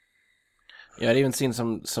Yeah, I'd even seen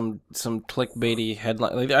some clickbaity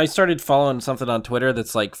headline. Like, I started following something on Twitter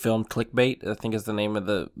that's like film clickbait. I think is the name of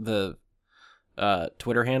the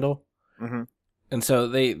Twitter handle. Mm-hmm. And so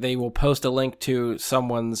they will post a link to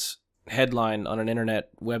someone's headline on an internet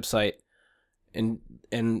website, and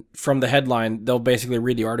from the headline they'll basically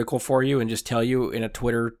read the article for you and just tell you in a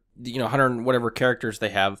Twitter, 100 and whatever characters they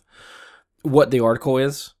have, what the article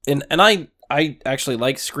is. And I actually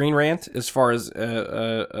like Screen Rant as far as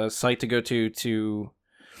a site to go to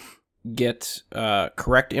get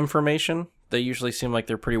correct information. They usually seem like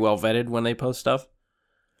they're pretty well vetted when they post stuff.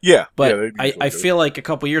 Yeah, but yeah, I feel like a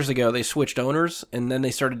couple years ago they switched owners, and then they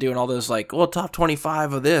started doing all those like, well, top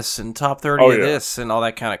 25 of this and top 30 of this and all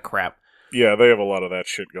that kind of crap. Yeah, they have a lot of that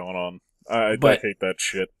shit going on. I hate that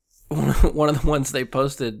shit. One of the ones they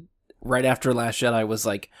posted right after Last Jedi was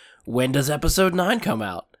like, when does Episode 9 come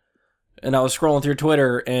out? And I was scrolling through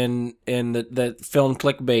Twitter, and the film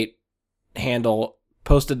clickbait handle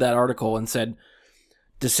posted that article and said,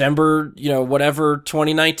 December, whatever,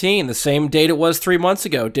 2019, the same date it was 3 months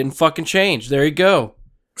ago. Didn't fucking change. There you go.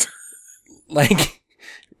 like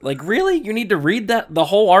really? You need to read the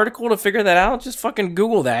whole article to figure that out? Just fucking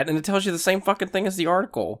Google that, and it tells you the same fucking thing as the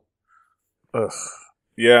article. Ugh.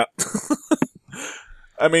 Yeah.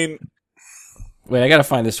 I mean... Wait, I gotta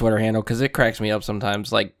find this Twitter handle, because it cracks me up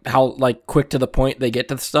sometimes. Like, how, like, quick to the point they get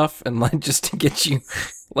to the stuff, and, like, just to get you,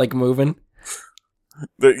 like, moving.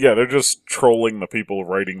 They're just trolling the people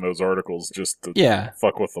writing those articles just to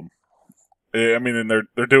fuck with them. I mean, and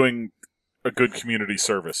they're doing a good community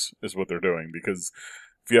service, is what they're doing, because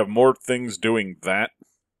if you have more things doing that,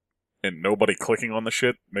 and nobody clicking on the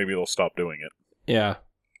shit, maybe they'll stop doing it. Yeah.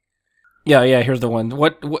 Yeah, here's the one.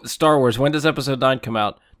 What Star Wars, when does Episode 9 come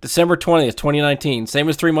out? December 20th, 2019. Same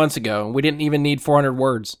as 3 months ago. We didn't even need 400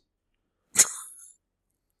 words.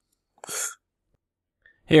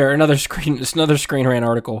 Here, another Screen Rant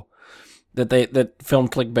article that Film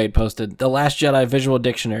Clickbait posted. The Last Jedi Visual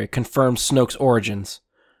Dictionary confirms Snoke's origins.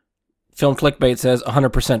 Film Clickbait says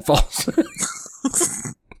 100% false.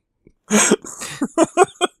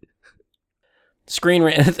 Screen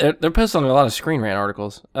Rant. They're posting a lot of Screen Rant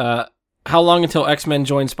articles. How long until X-Men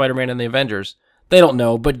join Spider-Man and the Avengers? They don't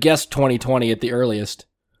know, but guess 2020 at the earliest.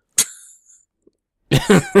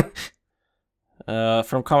 From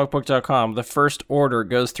comicbook.com, the First Order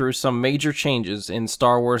goes through some major changes in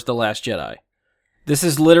Star Wars The Last Jedi. This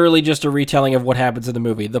is literally just a retelling of what happens in the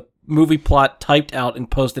movie. The movie plot typed out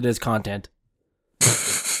and posted as content.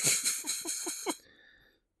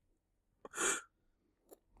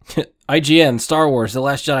 IGN, Star Wars The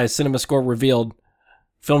Last Jedi cinema score revealed.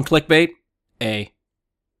 Film clickbait? A.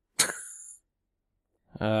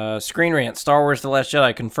 Screen Rant, Star Wars The Last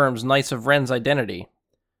Jedi confirms Knights of Ren's identity.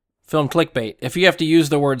 Film clickbait. If you have to use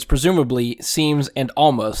the words presumably, seems, and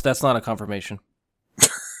almost, that's not a confirmation.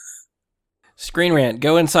 Screen Rant,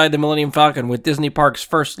 go inside the Millennium Falcon with Disney Parks'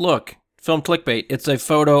 first look. Film clickbait. It's a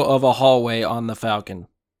photo of a hallway on the Falcon.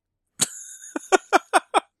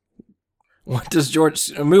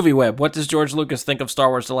 Movie Web, what does George Lucas think of Star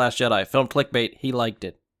Wars The Last Jedi? Film clickbait. He liked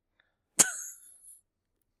it.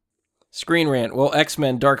 Screen Rant, will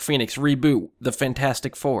X-Men Dark Phoenix reboot the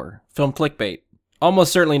Fantastic Four? Film clickbait.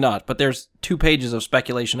 Almost certainly not, but there's 2 pages of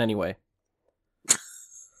speculation anyway.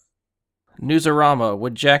 Newsarama,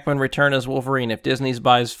 would Jackman return as Wolverine if Disney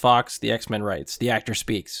buys Fox the X-Men rights? The actor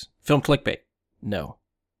speaks. Film clickbait. No.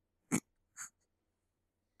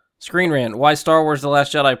 Screen Rant, why Star Wars The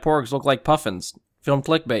Last Jedi porgs look like puffins? Film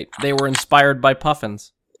clickbait. They were inspired by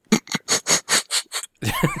puffins.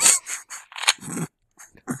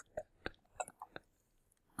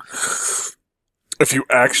 If you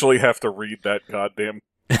actually have to read that goddamn...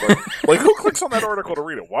 Like, who clicks on that article to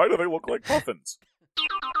read it? Why do they look like puffins?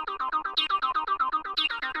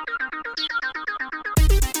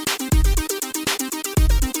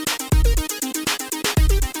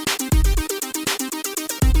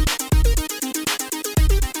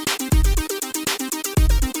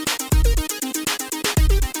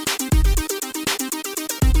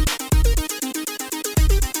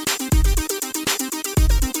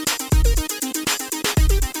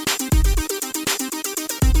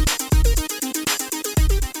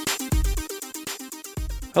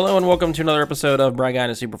 Hello and welcome to another episode of Brian Guy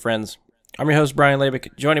and Super Friends. I'm your host, Brian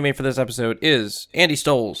Labick. Joining me for this episode is Andy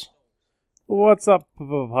Stoles. What's up,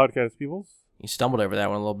 podcast peoples? You stumbled over that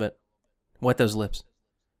one a little bit. Wet those lips.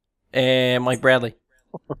 And Mike Bradley.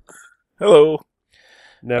 Hello.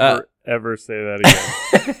 Never, ever say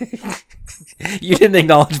that again. You didn't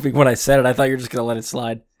acknowledge me when I said it. I thought you were just going to let it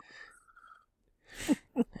slide.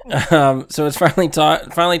 So it's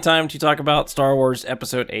finally time to talk about Star Wars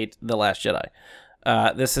Episode 8, The Last Jedi.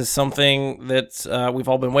 This is something that we've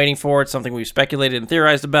all been waiting for. It's something we've speculated and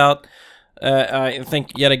theorized about. I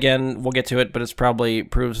think, yet again, we'll get to it, but it probably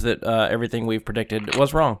proves that everything we've predicted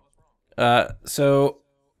was wrong. So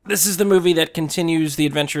this is the movie that continues the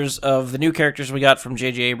adventures of the new characters we got from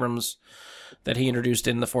J.J. Abrams that he introduced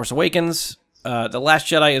in The Force Awakens. The Last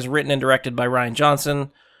Jedi is written and directed by Rian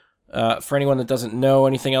Johnson. For anyone that doesn't know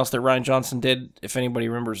anything else that Rian Johnson did, if anybody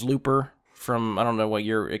remembers Looper from, I don't know what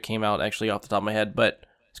year it came out actually off the top of my head, but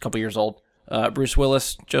it's a couple years old. Bruce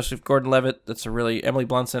Willis, Joseph Gordon-Levitt, that's a really, Emily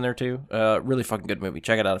Blunt's in there too. Really fucking good movie.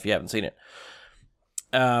 Check it out if you haven't seen it.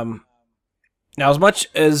 Now, as much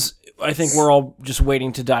as I think we're all just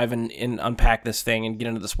waiting to dive in and unpack this thing and get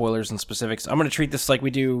into the spoilers and specifics, I'm going to treat this like we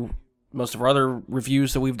do most of our other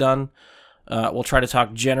reviews that we've done. We'll try to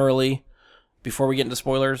talk generally before we get into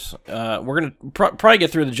spoilers. We're going to probably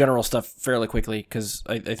get through the general stuff fairly quickly because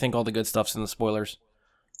I think all the good stuff's in the spoilers.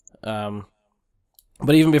 But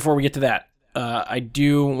even before we get to that, I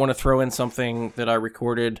do want to throw in something that I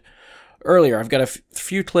recorded earlier. I've got a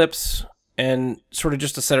few clips, and sort of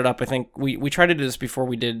just to set it up, I think we tried to do this before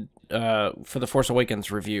we did for the Force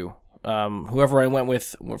Awakens review. Whoever I went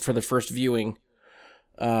with for the first viewing,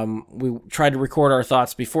 we tried to record our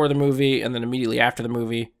thoughts before the movie and then immediately after the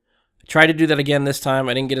movie. I tried to do that again this time.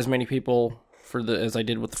 I didn't get as many people as I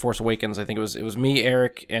did with the Force Awakens. I think it was me,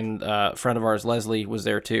 Eric, and a friend of ours, Leslie, was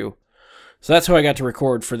there too. So that's who I got to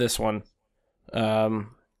record for this one.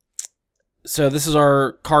 So this is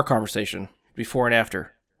our car conversation before and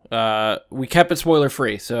after. We kept it spoiler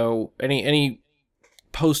free, so any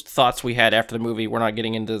post thoughts we had after the movie, we're not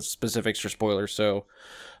getting into specifics or spoilers. So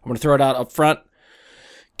I'm going to throw it out up front,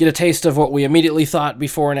 get a taste of what we immediately thought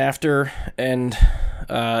before and after, and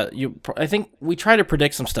I think we try to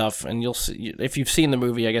predict some stuff, and you'll see if you've seen the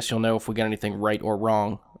movie. I guess you'll know if we got anything right or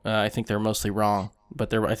wrong. I think they're mostly wrong,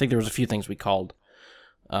 but I think there was a few things we called.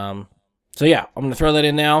 So yeah, I'm going to throw that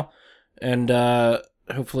in now, and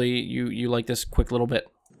hopefully you like this quick little bit.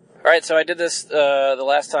 All right, so I did this the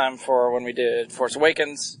last time for when we did Force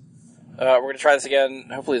Awakens. We're going to try this again.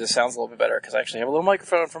 Hopefully this sounds a little bit better, because I actually have a little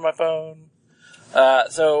microphone for my phone.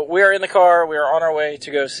 So we are in the car. We are on our way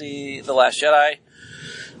to go see The Last Jedi.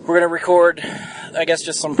 We're going to record, I guess,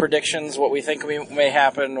 just some predictions, what we think may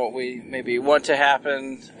happen, what we maybe want to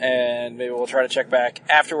happen, and maybe we'll try to check back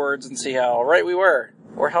afterwards and see how right we were,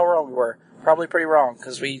 or how wrong we were. Probably pretty wrong,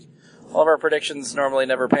 because all of our predictions normally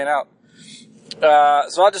never pan out.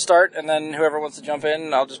 So I'll just start, and then whoever wants to jump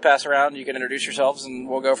in, I'll just pass around. You can introduce yourselves, and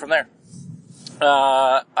we'll go from there.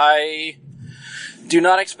 I do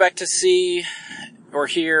not expect to see or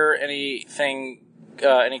hear anything,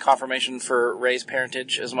 any confirmation for Rey's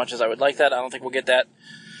parentage as much as I would like that. I don't think we'll get that.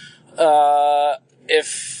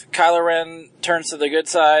 If Kylo Ren turns to the good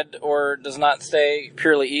side or does not stay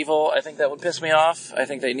purely evil, I think that would piss me off. I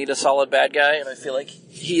think they need a solid bad guy, and I feel like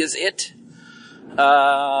he is it.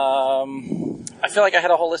 I feel like I had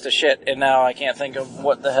a whole list of shit, and now I can't think of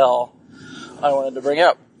what the hell I wanted to bring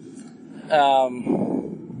up.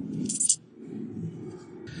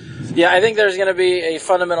 Yeah, I think there's going to be a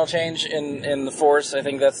fundamental change in the Force. I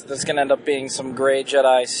think that's going to end up being some gray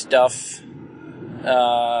Jedi stuff.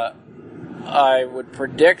 I would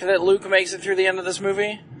predict that Luke makes it through the end of this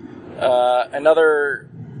movie. I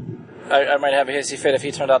might have a hissy fit if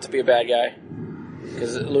he turned out to be a bad guy,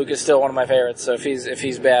 because Luke is still one of my favorites. So if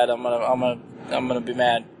he's bad, I'm gonna be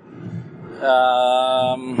mad.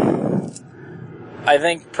 I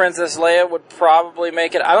think Princess Leia would probably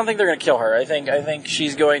make it. I don't think they're going to kill her. I think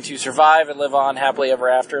she's going to survive and live on happily ever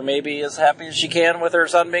after, maybe as happy as she can with her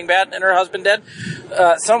son being bad and her husband dead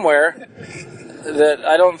somewhere. That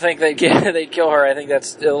I don't think they'd kill her. I think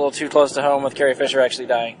that's a little too close to home with Carrie Fisher actually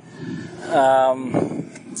dying.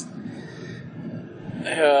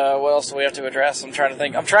 What else do we have to address? I'm trying to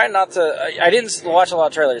think. I'm trying not to... I didn't watch a lot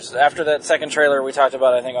of trailers. After that second trailer we talked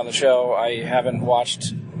about, I think, on the show, I haven't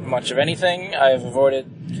watched much of anything. I've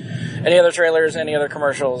avoided any other trailers, any other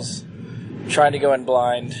commercials, trying to go in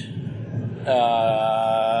blind.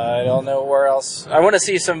 I don't know where else. I want to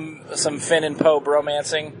see some Finn and Poe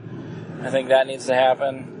bromancing. I think that needs to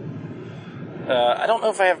happen. I don't know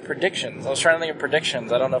if I have predictions. I was trying to think of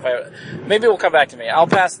predictions. I don't know if I have... Maybe we'll come back to me. I'll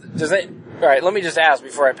pass... All right, let me just ask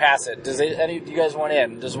before I pass it. Does any of you guys want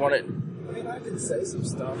in? Does one it? I mean, I can say some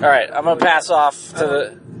stuff. All right, I'm gonna pass off to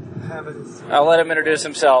the. I'll let him introduce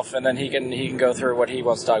himself, and then he can go through what he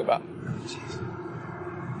wants to talk about.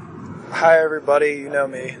 Hi, everybody. You know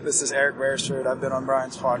me. This is Eric Beresford. I've been on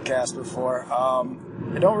Brian's podcast before. I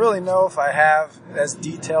don't really know if I have as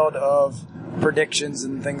detailed of predictions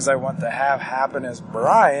and things I want to have happen as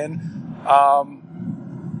Brian.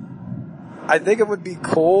 I think it would be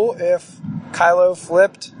cool if Kylo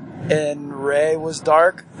flipped and Rey was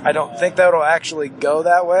dark. I don't think that'll actually go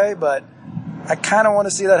that way, but I kind of want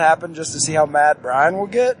to see that happen just to see how mad Brian will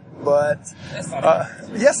get. But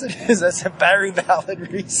yes, it is. That's a very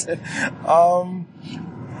valid reason. I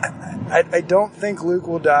don't think Luke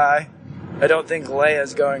will die. I don't think Leia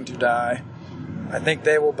is going to die. I think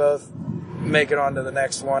they will both make it on to the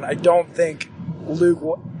next one. I don't think Luke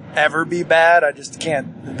will ever be bad. I just can't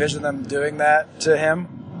envision them doing that to him.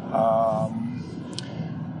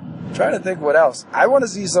 Trying to think what else. I want to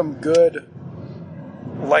see some good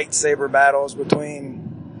lightsaber battles between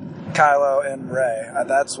Kylo and Rey.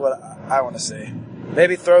 That's what I want to see.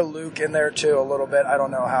 Maybe throw Luke in there too a little bit. I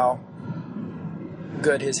don't know how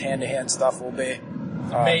good his hand-to-hand stuff will be.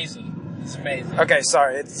 Amazing. It's amazing. Okay,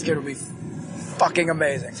 sorry. It's going to be fucking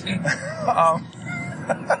amazing. I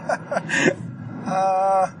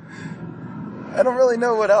don't really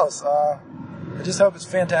know what else. I just hope it's a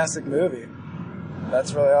fantastic movie.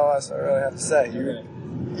 That's really all I really have to say.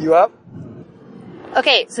 You up?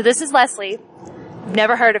 Okay, so this is Leslie.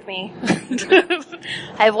 Never heard of me.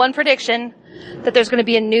 I have one prediction, that there's going to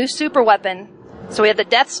be a new super weapon. So we have the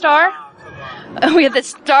Death Star, we have the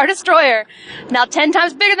Star Destroyer. Now 10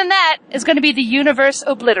 times bigger than that is going to be the Universe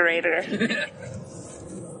Obliterator.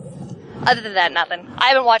 Other than that, nothing.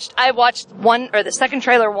 I watched the second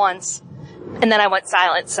trailer once, and then I went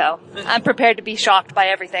silent, so I'm prepared to be shocked by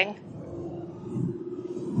everything.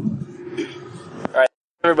 Alright,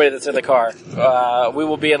 everybody that's in the car. We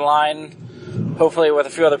will be in line, hopefully with a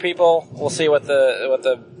few other people. We'll see what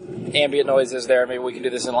the ambient noise is there. Maybe we can do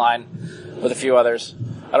this in line with a few others.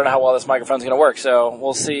 I don't know how well this microphone's going to work, so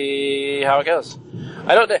we'll see how it goes.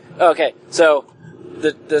 Okay, so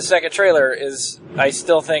the second trailer is, I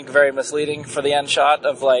still think, very misleading for the end shot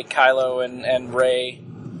of, like, Kylo and Rey.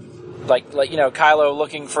 Like, you know, Kylo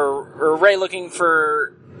looking for, or Rey looking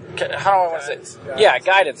for, how do I want to say? Yeah,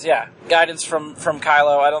 guidance, yeah. Guidance from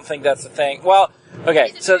Kylo. I don't think that's a thing. Well,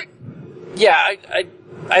 okay, so, yeah,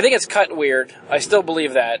 I think it's cut weird. I still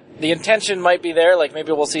believe that. The intention might be there, like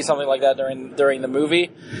maybe we'll see something like that during the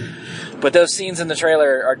movie. But those scenes in the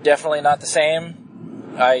trailer are definitely not the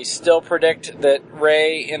same. I still predict that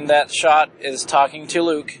Rey in that shot is talking to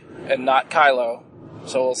Luke and not Kylo.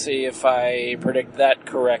 So we'll see if I predict that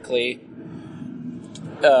correctly.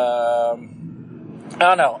 I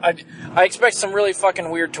don't know. I expect some really fucking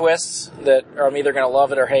weird twists that I'm either going to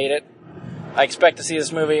love it or hate it. I expect to see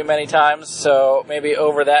this movie many times, so maybe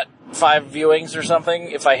over that 5 viewings or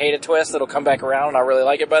something, if I hate a twist, it'll come back around and I'll really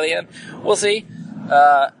like it by the end. We'll see.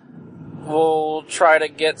 We'll try to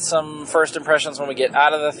get some first impressions when we get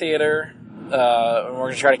out of the theater. We're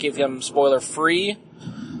going to try to keep them spoiler-free,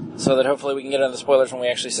 so that hopefully we can get into the spoilers when we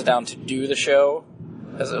actually sit down to do the show,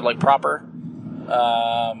 as like proper.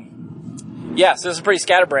 Yeah, so this is pretty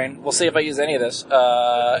scatterbrained. We'll see if I use any of this,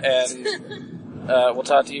 and we'll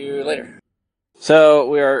talk to you later. So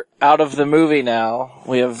we are out of the movie now.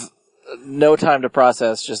 We have no time to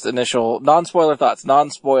process, just initial non-spoiler thoughts,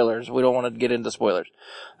 non-spoilers. We don't want to get into spoilers.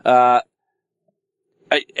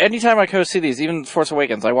 Anytime I go see these, even Force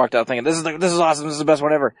Awakens, I walked out thinking, this is awesome, this is the best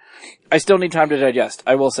one ever. I still need time to digest.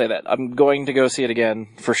 I will say that. I'm going to go see it again,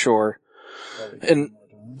 for sure. And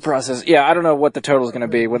process, yeah, I don't know what the total is going to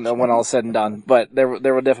be when all is said and done, but there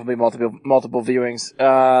will definitely be multiple viewings.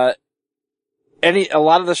 A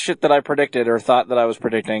lot of the shit that I predicted or thought that I was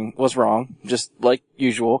predicting was wrong, just like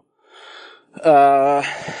usual. I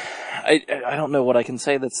don't know what I can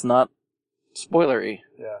say that's not spoilery.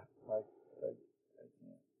 Yeah, I can't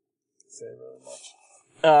say really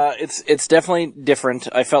much. It's definitely different.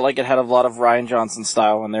 I felt like it had a lot of Rian Johnson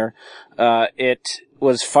style in there. It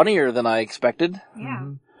was funnier than I expected. Yeah.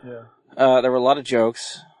 Mm-hmm. Yeah. There were a lot of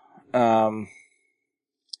jokes. The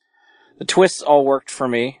twists all worked for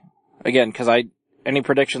me. Again, because any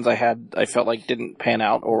predictions I had, I felt like didn't pan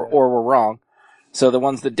out or were wrong. So the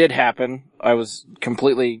ones that did happen, I was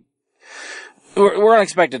completely, were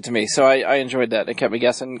unexpected to me. So I enjoyed that. It kept me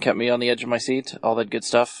guessing, kept me on the edge of my seat, all that good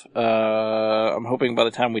stuff. I'm hoping by the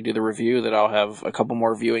time we do the review that I'll have a couple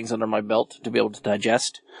more viewings under my belt to be able to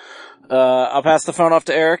digest. I'll pass the phone off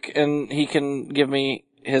to Eric, and he can give me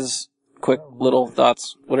his quick little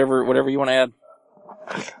thoughts, whatever you want to add.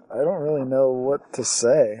 I don't really know what to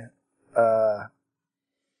say.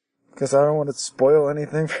 Because I don't want to spoil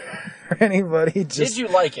anything for anybody. Did you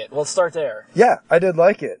like it? We'll start there. Yeah, I did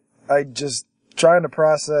like it. I just trying to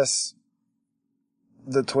process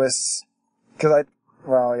the twists. Because I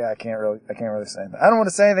can't really say anything. I don't want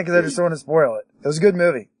to say anything because I just don't want to spoil it. It was a good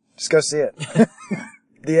movie. Just go see it.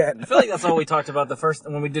 The end. I feel like that's all we talked about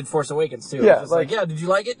when we did Force Awakens too. Yeah, yeah, did you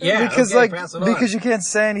like it? Yeah, because okay, pass it on. because you can't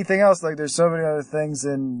say anything else. Like there's so many other things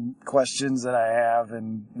and questions that I have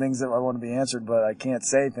and things that I want to be answered, but I can't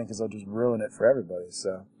say anything because I'll just ruin it for everybody.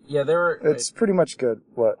 So yeah, it's pretty much good.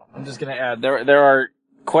 What? I'm just gonna add there are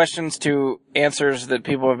questions to answers that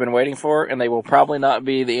people have been waiting for, and they will probably not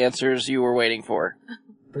be the answers you were waiting for.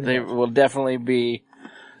 They will definitely be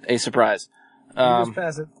a surprise. Just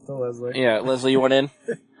pass it to Leslie. Yeah, Leslie, you want in?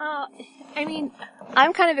 I mean,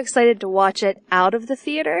 I'm kind of excited to watch it out of the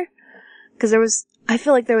theater because I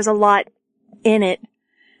feel like there was a lot in it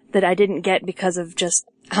that I didn't get because of just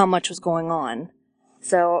how much was going on.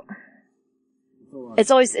 So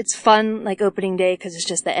it's fun like opening day because it's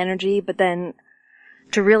just the energy, but then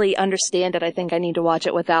to really understand it, I think I need to watch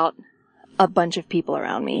it without a bunch of people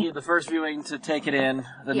around me. You need the first viewing to take it in,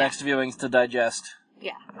 the next viewings to digest.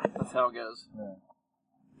 Yeah. That's how it goes. Yeah.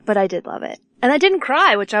 But I did love it. And I didn't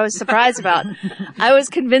cry, which I was surprised about. I was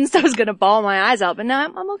convinced I was going to bawl my eyes out, but now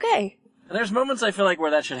I'm okay. And there's moments I feel like where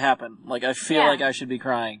that should happen. Like, I feel like I should be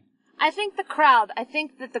crying. I think that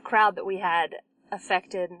the crowd that we had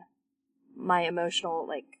affected my emotional,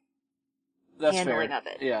 That's handling fair. of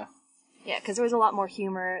it. Yeah. Yeah, because there was a lot more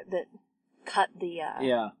humor that cut the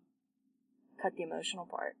emotional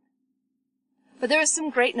part. But there was some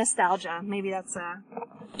great nostalgia. Maybe that's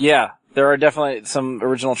Yeah, there are definitely some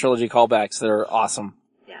original trilogy callbacks that are awesome.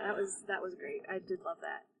 Yeah, that was great. I did love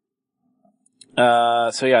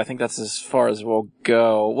that. So yeah, I think that's as far as we'll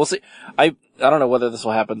go. We'll see. I don't know whether this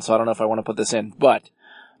will happen, so I don't know if I want to put this in, but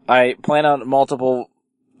I plan on multiple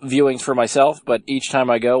viewings for myself, but each time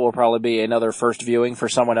I go will probably be another first viewing for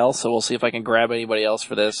someone else, so we'll see if I can grab anybody else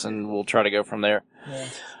for this, and we'll try to go from there. Yeah.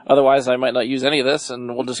 Otherwise, I might not use any of this,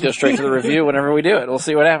 and we'll just go straight to the review whenever we do it. We'll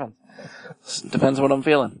see what happens. Depends what I'm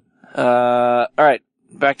feeling. Alright,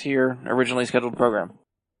 back to your originally scheduled program.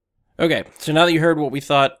 Okay, so now that you heard what we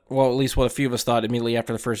thought, well, at least what a few of us thought immediately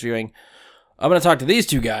after the first viewing, I'm going to talk to these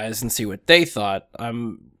two guys and see what they thought.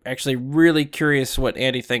 I'm actually really curious what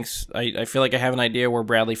Andy thinks. I feel like I have an idea where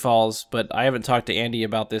Bradley falls, but I haven't talked to Andy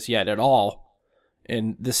about this yet at all.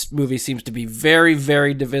 And this movie seems to be very,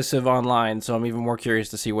 very divisive online, so I'm even more curious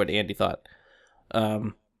to see what Andy thought.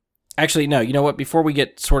 Actually, no, you know what? Before we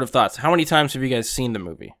get sort of thoughts, how many times have you guys seen the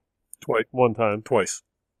movie? Twice. One time. Twice.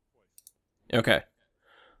 Okay.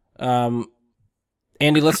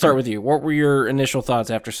 Andy, let's start with you. What were your initial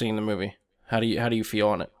thoughts after seeing the movie? How do you feel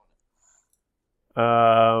on it?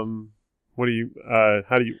 What do you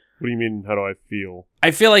mean? How do I feel?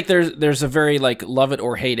 I feel like there's a very love it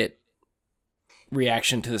or hate it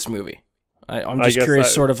reaction to this movie. I'm just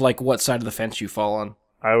curious, sort of what side of the fence you fall on.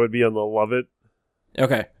 I would be on the love it.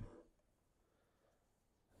 Okay.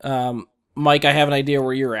 Mike, I have an idea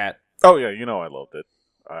where you're at. Oh yeah, I loved it.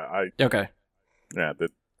 Okay. Yeah,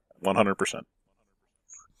 100%.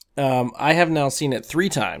 I have now seen it 3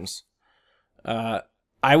 times.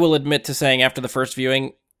 I will admit to saying after the first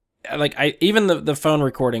viewing, even the phone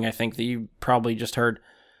recording, I think that you probably just heard,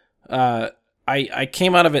 I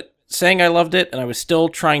came out of it saying I loved it, and I was still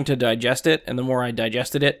trying to digest it, and the more I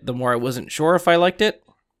digested it, the more I wasn't sure if I liked it,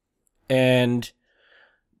 and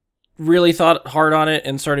really thought hard on it,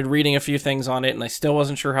 and started reading a few things on it, and I still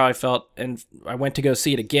wasn't sure how I felt, and I went to go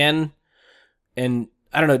see it again, and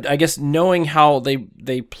I don't know, I guess knowing how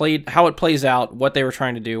they played, how it plays out, what they were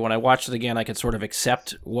trying to do, when I watched it again, I could sort of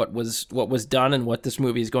accept what was done and what this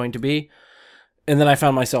movie is going to be. And then I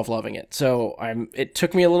found myself loving it. So it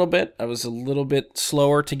took me a little bit. I was a little bit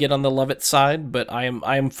slower to get on the love it side, but I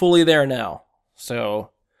am fully there now. So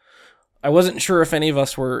I wasn't sure if any of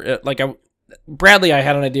us were Bradley, I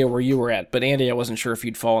had an idea where you were at, but Andy, I wasn't sure if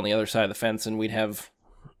you'd fall on the other side of the fence and we'd have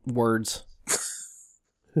words.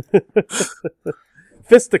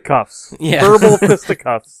 Fisticuffs. Yeah. Verbal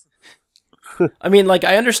fisticuffs. I mean,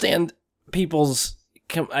 I understand people's,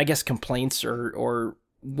 I guess, complaints or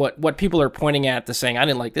what people are pointing at to saying, I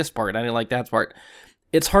didn't like this part, I didn't like that part.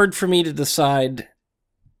 It's hard for me to decide,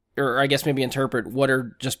 or I guess maybe interpret, what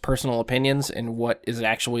are just personal opinions and what is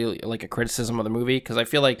actually a criticism of the movie, because I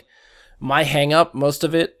feel like my hang-up, most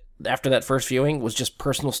of it, after that first viewing, was just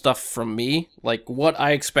personal stuff from me, what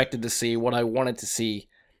I expected to see, what I wanted to see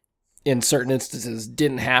in certain instances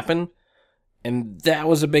didn't happen, and that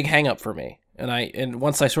was a big hang-up for me. And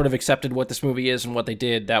once I sort of accepted what this movie is and what they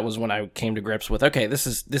did, that was when I came to grips with, okay, this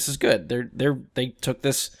is good. They took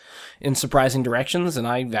this in surprising directions, and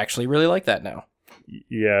I actually really like that now.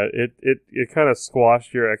 Yeah, it kind of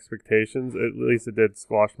squashed your expectations. At least it did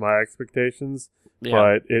squash my expectations. Yeah.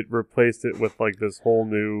 But it replaced it with this whole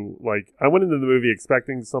new, I went into the movie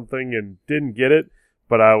expecting something and didn't get it,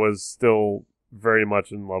 but I was still very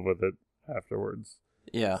much in love with it afterwards.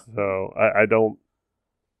 Yeah. So I don't.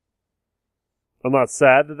 I'm not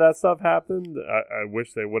sad that stuff happened. I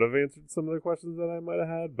wish they would have answered some of the questions that I might have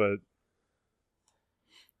had, but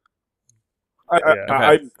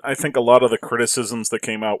I think a lot of the criticisms that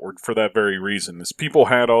came out were for that very reason. Is people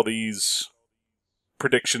had all these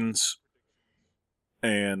predictions,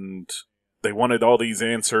 and they wanted all these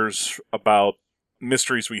answers about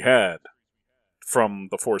mysteries we had from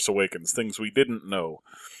The Force Awakens, things we didn't know,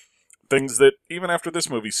 things that even after this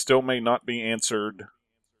movie still may not be answered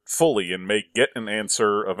fully and may get an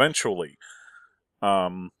answer eventually.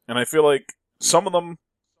 And I feel like some of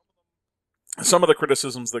the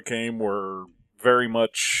criticisms that came were very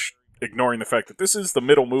much ignoring the fact that this is the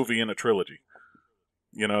middle movie in a trilogy.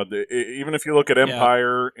 You know, even if you look at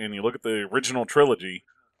Empire and you look at the original trilogy,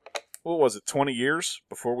 what was it, 20 years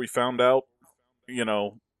before we found out, you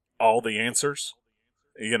know, all the answers?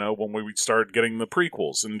 You know, when we started getting the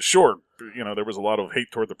prequels. And sure, you know, there was a lot of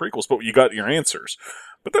hate toward the prequels, but you got your answers.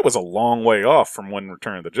 But that was a long way off from when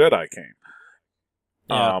Return of the Jedi came.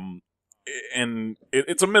 Yeah. And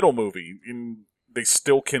it's a middle movie. And they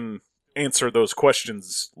still can answer those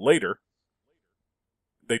questions later.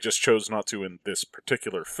 They just chose not to in this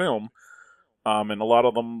particular film. And a lot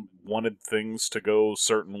of them wanted things to go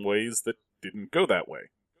certain ways that didn't go that way.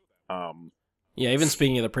 Yeah, even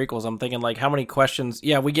speaking of the prequels, I'm thinking, like, how many questions...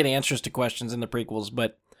 Yeah, we get answers to questions in the prequels,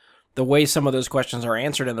 but the way some of those questions are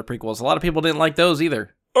answered in the prequels, a lot of people didn't like those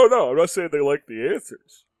either. Oh, no, I'm not saying they like the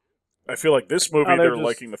answers. I feel like this movie, they're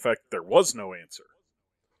liking the fact that there was no answer.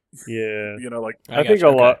 Yeah. You know, like... I think a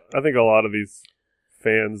lot of these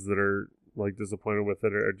fans that are, like, disappointed with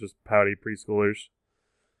it are just pouty preschoolers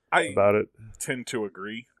about it. I tend to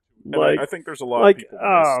agree. Like, I think there's a lot of people.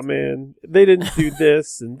 Oh man, they didn't do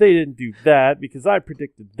this and they didn't do that because I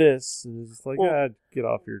predicted this, and it's just like, get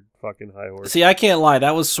off your fucking high horse. See, I can't lie,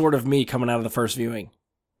 that was sort of me coming out of the first viewing.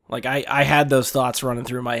 Like, I had those thoughts running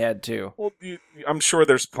through my head too. Well, I'm sure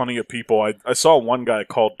there's plenty of people. I saw one guy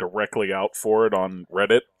called directly out for it on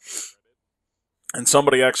Reddit, and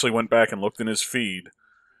somebody actually went back and looked in his feed,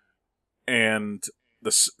 and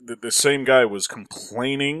the same guy was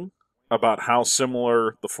complaining about how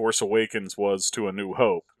similar The Force Awakens was to A New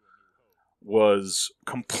Hope, was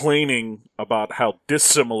complaining about how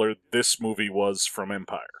dissimilar this movie was from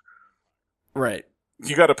Empire. Right.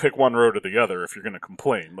 You got to pick one road or the other if you're going to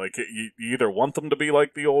complain. Like, you either want them to be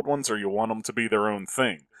like the old ones or you want them to be their own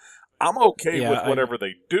thing. I'm okay with whatever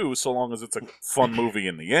they do so long as it's a fun movie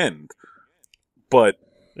in the end. But...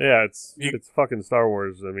 Yeah, it's fucking Star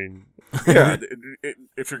Wars. I mean... Yeah,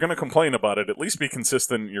 if you're going to complain about it, at least be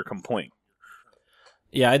consistent in your complaint.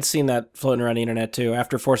 Yeah, I'd seen that floating around the internet too.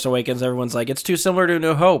 After Force Awakens, everyone's like, it's too similar to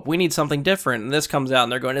New Hope. We need something different. And this comes out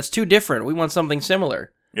and they're going, it's too different. We want something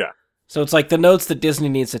similar. Yeah. So it's like the notes that Disney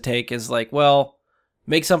needs to take is like, well,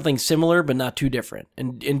 make something similar but not too different.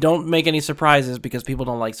 And don't make any surprises because people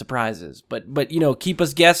don't like surprises. But you know, keep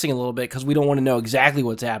us guessing a little bit because we don't want to know exactly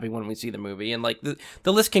what's happening when we see the movie. And like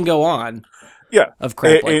the list can go on. Yeah, of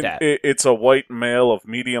crap like that. It's a white male of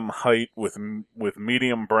medium height with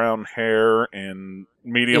medium brown hair and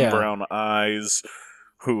medium brown eyes,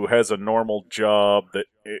 who has a normal job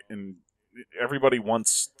and everybody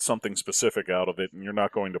wants something specific out of it, and you're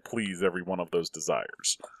not going to please every one of those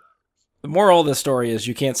desires. The moral of the story is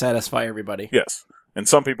you can't satisfy everybody. Yes, and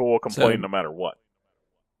some people will complain no matter what.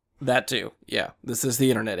 That too. Yeah, this is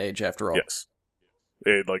the internet age after all. Yes,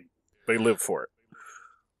 they live for it.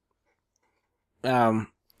 All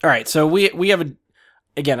right, so we have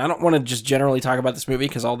again, I don't want to just generally talk about this movie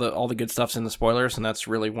because all the good stuff's in the spoilers, and that's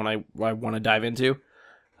really what I want to dive into.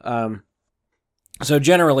 So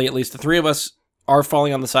generally, at least the three of us are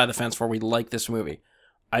falling on the side of the fence where we like this movie.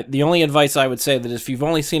 The only advice I would say that if you've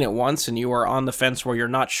only seen it once and you are on the fence where you're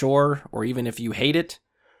not sure, or even if you hate it,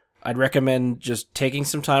 I'd recommend just taking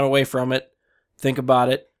some time away from it, think about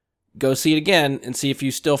it, go see it again, and see if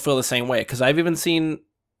you still feel the same way. Because I've even seen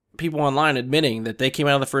people online admitting that they came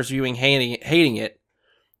out of the first viewing hating it,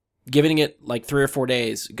 giving it like 3 or 4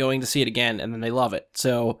 days, going to see it again, and then they love it.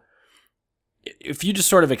 So if you just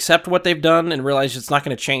sort of accept what they've done and realize it's not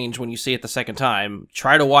going to change when you see it the second time,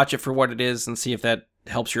 try to watch it for what it is and see if that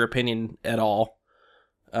helps your opinion at all.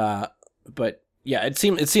 But yeah, it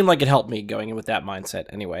seemed like it helped me going in with that mindset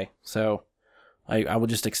anyway. So I will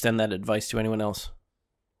just extend that advice to anyone else.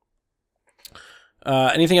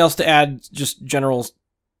 Anything else to add, just general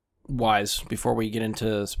wise, before we get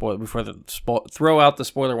into throw out the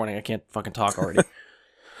spoiler warning? I can't fucking talk already.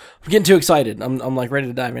 I'm getting too excited. I'm like ready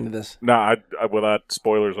to dive into this. Nah, without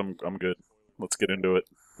spoilers, I'm good. Let's get into it.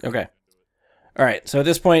 Okay. All right, so at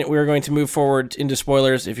this point, we're going to move forward into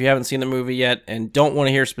spoilers. If you haven't seen the movie yet and don't want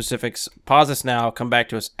to hear specifics, pause this now, come back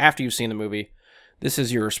to us after you've seen the movie. This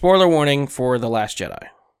is your spoiler warning for The Last Jedi.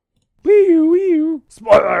 Wee-oo,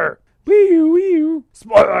 spoiler! Wee-oo,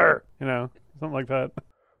 spoiler! You know, something like that.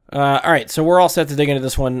 All right, so we're all set to dig into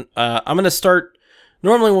this one. I'm going to start...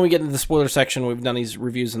 Normally, when we get into the spoiler section, we've done these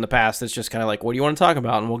reviews in the past. It's just kind of like, what do you want to talk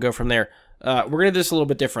about? And we'll go from there. We're going to do this a little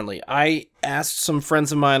bit differently. I asked some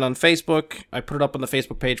friends of mine on Facebook. I put it up on the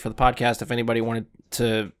Facebook page for the podcast if anybody wanted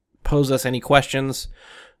to pose us any questions.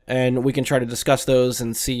 And we can try to discuss those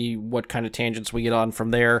and see what kind of tangents we get on from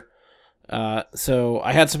there. So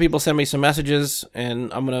I had some people send me some messages,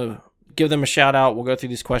 and I'm going to give them a shout out. We'll go through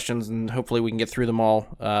these questions, and hopefully we can get through them all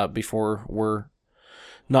before we're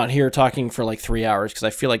not here talking for like 3 hours, because I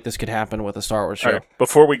feel like this could happen with a Star Wars show. Right,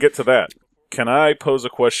 before we get to that, can I pose a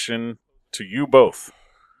question to you both?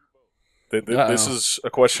 This is a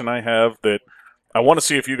question I have that I want to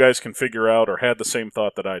see if you guys can figure out or had the same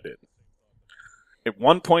thought that I did. At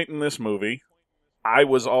one point in this movie, I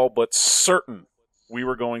was all but certain we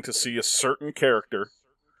were going to see a certain character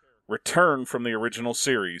return from the original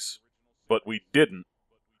series, but we didn't.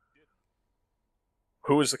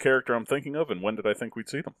 Who is the character I'm thinking of, and when did I think we'd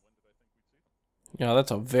see them? Yeah, that's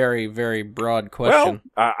a very, very broad question.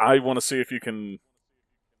 Well, I want to see if you can...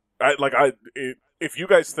 if you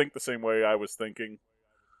guys think the same way I was thinking,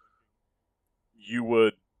 you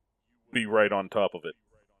would be right on top of it.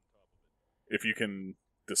 If you can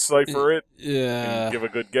decipher it and give a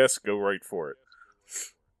good guess, go right for it.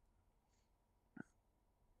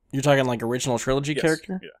 You're talking like original trilogy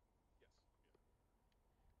character? Yeah.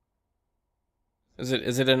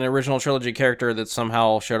 Is it an original trilogy character that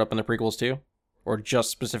somehow showed up in the prequels too? Or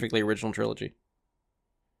just specifically original trilogy?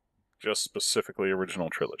 Just specifically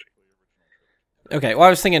original trilogy. Okay, well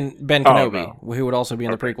I was thinking Ben Kenobi, who would also be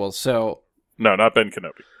in the prequels, so... No, not Ben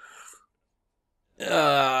Kenobi.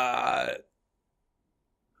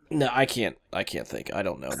 No, I can't think. I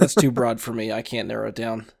don't know. That's too broad for me. I can't narrow it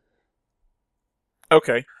down.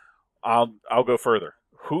 Okay. I'll go further.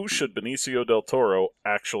 Who should Benicio del Toro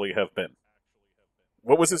actually have been?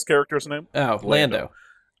 What was his character's name? Oh, Lando.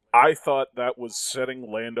 I thought that was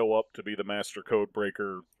setting Lando up to be the master code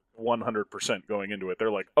breaker 100% going into it. They're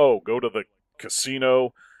like, oh, go to the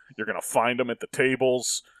casino. You're going to find him at the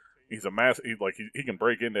tables. He's he can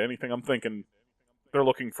break into anything. I'm thinking they're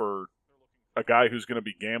looking for a guy who's going to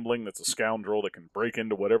be gambling that's a scoundrel that can break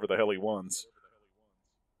into whatever the hell he wants.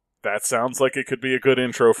 That sounds like it could be a good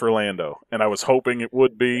intro for Lando, and I was hoping it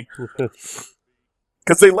would be.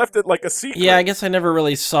 Because they left it like a secret. Yeah, I guess I never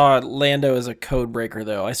really saw Lando as a code breaker,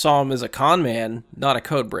 though. I saw him as a con man, not a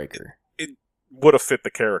code breaker. It would have fit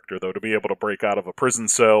the character, though, to be able to break out of a prison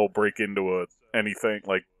cell, break into anything,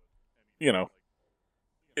 like, you know.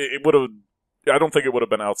 It would have... I don't think it would have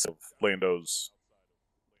been outside of Lando's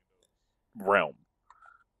realm.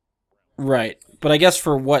 Right. But I guess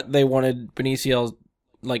for what they wanted Benicio...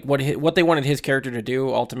 Like, what they wanted his character to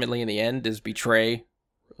do, ultimately, in the end, is betray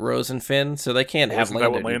Rose and Finn, so they can't have Lando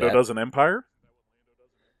do that. Isn't that what Lando does in Empire?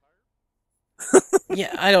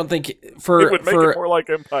 Yeah, I don't think... It would make it more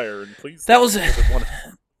like Empire, and please... That was...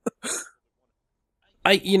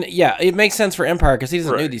 it makes sense for Empire, because he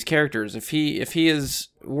doesn't know these characters. If he is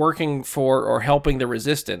working for or helping the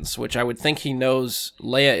Resistance, which I would think he knows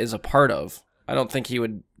Leia is a part of, I don't think he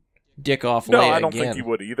would dick off Leia again. No, I don't think he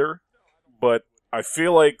would either, but I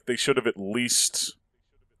feel like they should have at least...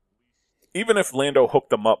 Even if Lando hooked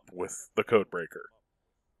them up with the Codebreaker,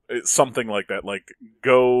 something like that, like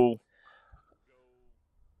go.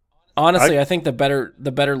 Honestly, I think the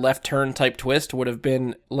better left turn type twist would have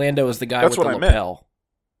been Lando as the guy with the lapel.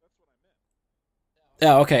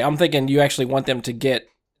 Yeah, okay. I'm thinking you actually want them to get,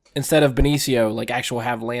 instead of Benicio, like actually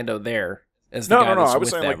have Lando there as the guy. No. I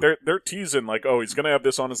was saying them. Like they're teasing like, oh, he's gonna have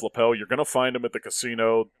this on his lapel. You're gonna find him at the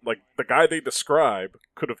casino. Like the guy they describe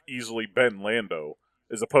could have easily been Lando,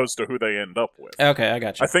 as opposed to who they end up with. Okay, I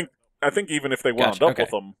got you. I think even if they wound up with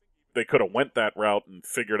them, they could have went that route and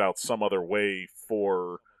figured out some other way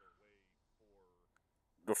for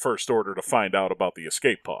the First Order to find out about the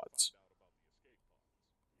escape pods.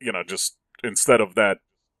 You know, just instead of that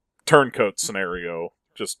turncoat scenario,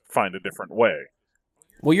 just find a different way.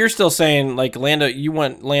 Well, you're still saying, like, Lando. You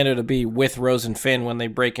want Lando to be with Rose and Finn when they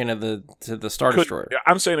break into the Star Destroyer.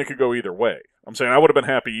 I'm saying it could go either way. I'm saying I would have been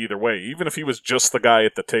happy either way, even if he was just the guy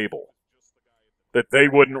at the table that they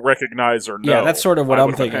wouldn't recognize or know. Yeah, that's sort of what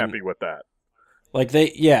I'm thinking. Happy with that. Like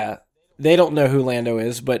they don't know who Lando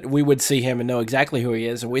is, but we would see him and know exactly who he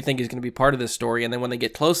is, and we think he's going to be part of this story. And then when they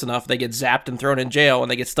get close enough, they get zapped and thrown in jail,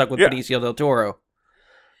 and they get stuck with Benicio del Toro.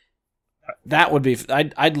 That would be.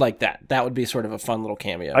 I'd like that. That would be sort of a fun little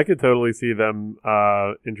cameo. I could totally see them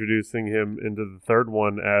introducing him into the third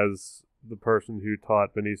one as the person who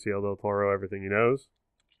taught Benicio del Toro everything he knows,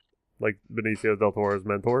 like Benicio del Toro's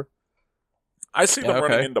mentor. I see them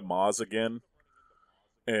running into Maz again,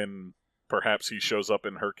 and perhaps he shows up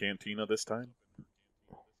in her cantina this time.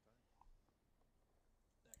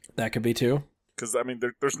 That could be too. Because I mean,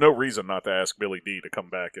 there's no reason not to ask Billy Dee to come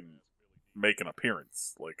back and make an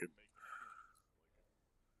appearance.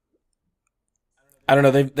 I don't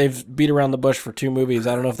know. They've beat around the bush for 2 movies.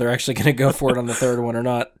 I don't know if they're actually going to go for it on the third one or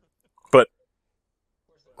not. But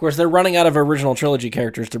of course, they're running out of original trilogy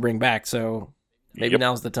characters to bring back, so maybe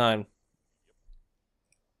now's the time.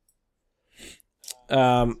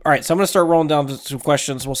 All right, so I'm going to start rolling down to some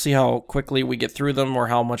questions. We'll see how quickly we get through them or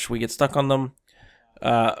how much we get stuck on them.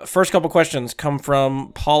 First couple questions come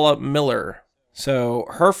from Paula Miller. So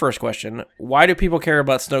her first question: why do people care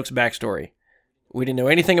about Snoke's backstory? We didn't know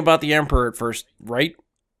anything about the Emperor at first, right?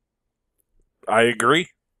 I agree.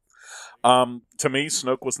 To me,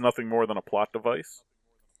 Snoke was nothing more than a plot device.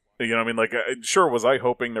 You know what I mean? Sure, was I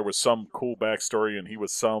hoping there was some cool backstory and he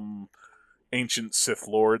was some ancient Sith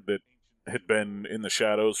Lord that had been in the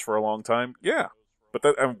shadows for a long time? Yeah. But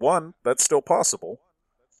one, that's still possible.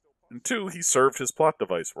 And 2, he served his plot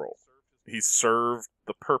device role. He served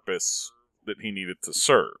the purpose that he needed to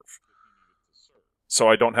serve. So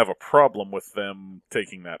I don't have a problem with them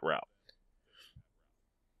taking that route.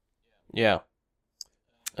 Yeah.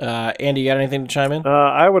 Andy, you got anything to chime in?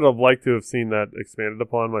 I would have liked to have seen that expanded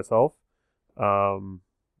upon myself.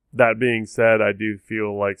 That being said, I do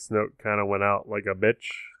feel like Snoke kind of went out like a bitch.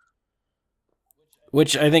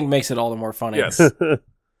 Which I think makes it all the more funny. Yes.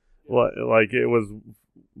 Like, it was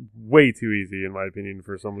way too easy, in my opinion,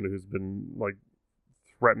 for someone who's been, like,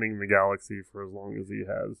 threatening the galaxy for as long as he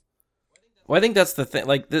has. Well, I think that's the thing.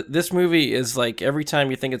 Like, this movie is like, every time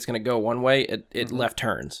you think it's going to go one way, it left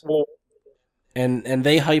turns. Well, and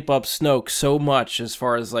they hype up Snoke so much as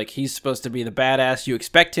far as, like, he's supposed to be the badass. You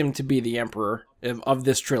expect him to be the Emperor of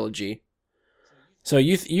this trilogy. So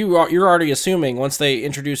you're already assuming, once they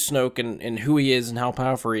introduce Snoke and who he is and how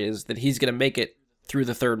powerful he is, that he's going to make it through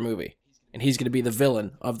the third movie. And he's going to be the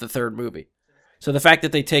villain of the third movie. So the fact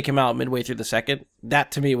that they take him out midway through the second, that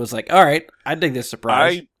to me was like, all right, I dig this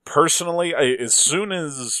surprise. Personally, as soon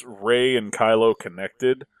as Rey and Kylo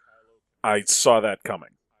connected, I saw that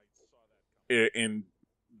coming. In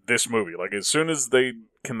this movie. Like, as soon as they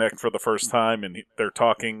connect for the first time and they're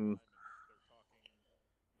talking,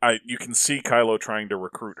 you can see Kylo trying to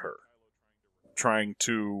recruit her. And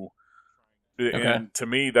to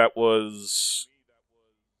me, that was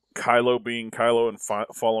Kylo being Kylo and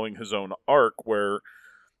following his own arc, where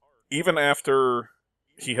even after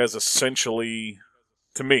he has essentially,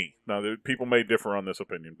 to me, now people may differ on this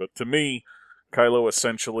opinion, but to me, Kylo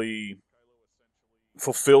essentially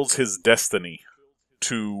fulfills his destiny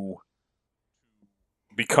to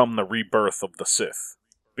become the rebirth of the Sith.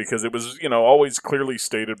 Because it was, always clearly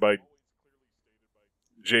stated by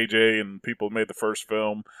JJ and people who made the first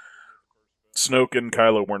film, Snoke and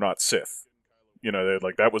Kylo were not Sith.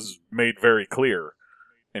 That was made very clear.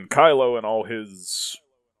 And Kylo and all his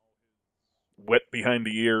wet behind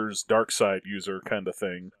the ears, dark side user kind of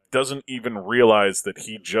thing, doesn't even realize that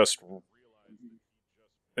he just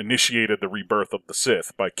initiated the rebirth of the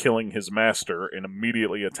Sith by killing his master and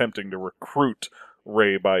immediately attempting to recruit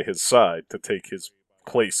Rey by his side to take his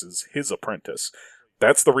place as his apprentice.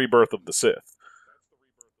 That's the rebirth of the Sith.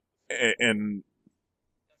 And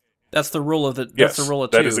that's the rule of the. Yes, that's the rule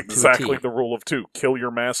of 2. That is exactly the rule of 2. Kill your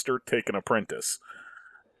master, take an apprentice.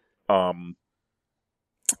 And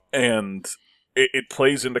it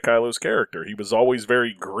plays into Kylo's character. He was always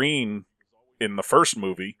very green in the first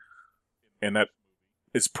movie, and that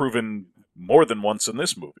is proven more than once in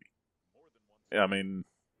this movie. I mean,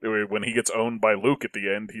 when he gets owned by Luke at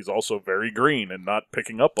the end, he's also very green and not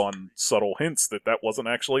picking up on subtle hints that wasn't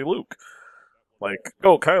actually Luke. Like,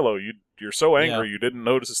 oh, Kylo, you're so angry you didn't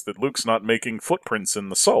notice that Luke's not making footprints in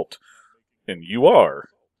the salt. And you are.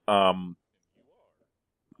 You're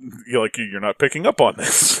not picking up on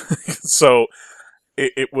this. So,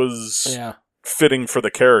 it was fitting for the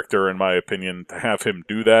character, in my opinion, to have him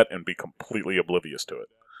do that and be completely oblivious to it.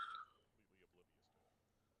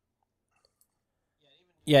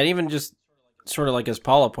 Yeah, and even just sort of like as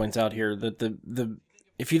Paula points out here, that the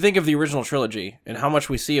if you think of the original trilogy and how much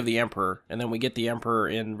we see of the Emperor, and then we get the Emperor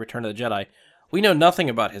in Return of the Jedi, we know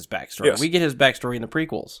nothing about his backstory. Yes. We get his backstory in the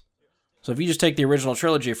prequels. So if you just take the original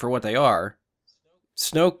trilogy for what they are,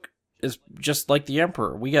 Snoke is just like the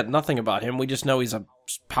Emperor. We get nothing about him. We just know he's a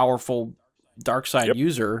powerful dark side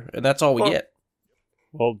user, and that's all we get.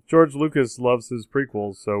 Well, George Lucas loves his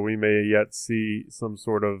prequels, so we may yet see some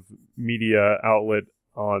sort of media outlet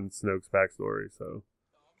on Snoke's backstory. So,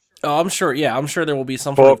 oh, I'm sure. Yeah, I'm sure there will be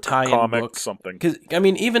some sort of tie-in comic, book, something. Because I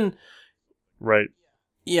mean, even right.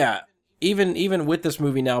 Yeah, even with this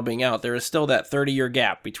movie now being out, there is still that 30-year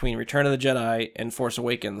gap between Return of the Jedi and Force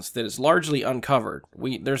Awakens that is largely uncovered.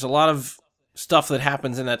 There's a lot of stuff that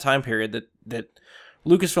happens in that time period that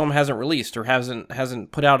Lucasfilm hasn't released or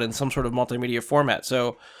hasn't put out in some sort of multimedia format.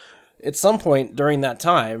 So at some point during that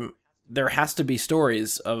time, there has to be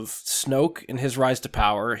stories of Snoke and his rise to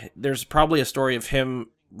power. There's probably a story of him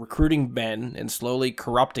recruiting Ben and slowly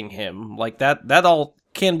corrupting him. Like that all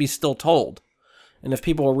can be still told. And if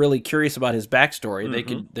people are really curious about his backstory,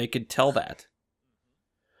 they could tell that.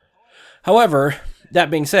 However,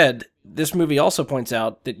 that being said, this movie also points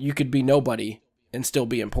out that you could be nobody and still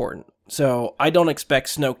be important. So I don't expect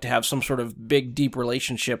Snoke to have some sort of big, deep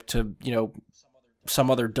relationship to,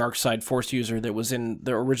 some other dark side Force user that was in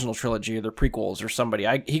the original trilogy or the prequels or somebody.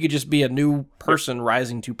 He could just be a new person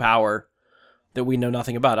rising to power that we know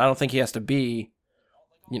nothing about. I don't think he has to be,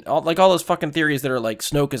 like all those fucking theories that are like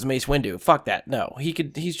Snoke is Mace Windu. Fuck that. No,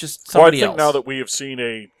 he's just somebody else. I think now that we have seen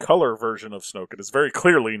a color version of Snoke, it is very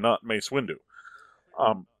clearly not Mace Windu.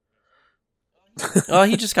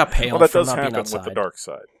 He just got pale. Well, that from does not happen being outside. with the dark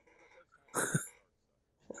side.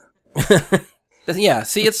 Yeah,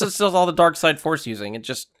 see, it's just all the dark side Force using. It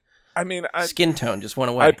just, skin tone just went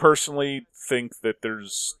away. I personally think that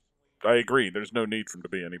I agree, there's no need for him to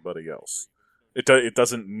be anybody else. It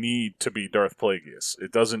doesn't need to be Darth Plagueis.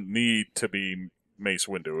 It doesn't need to be Mace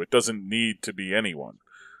Windu. It doesn't need to be anyone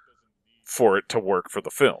for it to work for the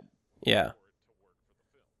film. Yeah.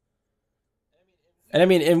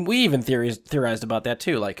 And we even theorized about that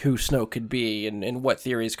too, like who Snoke could be and what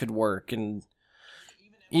theories could work. And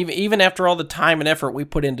even after all the time and effort we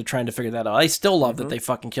put into trying to figure that out, I still love that they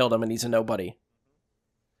fucking killed him and he's a nobody.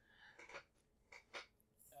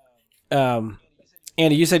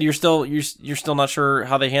 Andy, you said you're still not sure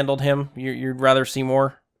how they handled him. You'd rather see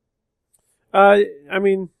more.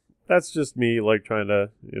 That's just me, like trying to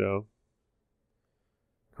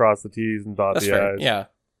cross the T's and dot the I's. Yeah.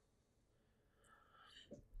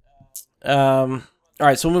 All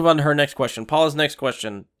right, so we'll move on to her next question. Paula's next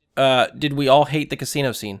question. Did we all hate the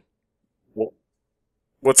casino scene? Well,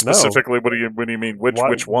 what specifically? No. What do you mean?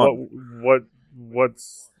 Which one?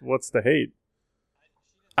 What's the hate?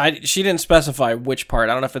 She didn't specify which part.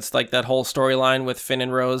 I don't know if it's like that whole storyline with Finn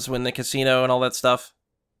and Rose when the casino and all that stuff.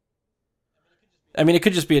 I mean, it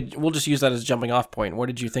could just be. We'll just use that as a jumping off point. What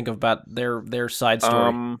did you think about their side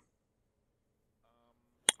story?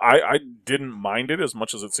 I didn't mind it as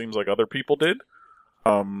much as it seems like other people did.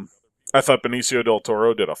 I thought Benicio del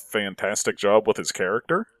Toro did a fantastic job with his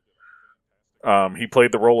character. He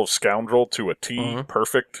played the role of scoundrel to a T,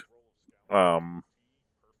 perfect.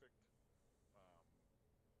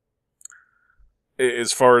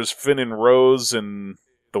 As far as Finn and Rose and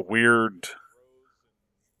the weird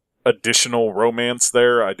additional romance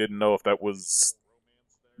there, I didn't know if that was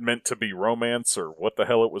meant to be romance or what the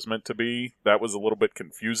hell it was meant to be. That was a little bit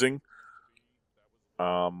confusing.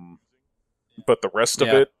 But the rest of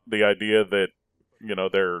it, the idea that,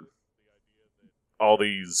 they're all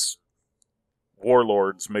these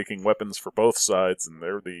warlords making weapons for both sides and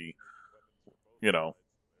they're the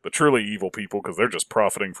truly evil people because they're just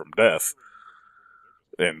profiting from death.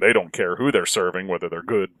 And they don't care who they're serving, whether they're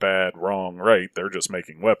good, bad, wrong, right. They're just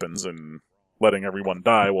making weapons and letting everyone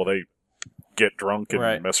die while they get drunk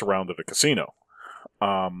and mess around at a casino.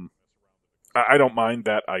 I don't mind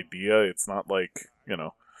that idea. It's not like,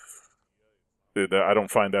 I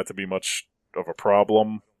don't find that to be much of a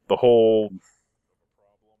problem. The whole...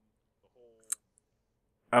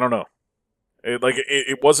 I don't know.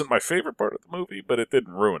 It wasn't my favorite part of the movie, but it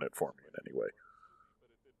didn't ruin it for me in any way.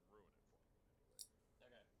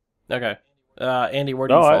 Okay. Andy, where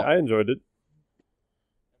do you fall? I enjoyed it.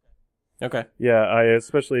 Okay. Yeah, I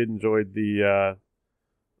especially enjoyed the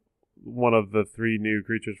one of the 3 new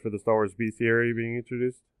creatures for the Star Wars bestiary being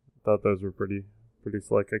introduced. I thought those were pretty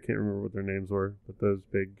slick. I can't remember what their names were, but those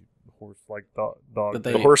big horse-like dogs.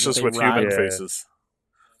 The horses with human faces.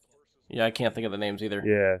 Yeah, I can't think of the names either.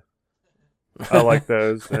 Yeah. I like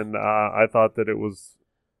those, and I thought that it was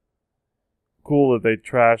cool that they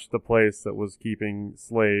trashed the place that was keeping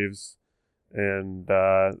slaves and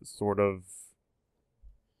sort of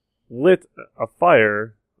lit a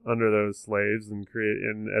fire under those slaves and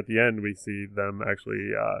at the end we see them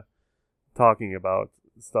actually talking about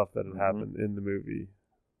stuff that had happened in the movie.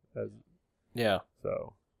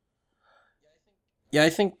 So yeah, I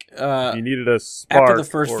think you needed a spark after the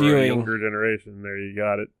first for viewing, a younger generation. There, you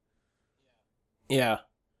got it. Yeah.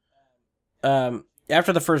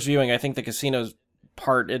 After the first viewing, I think the casino's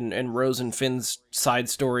part and Rose and Finn's side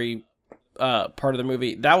story part of the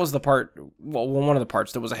movie, that was the part, well, one of the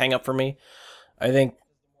parts that was a hang-up for me. I think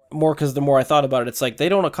more because the more I thought about it, it's like they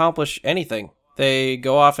don't accomplish anything. They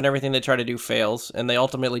go off and everything they try to do fails, and they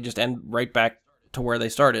ultimately just end right back to where they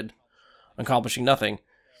started, accomplishing nothing.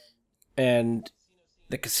 And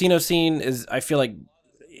the casino scene is, I feel like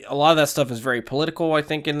a lot of that stuff is very political, I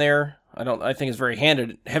think, in there. I think it's very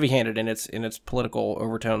heavy-handed in its political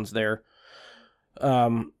overtones there.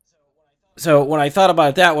 So when I thought about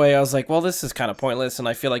it that way, I was like, well, this is kind of pointless, and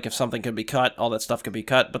I feel like if something could be cut, all that stuff could be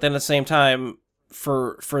cut. But then at the same time,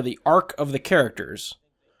 for the arc of the characters,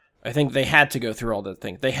 I think they had to go through all the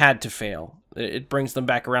things. They had to fail. It brings them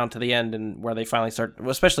back around to the end, and where they finally start,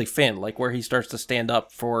 especially Finn, like where he starts to stand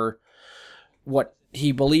up for what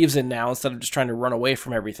he believes in now, instead of just trying to run away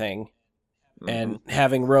from everything. Mm-hmm. And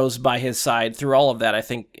having Rose by his side through all of that, I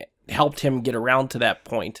think helped him get around to that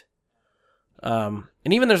point.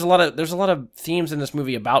 And even there's a lot of themes in this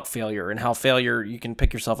movie about failure and how failure, you can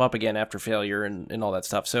pick yourself up again after failure and all that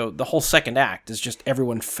stuff. So the whole second act is just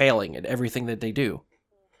everyone failing at everything that they do.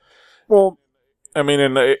 Well, I mean,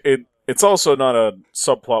 and it's also not a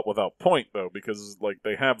subplot without point, though, because like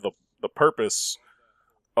they have the purpose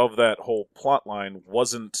of that whole plot line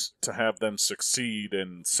wasn't to have them succeed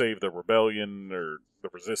and save the rebellion or the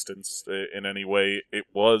resistance in any way. It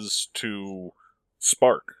was to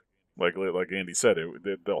spark, like Andy said,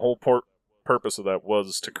 the whole purpose of that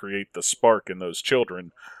was to create the spark in those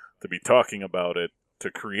children, to be talking about it, to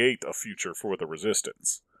create a future for the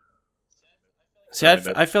resistance. See,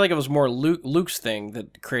 I feel like it was more Luke's thing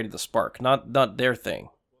that created the spark, not their thing.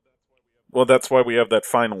 Well, that's why we have that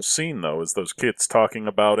final scene, though, is those kids talking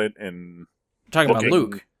about it and about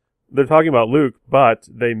Luke. They're talking about Luke, but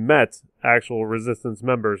they met actual Resistance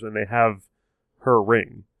members, and they have her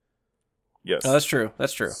ring. Yes. Oh, that's true.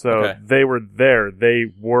 So okay. They were there. They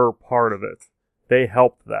were part of it. They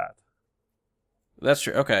helped that. That's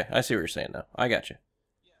true. Okay, I see what you're saying now. I got you.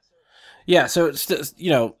 Yeah, so it's,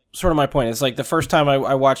 sort of my point. It's like the first time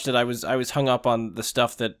I watched it, I was hung up on the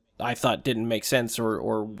stuff that I thought didn't make sense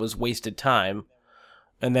or was wasted time.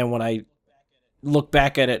 And then when I look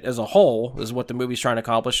back at it as a whole, as what the movie's trying to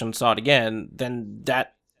accomplish, and saw it again, then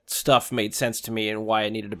that stuff made sense to me and why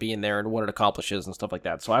it needed to be in there and what it accomplishes and stuff like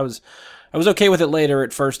that. So I was okay with it later.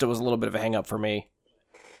 At first, it was a little bit of a hang up for me.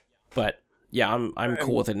 But yeah, I'm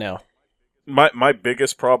cool with it now. My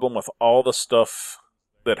biggest problem with all the stuff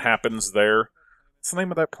that happens there, what's the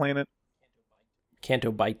name of that planet?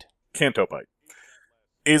 Canto Bight.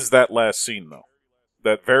 Is that last scene, though.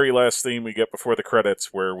 That very last scene we get before the credits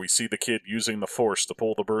where we see the kid using the Force to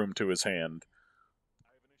pull the broom to his hand.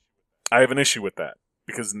 I have an issue with that.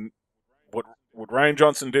 Because what Rian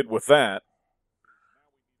Johnson did with that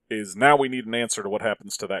is now we need an answer to what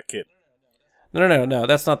happens to that kid. No,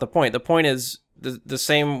 that's not the point. The point is the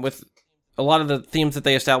same with a lot of the themes that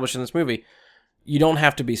they establish in this movie. You don't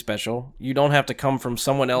have to be special. You don't have to come from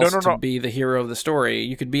someone else to be the hero of the story.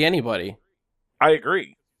 You could be anybody. I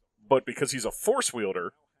agree. But because he's a Force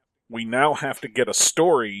wielder, we now have to get a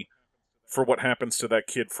story for what happens to that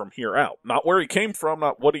kid from here out. Not where he came from,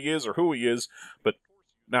 not what he is or who he is, but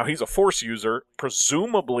now he's a Force user,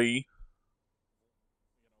 presumably,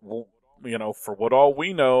 for what all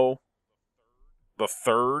we know, the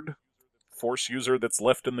third Force user that's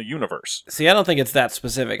left in the universe. See, I don't think it's that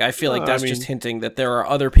specific. I feel like that's just hinting that there are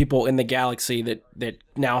other people in the galaxy that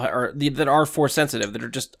now are Force sensitive, that are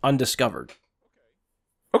just undiscovered.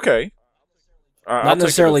 Okay. Not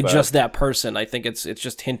necessarily just that person. I think it's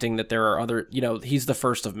just hinting that there are other, he's the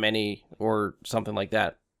first of many or something like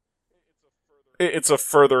that. It's a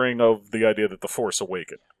furthering of the idea that the Force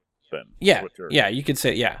awakened, then. Yeah, you could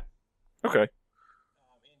say, yeah. Okay.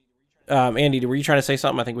 Andy, were you trying to say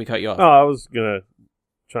something? I think we cut you off. Oh, I was going to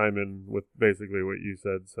chime in with basically what you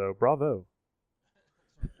said, so bravo.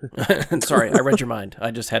 Sorry, I read your mind. I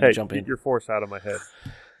just had to jump in. Keep your Force out of my head.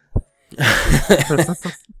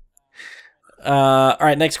 All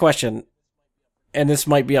right, next question. And this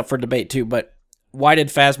might be up for debate too, but why did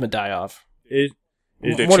Phasma die off?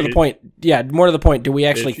 More to the point, do we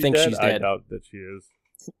actually think she's dead? I doubt that she is.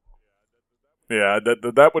 Yeah,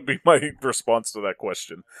 that would be my response to that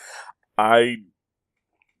question. I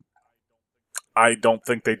don't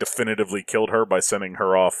think they definitively killed her by sending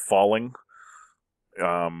her off falling.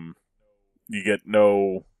 You get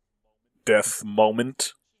no death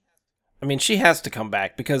moment. I mean, she has to come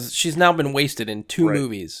back because she's now been wasted in 2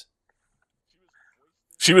 movies.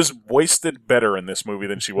 She was wasted better in this movie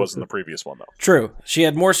than she was in the previous one, though. True. She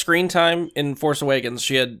had more screen time in Force Awakens.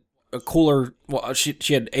 She had a cooler. Well,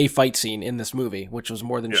 she had a fight scene in this movie, which was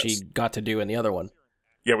more than she got to do in the other one.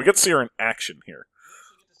 Yeah, we get to see her in action here.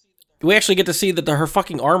 We actually get to see that her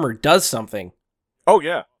fucking armor does something. Oh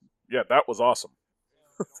yeah, that was awesome.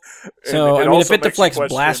 So I mean, if it deflects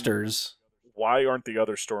blasters, why aren't the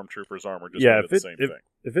other stormtroopers' armor just made of the same thing?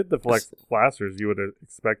 If it deflects blasters, you would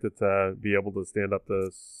expect it to be able to stand up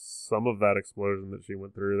to some of that explosion that she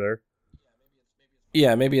went through there.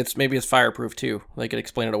 Yeah, maybe it's fireproof too. They could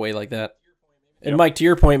explain it away like that. And Mike, to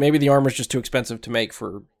your point, maybe the armor's just too expensive to make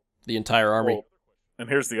for the entire army. Well, and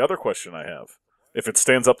here's the other question I have. If it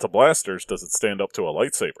stands up to blasters, does it stand up to a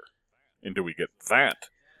lightsaber? And do we get that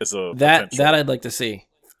as a that I'd like to see.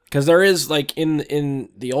 Because there is, like, in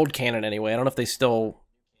the old canon anyway, I don't know if they still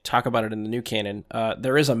talk about it in the new canon,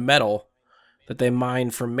 there is a metal that they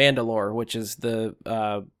mine from Mandalore, which is the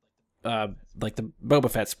like the Boba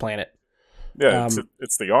Fett's planet. Yeah,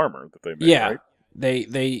 it's the armor that they make, yeah,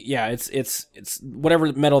 right? It's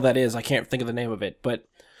whatever metal that is, I can't think of the name of it, but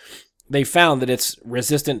they found that it's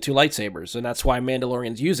resistant to lightsabers, and that's why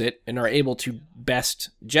Mandalorians use it and are able to best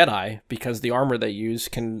Jedi, because the armor they use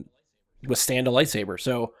can withstand a lightsaber.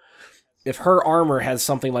 So if her armor has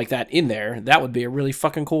something like that in there, that would be a really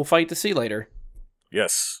fucking cool fight to see later.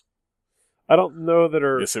 Yes. I don't know that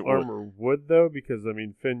her armor would, though, because, I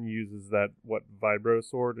mean, Finn uses that, vibro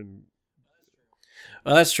sword, and...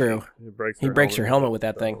 Well, that's true. He breaks her helmet with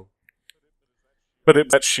that thing. But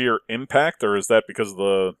is that sheer impact, or is that because of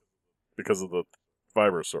the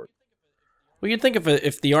vibro sword? Well, you'd think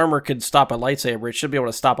if the armor could stop a lightsaber, it should be able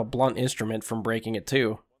to stop a blunt instrument from breaking it,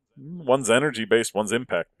 too. One's energy-based, one's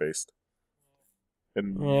impact-based.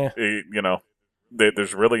 And,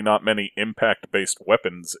 there's really not many impact-based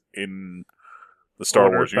weapons in the Star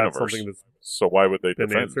Wars universe. So why would they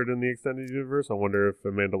defend? Answered in the extended universe? I wonder if the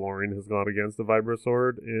Mandalorian has gone against the vibro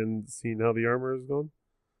sword and seen how the armor has gone.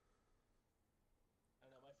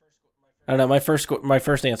 I don't know. My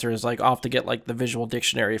first answer is like off to get like the visual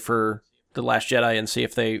dictionary for The Last Jedi and see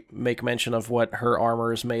if they make mention of what her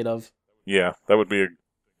armor is made of. Yeah, that would be a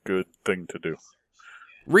good thing to do.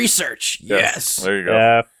 Research, yes. There you go.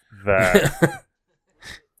 F that.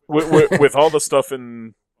 with all the stuff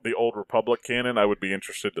in the Old Republic canon, I would be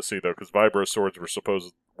interested to see though, because vibro swords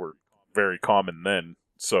were very common then.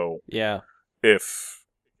 So yeah, if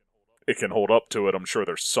it can hold up to it, I'm sure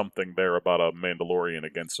there's something there about a Mandalorian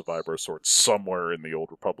against a vibro sword somewhere in the Old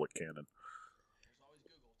Republic canon.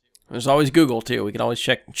 There's always Google too. We can always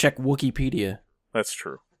check Wikipedia. That's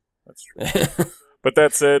true. But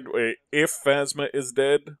that said, if Phasma is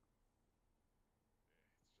dead,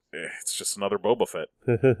 it's just another Boba Fett.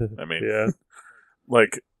 I mean, yeah.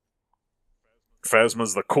 Like,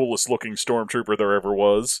 Phasma's the coolest looking stormtrooper there ever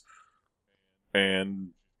was, and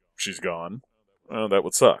she's gone. Oh, that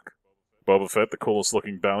would suck. Boba Fett, the coolest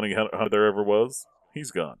looking bounty hunter there ever was,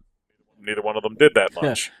 he's gone. Neither one of them did that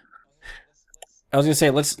much. I was gonna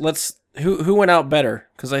say, let's who went out better?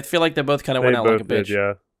 Because I feel like they both kind of went out like a bitch.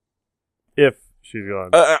 Yeah. If she's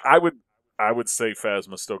gone, I would say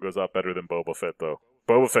Phasma still goes out better than Boba Fett, though.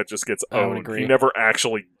 Boba Fett just gets owned. He never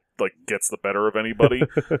actually gets the better of anybody.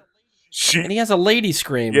 And he has a lady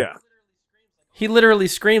scream. Yeah. He literally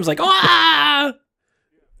screams like, "Ah!"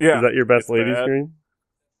 Yeah. Is that your best lady scream?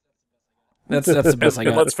 That's the best I got.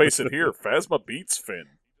 And let's face it here, Phasma beats Finn.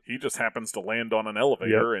 He just happens to land on an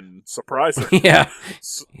elevator and surprise him. Yeah.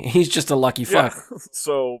 He's just a lucky fuck. Yeah.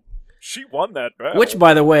 So she won that battle. Which,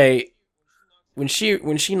 by the way, when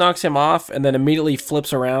she knocks him off and then immediately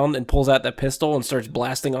flips around and pulls out that pistol and starts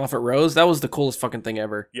blasting off at Rose, that was the coolest fucking thing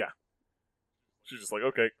ever. Yeah. She's just like,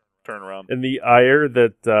 okay, turn around. And the ire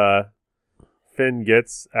that Finn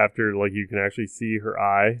gets after, you can actually see her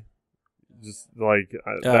eye, just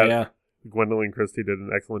yeah. Gwendolyn Christie did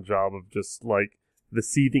an excellent job of just the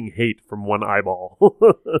seething hate from one eyeball.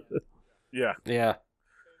 Yeah. Yeah.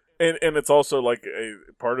 And it's also a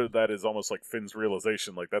part of that is almost like Finn's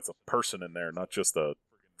realization, that's a person in there, not just a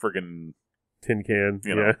friggin' tin can.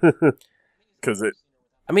 Yeah. Because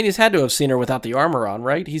I mean, he's had to have seen her without the armor on,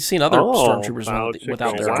 right? He's seen other stormtroopers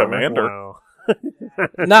without their armor. Commander. Wow.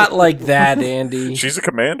 Not like that, Andy. She's a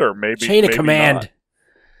commander, maybe. Chain of maybe command. Not.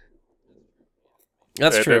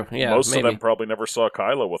 That's true. Yeah, most of them probably never saw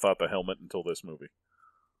Kylo without the helmet until this movie.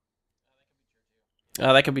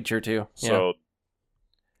 That could be true too. Yeah. So,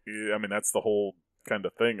 I mean, that's the whole kind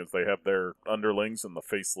of thing, is they have their underlings and the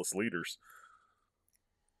faceless leaders.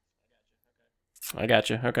 I got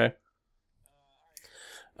you. Okay.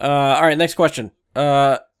 All right. Next question.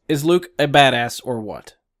 Is Luke a badass or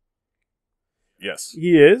what? Yes,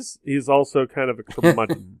 he is. He's also kind of a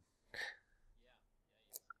curmudgeon.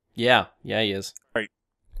 Yeah, he is. Right.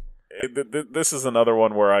 This is another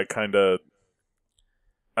one where I don't know,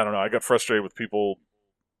 I got frustrated with people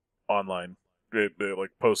online.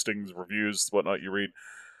 Like postings, reviews, whatnot you read.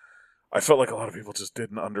 I felt like a lot of people just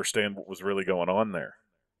didn't understand what was really going on there.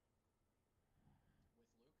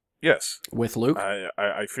 Yes. With Luke?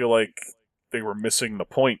 I feel like they were missing the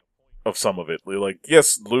point of some of it. Like,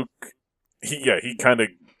 yes, Luke, he kind of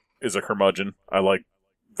is a curmudgeon. I like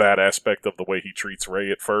that aspect of the way he treats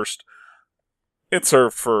Rey at first. It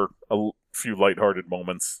served for a few lighthearted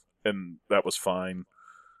moments, and that was fine.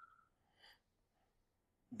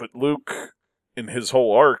 But Luke, in his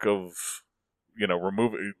whole arc of,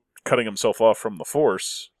 cutting himself off from the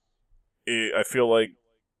Force, I feel like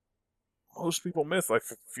most people I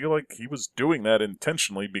feel like he was doing that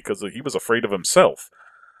intentionally because he was afraid of himself.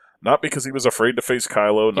 Not because he was afraid to face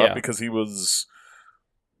Kylo, not because he was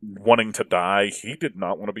wanting to die. He did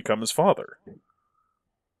not want to become his father.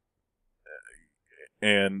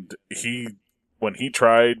 And when he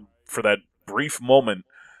tried for that brief moment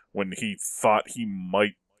when he thought he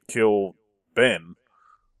might kill Ben,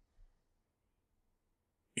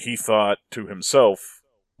 he thought to himself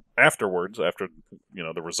afterwards, after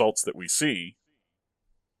the results that we see,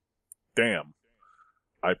 damn,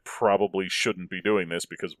 I probably shouldn't be doing this,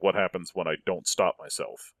 because what happens when I don't stop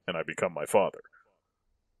myself and I become my father?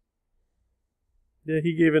 Yeah,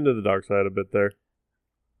 he gave into the dark side a bit there.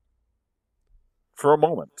 For a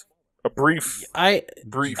moment. A brief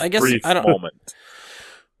moment.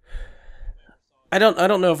 I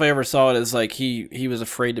don't know if I ever saw it as like he was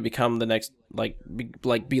afraid to become the next,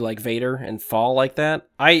 be like Vader and fall like that.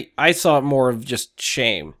 I saw it more of just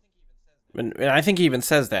shame. And I think he even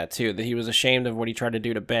says that too, that he was ashamed of what he tried to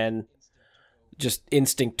do to Ben. Just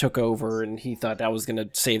instinct took over and he thought that was going to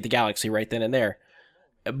save the galaxy right then and there.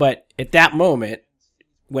 But at that moment,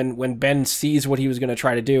 when Ben sees what he was going to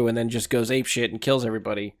try to do and then just goes apeshit and kills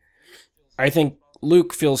everybody, I think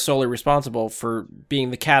Luke feels solely responsible for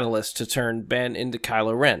being the catalyst to turn Ben into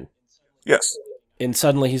Kylo Ren. Yes. And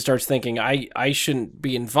suddenly he starts thinking, I shouldn't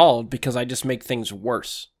be involved because I just make things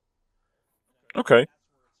worse. Okay.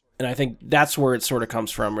 And I think that's where it sort of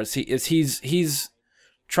comes from. He's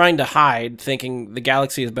trying to hide, thinking the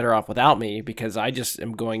galaxy is better off without me because I just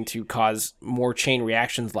am going to cause more chain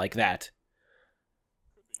reactions like that.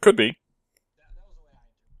 Could be.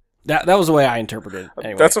 That was the way I interpreted it.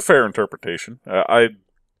 Anyway. That's a fair interpretation. I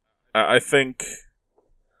think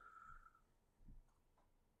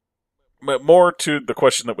more to the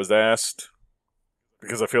question that was asked,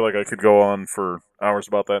 because I feel like I could go on for hours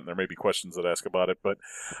about that, and there may be questions that ask about it, but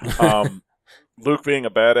Luke being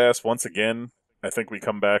a badass, once again, I think we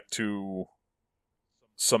come back to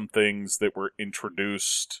some things that were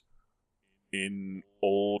introduced in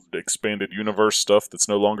old expanded universe stuff that's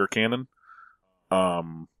no longer canon.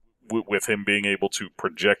 With him being able to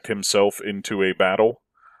project himself into a battle,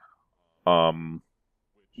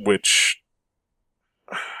 which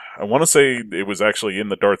I want to say it was actually in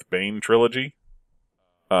the Darth Bane trilogy,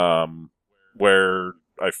 where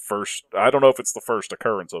I don't know if it's the first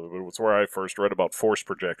occurrence of it, but it was where I first read about force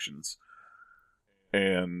projections,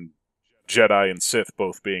 and Jedi and Sith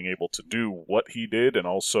both being able to do what he did, and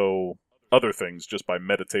also other things just by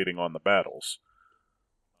meditating on the battles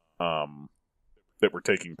that were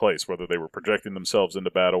taking place, whether they were projecting themselves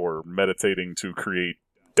into battle or meditating to create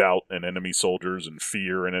doubt in enemy soldiers and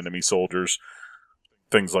fear in enemy soldiers,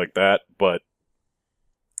 things like that. But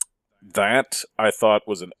that, I thought,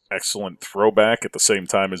 was an excellent throwback at the same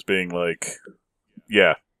time as being like,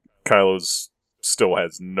 yeah, Kylo's still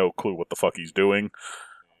has no clue what the fuck he's doing,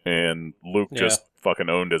 and Luke just fucking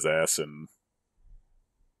owned his ass, and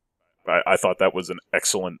I thought that was an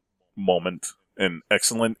excellent moment. And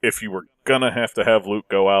excellent, if you were gonna have to have Luke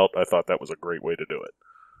go out, I thought that was a great way to do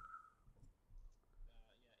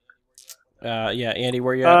it. Andy,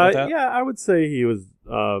 where you at with that? Yeah, I would say he was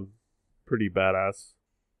pretty badass.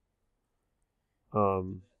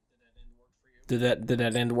 Did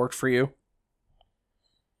that end work for you?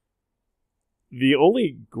 The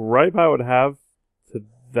only gripe I would have to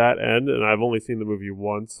that end, and I've only seen the movie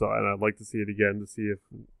once, and I'd like to see it again to see if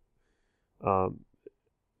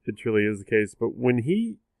it truly is the case, but when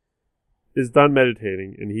he is done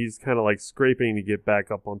meditating and he's kind of like scraping to get back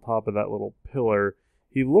up on top of that little pillar,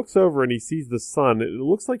 he looks over and he sees the sun. It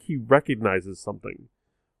looks like he recognizes something,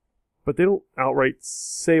 but they don't outright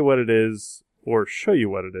say what it is or show you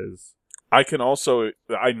what it is. I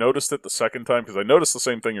noticed it the second time because I noticed the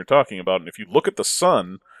same thing you're talking about, and if you look at the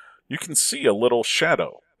sun, you can see a little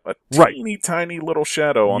shadow, a tiny little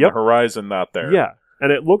shadow on the horizon out there. Yeah,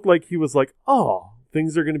 and it looked like he was like, oh,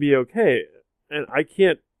 things are going to be okay. And I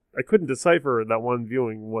couldn't decipher that one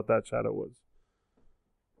viewing what that shadow was.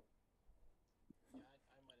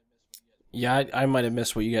 Yeah, I might have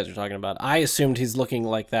missed what you guys are talking about. I assumed he's looking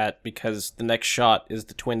like that because the next shot is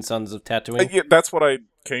the twin sons of Tatooine. Yeah, that's what I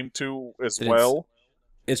came to as well.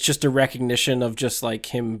 It's just a recognition of just like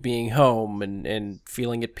him being home and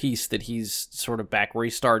feeling at peace that he's sort of back where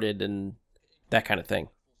he started and that kind of thing.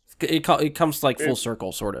 It comes like full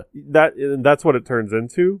circle, sort of. That's what it turns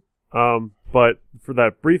into. But for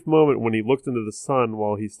that brief moment when he looked into the sun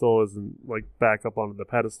while he still isn't like back up onto the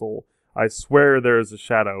pedestal, I swear there is a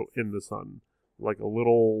shadow in the sun, like a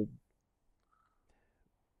little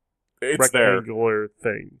rectangular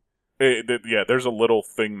thing. There's a little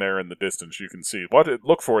thing there in the distance you can see.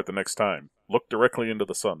 Look for it the next time. Look directly into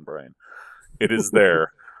the sun, Brian. It is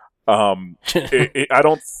there. I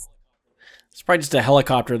don't. It's probably just a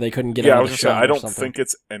helicopter they couldn't get out of the sun. I don't think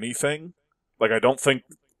it's anything. Like, I don't think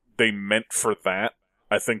they meant for that.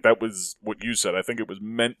 I think that was what you said. I think it was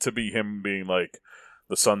meant to be him being like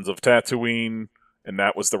the sons of Tatooine, and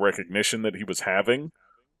that was the recognition that he was having.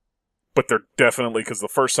 But they're definitely, because the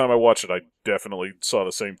first time I watched it, I definitely saw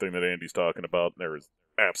the same thing that Andy's talking about, and there is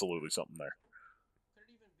absolutely something there.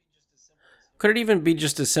 Could it even be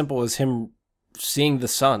just as simple as him seeing the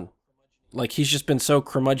sun? Like, he's just been so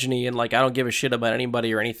curmudgeon-y and, like, I don't give a shit about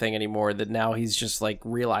anybody or anything anymore that now he's just, like,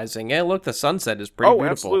 realizing, hey, look, the sunset is pretty beautiful.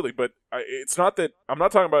 Oh, absolutely, but it's not that... I'm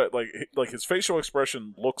not talking about, like his facial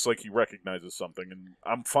expression looks like he recognizes something, and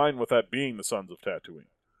I'm fine with that being the sons of Tatooine.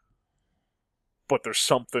 But there's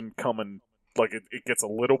something coming, like, it gets a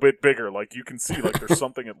little bit bigger. Like, you can see, like, there's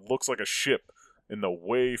something that looks like a ship in the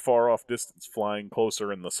way far-off distance flying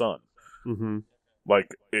closer in the sun. Mm-hmm.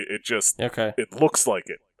 Like, it just... Okay. It looks like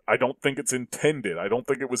it. I don't think it's intended. I don't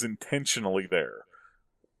think it was intentionally there.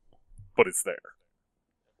 But it's there.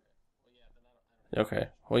 Okay.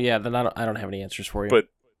 Well, yeah, then I don't have any answers for you. But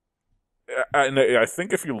I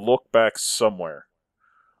think if you look back somewhere,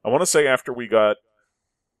 I want to say after we got...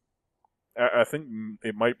 I think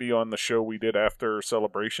it might be on the show we did after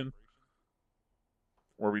Celebration,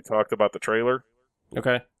 where we talked about the trailer.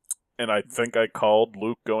 Okay. And I think I called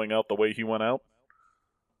Luke going out the way he went out.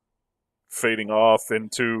 Fading off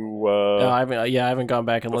into I haven't gone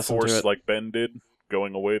back and listened Force to it like Ben did,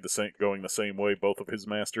 going the same way both of his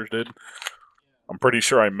masters did. I'm pretty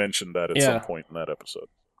sure I mentioned that at some point in that episode.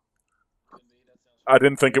 I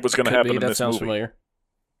didn't think it was going to happen in this movie. Familiar.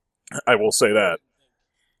 I will say that.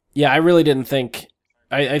 Yeah, I really didn't think.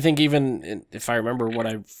 I think even if I remember what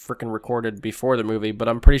I freaking recorded before the movie, but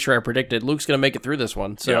I'm pretty sure I predicted Luke's going to make it through this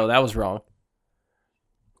one, so that was wrong.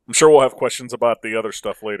 I'm sure we'll have questions about the other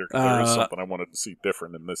stuff later, because there is something I wanted to see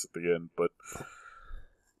different in this at the end, but...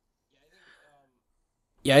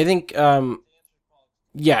 Yeah, I think, to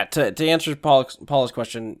answer Paula's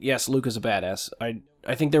question, yes, Luke is a badass.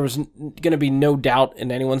 I think there was going to be no doubt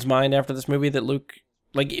in anyone's mind after this movie that Luke,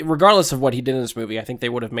 like, regardless of what he did in this movie, I think they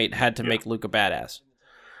would have had to make Luke a badass.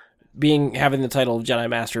 Having the title of Jedi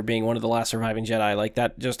Master, being one of the last surviving Jedi, like,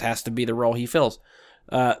 that just has to be the role he fills.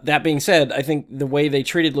 That being said, I think the way they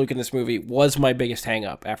treated Luke in this movie was my biggest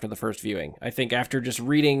hang-up after the first viewing. I think after just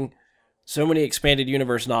reading so many expanded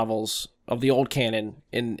universe novels of the old canon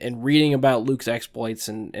and reading about Luke's exploits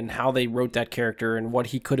and how they wrote that character and what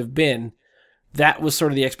he could have been, that was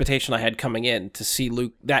sort of the expectation I had coming in, to see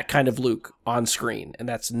Luke, that kind of Luke on screen. And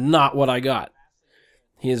that's not what I got.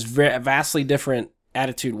 He is vastly different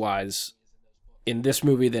attitude-wise in this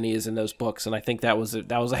movie than he is in those books, and I think that was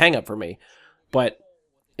a hang-up for me. But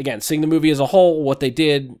again, seeing the movie as a whole, what they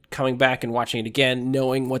did, coming back and watching it again,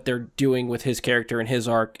 knowing what they're doing with his character and his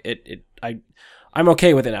arc, I'm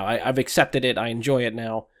okay with it now. I've accepted it. I enjoy it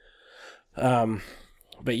now.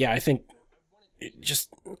 But yeah, I think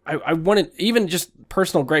I wanted, even just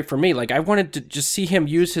personal gripe for me, like, I wanted to just see him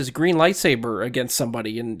use his green lightsaber against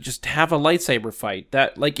somebody and just have a lightsaber fight.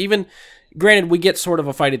 That, like, even, granted, we get sort of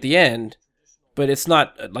a fight at the end, but it's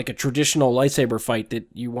not like a traditional lightsaber fight that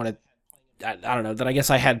you want to, I don't know, that I guess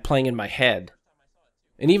I had playing in my head.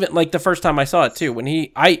 And even, like, the first time I saw it, too,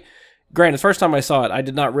 granted, the first time I saw it, I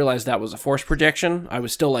did not realize that was a force projection. I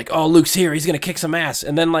was still like, oh, Luke's here, he's going to kick some ass.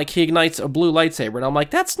 And then, like, he ignites a blue lightsaber, and I'm like,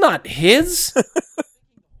 that's not his!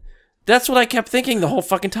 That's what I kept thinking the whole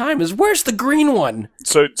fucking time, is where's the green one?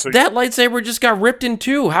 So that lightsaber just got ripped in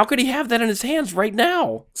two. How could he have that in his hands right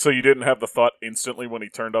now? So you didn't have the thought instantly when he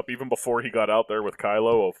turned up, even before he got out there with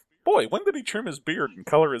Kylo, of, boy, when did he trim his beard and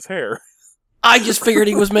color his hair? I just figured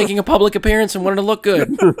he was making a public appearance and wanted to look good.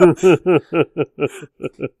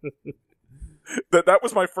 That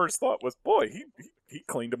was my first thought, was, boy, he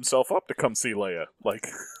cleaned himself up to come see Leia. Like,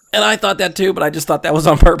 and I thought that too, but I just thought that was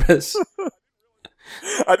on purpose.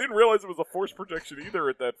 I didn't realize it was a force projection either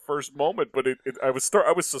at that first moment, but I was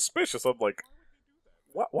suspicious. I'm like,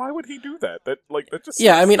 why would he do that? That just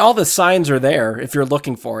yeah. I mean, all the signs are there if you're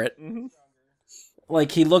looking for it. Mm-hmm.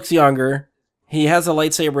 Like he looks younger. He has a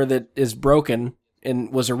lightsaber that is broken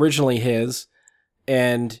and was originally his,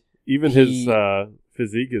 and even his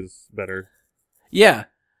physique is better. Yeah,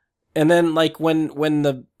 and then like when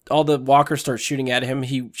all the walkers start shooting at him,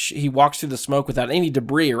 he walks through the smoke without any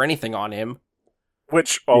debris or anything on him,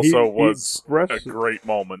 which also was a great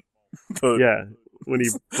moment. Yeah, when he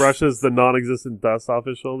brushes the non-existent dust off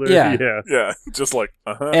his shoulder. Yeah, just like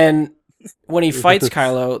And when he fights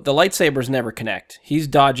Kylo, the lightsabers never connect. He's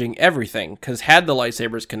dodging everything because had the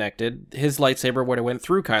lightsabers connected, his lightsaber would have went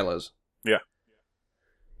through Kylo's. Yeah.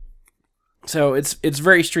 So it's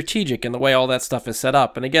very strategic in the way all that stuff is set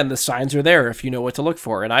up. And again, the signs are there if you know what to look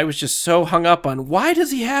for. And I was just so hung up on why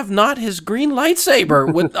does he have not his green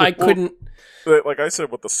lightsaber? I couldn't. Like I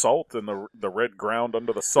said, with the salt and the red ground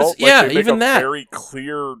under the salt, yeah, they make even that very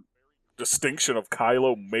clear distinction of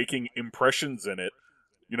Kylo making impressions in it.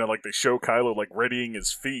 You know, like they show Kylo like readying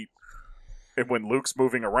his feet, and when Luke's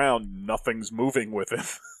moving around, nothing's moving with him.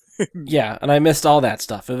 Yeah, and I missed all that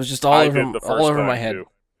stuff. It was just all over my head. Too.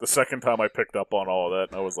 The second time I picked up on all of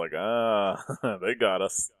that, and I was like, they got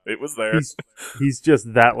us. It was there. He's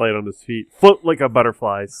just that light on his feet. Float like a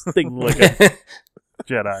butterfly, sting like a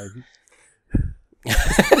Jedi.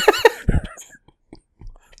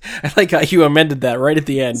 I like how you amended that right at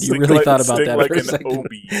the end. You really thought about that for a second.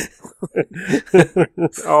 Obi.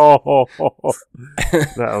 Oh,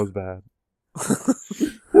 that was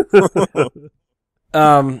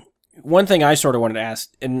bad. One thing I sort of wanted to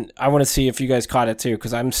ask, and I want to see if you guys caught it too,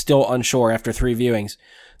 because I'm still unsure after 3 viewings.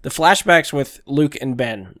 The flashbacks with Luke and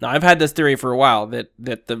Ben. Now, I've had this theory for a while that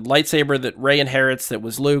the lightsaber that Rey inherits that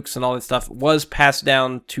was Luke's and all that stuff was passed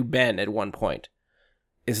down to Ben at one point.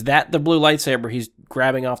 Is that the blue lightsaber he's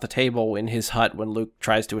grabbing off the table in his hut when Luke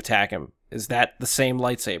tries to attack him? Is that the same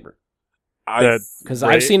lightsaber? Because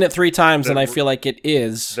I've seen it 3 times and I feel like it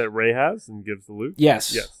is. That Rey has and gives to Luke?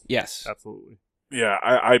 Yes. Absolutely. Yeah,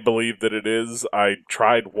 I believe that it is. I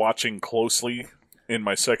tried watching closely in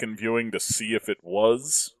my second viewing to see if it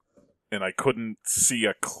was, and I couldn't see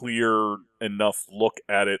a clear enough look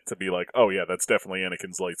at it to be like, oh yeah, that's definitely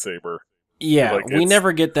Anakin's lightsaber. Yeah, we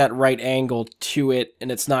never get that right angle to it,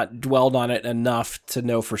 and it's not dwelled on it enough to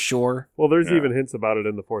know for sure. Well, there's even hints about it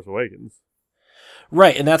in The Force Awakens.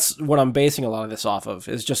 Right, and that's what I'm basing a lot of this off of,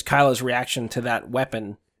 is just Kylo's reaction to that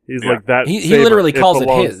weapon. He's like, that he literally calls it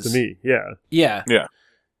his. To me, yeah.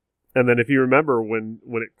 And then if you remember when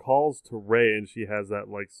it calls to Rey and she has that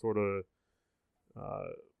like sort of, I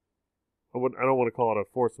don't want to call it a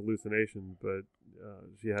Force hallucination, but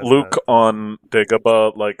she has Luke on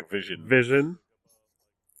Dagobah like vision. Vision.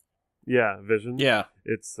 Yeah, vision. Yeah.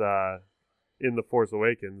 It's in The Force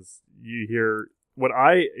Awakens. You hear what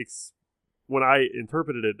I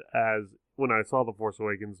interpreted it as when I saw The Force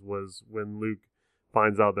Awakens was when Luke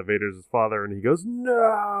finds out that Vader's his father and he goes,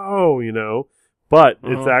 no, you know. But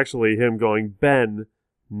it's actually him going, Ben,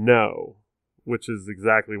 no, which is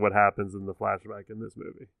exactly what happens in the flashback in this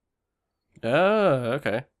movie. Oh,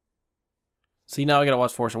 okay. See, now I gotta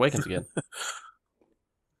watch Force Awakens again.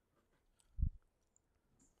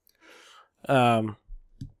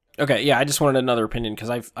 Okay, yeah, I just wanted another opinion because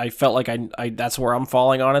I felt like I that's where I'm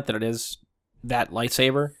falling on it, that it is that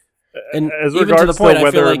lightsaber. And as regards to the point,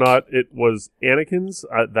 whether or not it was Anakin's,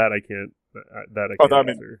 that I can't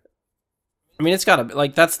answer. I mean, it's gotta be,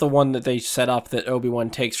 like, that's the one that they set up that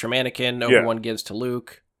Obi-Wan takes from Anakin, Obi-Wan gives to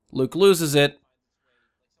Luke. Luke loses it,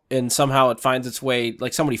 and somehow it finds its way,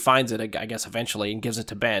 like, somebody finds it, I guess, eventually, and gives it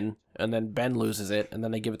to Ben, and then Ben loses it, and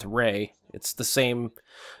then they give it to Rey. It's the same.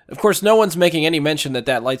 Of course, no one's making any mention that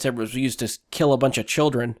lightsaber was used to kill a bunch of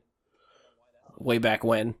children way back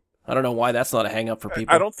when. I don't know why that's not a hang-up for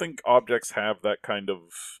people. I don't think objects have that kind of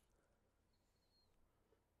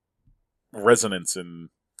resonance in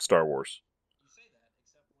Star Wars.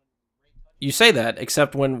 You say that,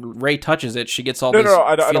 except when Rey touches it, she gets all these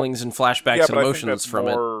feelings and flashbacks and emotions from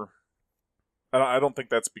it. I don't think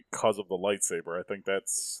that's because of the lightsaber. I think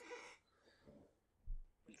that's...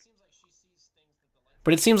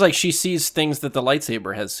 But it seems like she sees things that the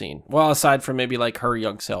lightsaber has seen. Well, aside from maybe like her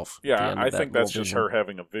young self. Yeah, I think that's just her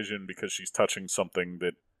having a vision because she's touching something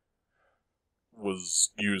that was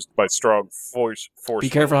used by strong force. Be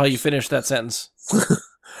careful how you finish that sentence.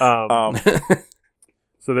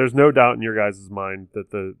 So there's no doubt in your guys' mind that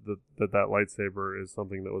that lightsaber is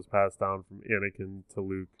something that was passed down from Anakin to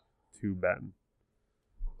Luke to Ben.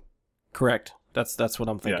 Correct. That's what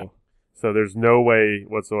I'm thinking. Yeah. So there's no way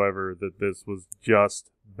whatsoever that this was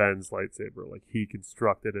just Ben's lightsaber. Like, he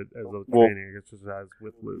constructed it as a training exercise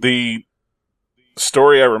with Luke. The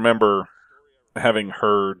story I remember having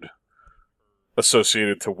heard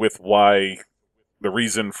associated with why the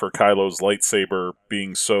reason for Kylo's lightsaber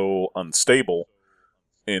being so unstable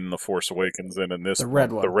in The Force Awakens and in this the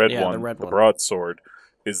red one, the broadsword,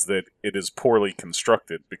 is that it is poorly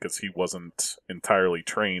constructed because he wasn't entirely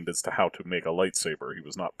trained as to how to make a lightsaber. He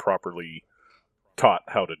was not properly taught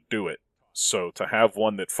how to do it. So to have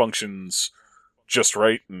one that functions just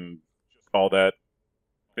right and all that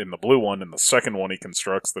in the blue one, and the second one he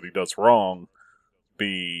constructs that he does wrong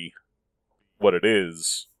be what it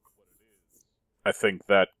is, I think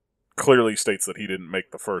that clearly states that he didn't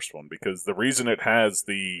make the first one, because the reason it has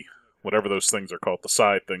the, whatever those things are called, the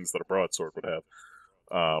side things that a broadsword would have,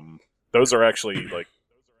 those are actually like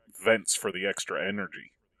vents for the extra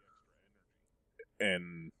energy.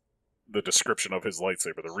 And the description of his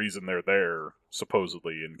lightsaber, the reason they're there,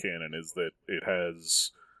 supposedly in canon, is that it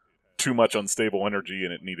has too much unstable energy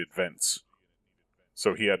and it needed vents.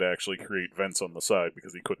 So he had to actually create vents on the side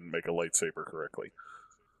because he couldn't make a lightsaber correctly.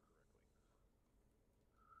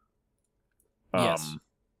 Yes.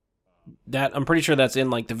 That I'm pretty sure that's in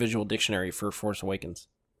like the visual dictionary for Force Awakens.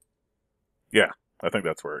 Yeah, I think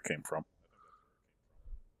that's where it came from.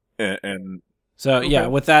 And so yeah,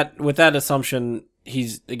 with that assumption,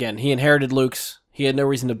 he inherited Luke's. He had no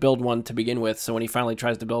reason to build one to begin with, so when he finally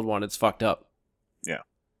tries to build one, it's fucked up. Yeah.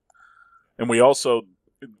 And we also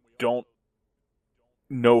don't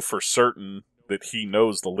know for certain that he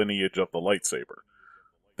knows the lineage of the lightsaber.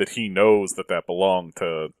 That he knows that belonged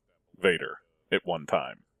to Vader at one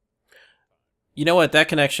time. You know what? That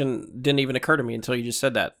connection didn't even occur to me until you just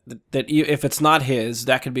said that. That if it's not his,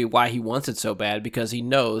 that could be why he wants it so bad, because he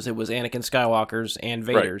knows it was Anakin Skywalker's and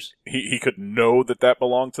Vader's. Right. He could know that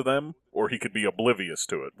belonged to them, or he could be oblivious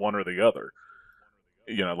to it, one or the other.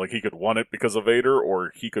 You know, like he could want it because of Vader,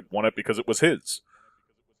 or he could want it because it was his.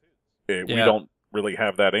 We don't really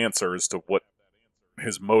have that answer as to what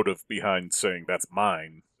his motive behind saying, that's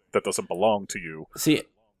mine, that doesn't belong to you.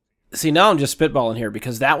 See, now I'm just spitballing here,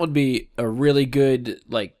 because that would be a really good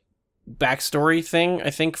like backstory thing, I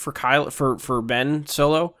think, for for Ben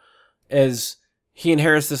Solo, as he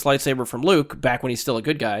inherits this lightsaber from Luke back when he's still a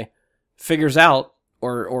good guy, figures out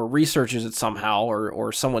or researches it somehow,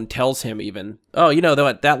 or someone tells him even, oh, you know,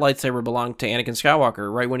 that lightsaber belonged to Anakin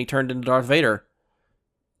Skywalker right when he turned into Darth Vader.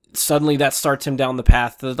 Suddenly that starts him down the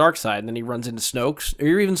path to the dark side, and then he runs into Snoke,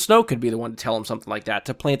 or even Snoke could be the one to tell him something like that,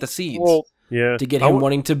 to plant the seeds. Well, yeah. To get him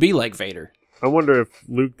wanting to be like Vader. I wonder if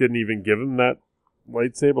Luke didn't even give him that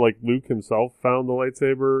lightsaber. Like, Luke himself found the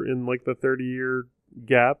lightsaber in, like, the 30-year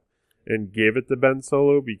gap and gave it to Ben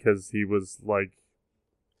Solo because he was, like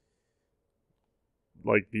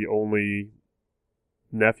the only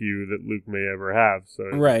nephew that Luke may ever have. So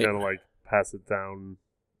right. kind of, like, pass it down,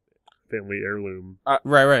 family heirloom.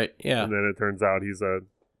 Right, yeah. And then it turns out he's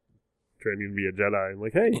training to be a Jedi. I'm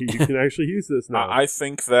like, hey, you can actually use this now. I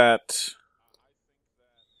think that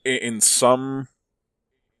in some...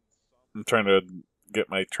 I'm trying to get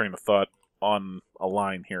my train of thought on a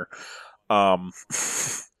line here.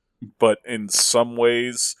 But in some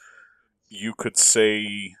ways, you could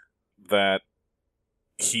say that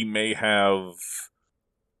he may have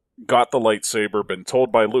got the lightsaber, been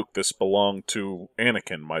told by Luke, this belonged to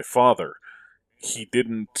Anakin, my father. He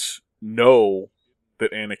didn't know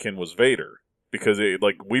that Anakin was Vader. Because,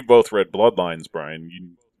 we both read Bloodlines,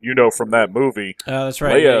 Brian. You know from that movie, that's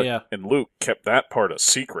right. Leia and Luke kept that part a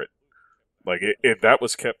secret. Like, that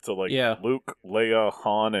was kept to, Luke, Leia,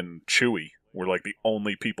 Han, and Chewie were, the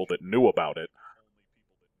only people that knew about it.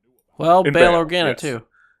 Well, Bail Organa, yes. Too.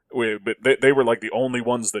 But they were, the only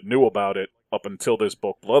ones that knew about it up until this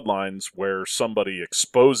book, Bloodlines, where somebody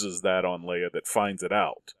exposes that on Leia that finds it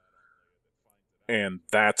out. And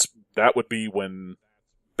that would be when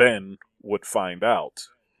Ben would find out.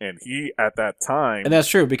 And he, at that time... And that's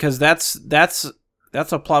true, because that's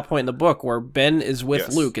a plot point in the book where Ben is with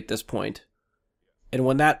Luke at this point. And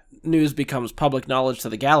when that news becomes public knowledge to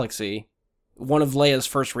the galaxy, one of Leia's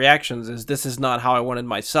first reactions is, this is not how I wanted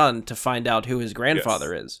my son to find out who his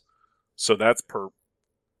grandfather is. So that's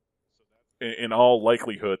in all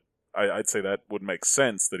likelihood, I'd say that would make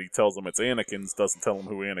sense that he tells him it's Anakin's, doesn't tell him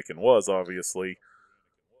who Anakin was, obviously.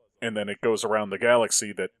 And then it goes around the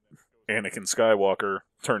galaxy that Anakin Skywalker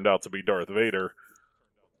turned out to be Darth Vader,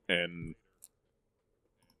 and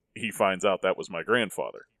he finds out that was my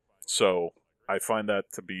grandfather. So I find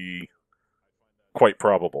that to be quite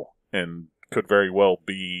probable, and could very well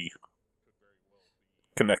be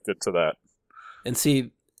connected to that. And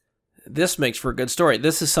see, this makes for a good story.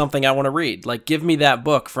 This is something I want to read. Give me that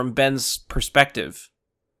book from Ben's perspective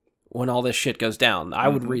when all this shit goes down. I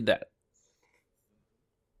would read that.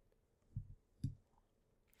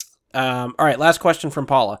 All right, last question from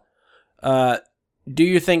Paula. Do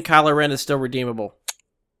you think Kylo Ren is still redeemable?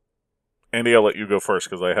 Andy, I'll let you go first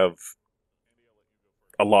because I have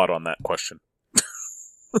a lot on that question.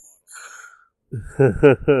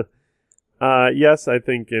 Yes, I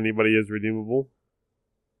think anybody is redeemable.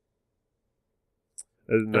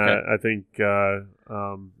 And Okay. I think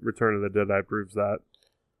Return of the Jedi proves that.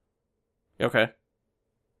 Okay.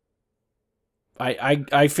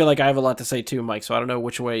 I feel like I have a lot to say too, Mike, so I don't know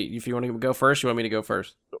which way. If you want to go first, you want me to go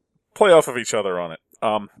first? Play off of each other on it.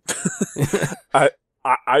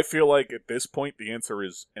 I feel like at this point the answer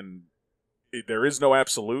is, and there is no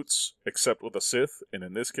absolutes except with a Sith, and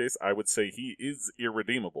in this case I would say he is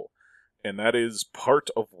irredeemable. And that is part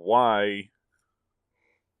of why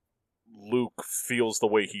Luke feels the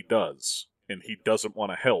way he does, and he doesn't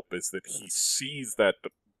want to help, is that he sees that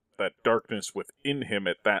darkness within him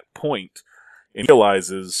at that point, and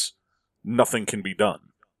realizes nothing can be done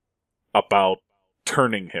about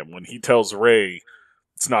turning him. When he tells Rey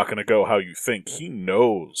it's not going to go how you think, he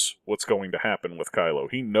knows what's going to happen with Kylo.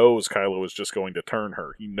 He knows Kylo is just going to turn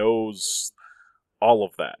her. He knows all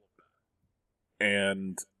of that.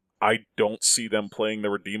 And I don't see them playing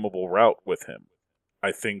the redeemable route with him.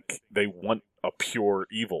 I think they want a pure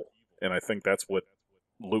evil, and I think that's what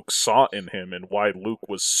Luke saw in him, and why Luke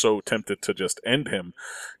was so tempted to just end him,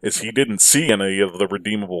 is he didn't see any of the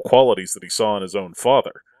redeemable qualities that he saw in his own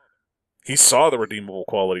father. He saw the redeemable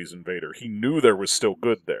qualities in Vader. He knew there was still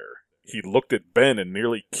good there. He looked at Ben and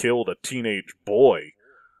nearly killed a teenage boy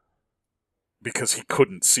because he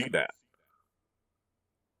couldn't see that.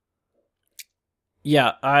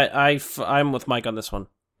 Yeah, I'm with Mike on this one.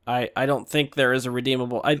 I don't think there is a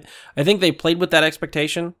redeemable... I think they played with that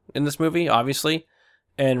expectation in this movie, obviously,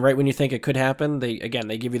 and right when you think it could happen, they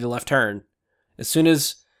give you the left turn. As soon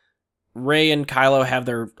as Rey and Kylo have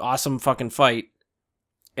their awesome fucking fight,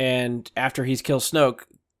 and after he's killed Snoke,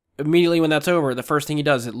 immediately when that's over, the first thing he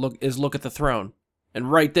does is look at the throne.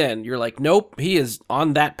 And right then, you're like, nope, he is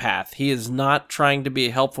on that path. He is not trying to be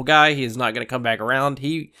a helpful guy. He is not going to come back around.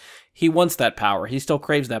 He wants that power. He still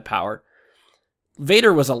craves that power.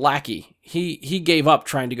 Vader was a lackey. He gave up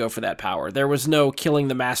trying to go for that power. There was no killing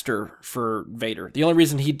the master for Vader. The only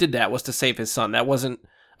reason he did that was to save his son. That wasn't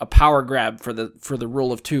a power grab for the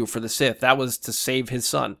rule of two for the Sith. That was to save his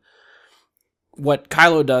son. What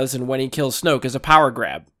Kylo does, and when he kills Snoke, is a power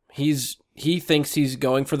grab. He thinks he's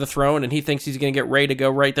going for the throne, and he thinks he's going to get Rey to go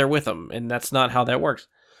right there with him, and that's not how that works.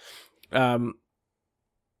 I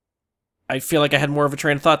feel like I had more of a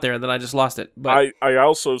train of thought there, and then I just lost it. But I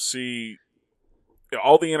also see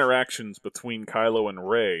all the interactions between Kylo and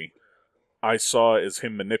Rey, I saw as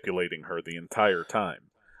him manipulating her the entire time.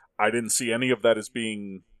 I didn't see any of that as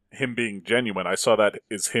him being genuine. I saw that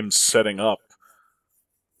as him setting up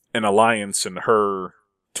an alliance and her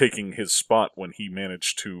taking his spot when he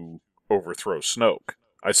managed to overthrow Snoke.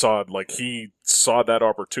 I saw he saw that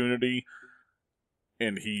opportunity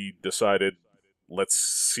and he decided, let's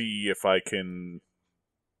see if I can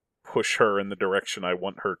push her in the direction I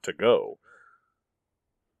want her to go.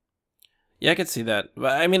 Yeah, I could see that.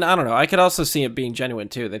 But I mean, I don't know. I could also see it being genuine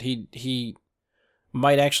too, that he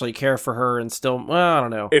might actually care for her and still, well, I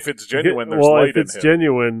don't know. If it's genuine, there's light in him. If it's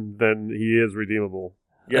genuine, then he is redeemable.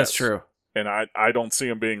 Yes. That's true. And I don't see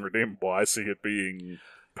him being redeemable. I see it being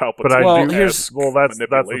Palpatine. But that's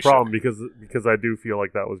the problem because I do feel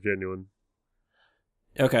like that was genuine.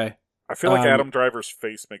 Okay. I feel like Adam Driver's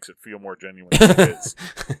face makes it feel more genuine than it is.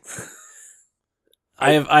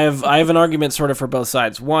 I have an argument sort of for both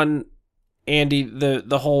sides. One, Andy,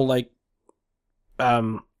 the whole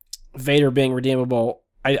Vader being redeemable,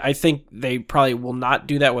 I think they probably will not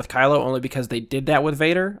do that with Kylo only because they did that with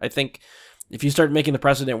Vader. I think if you start making the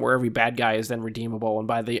precedent where every bad guy is then redeemable, and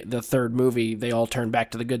by the third movie they all turn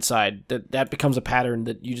back to the good side, that becomes a pattern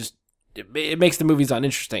that it makes the movies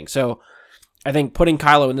uninteresting. So I think putting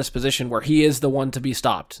Kylo in this position where he is the one to be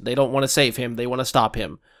stopped, they don't want to save him, they want to stop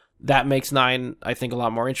him, that makes 9, I think, a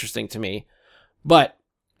lot more interesting to me. But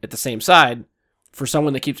at the same side, for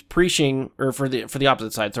someone that keeps preaching, or for the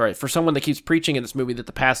opposite side, sorry, for someone that keeps preaching in this movie that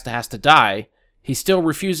the past has to die, he still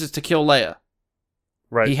refuses to kill Leia.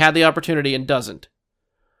 Right. He had the opportunity and doesn't.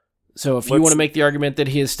 So if you want to make the argument that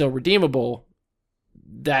he is still redeemable,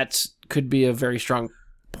 that could be a very strong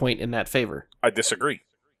point in that favor. I disagree.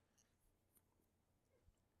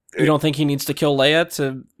 You don't think he needs to kill Leia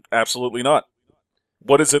to... Absolutely not.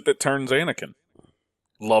 What is it that turns Anakin?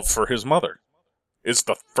 Love for his mother. Is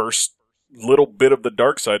the first little bit of the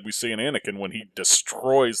dark side we see in Anakin when he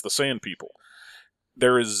destroys the Sand People.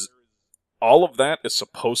 There is... All of that is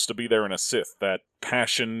supposed to be there in a Sith. That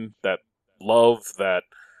passion, that love, that...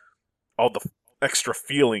 extra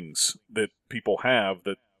feelings that people have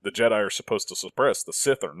that the Jedi are supposed to suppress, the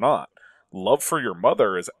Sith are not. Love for your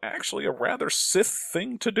mother is actually a rather Sith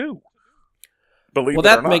thing to do. Believe it or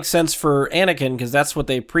not. That makes sense for Anakin, because that's what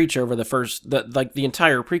they preach over the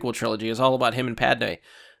entire prequel trilogy is all about him and Padme.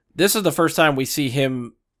 This is the first time we see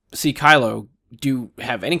Kylo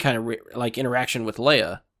have any kind of interaction with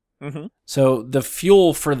Leia. Mm-hmm. So the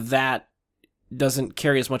fuel for that doesn't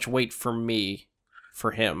carry as much weight for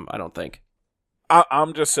him, I don't think.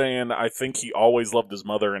 I'm just saying, I think he always loved his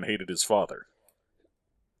mother and hated his father.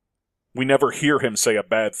 We never hear him say a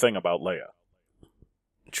bad thing about Leia.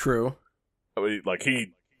 True. Like,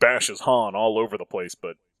 he bashes Han all over the place,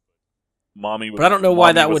 but Mommy was... But I don't know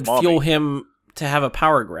why that would Mommy. fuel him to have a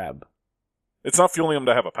power grab. It's not fueling him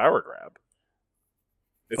to have a power grab.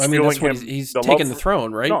 It's that's what he's taking the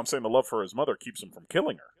throne, right? No, I'm saying the love for his mother keeps him from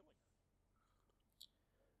killing her.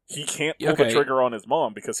 He can't pull the trigger on his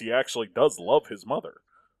mom because he actually does love his mother,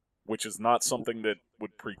 which is not something that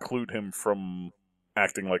would preclude him from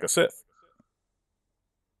acting like a Sith.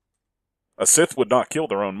 A Sith would not kill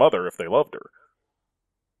their own mother if they loved her.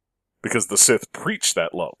 Because the Sith preach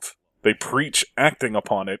that love. They preach acting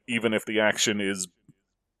upon it, even if the action is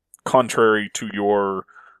contrary to your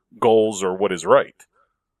goals or what is right.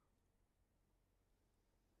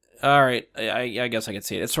 All right, I guess I could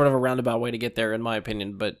see it. It's sort of a roundabout way to get there, in my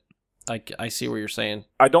opinion, but I see what you're saying.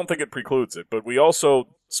 I don't think it precludes it, but we also,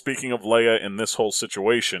 speaking of Leia in this whole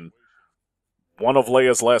situation, one of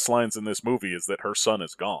Leia's last lines in this movie is that her son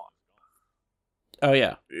is gone. Oh,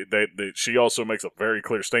 yeah. She also makes a very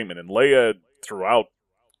clear statement, and Leia, throughout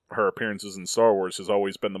her appearances in Star Wars, has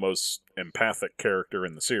always been the most empathic character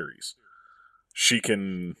in the series. She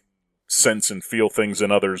can sense and feel things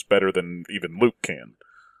in others better than even Luke can.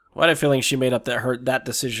 Well, I had a feeling she made up that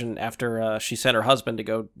decision after she sent her husband to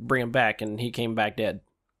go bring him back, and he came back dead.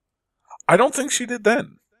 I don't think she did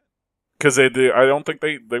then. Because I don't think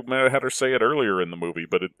they might have had her say it earlier in the movie,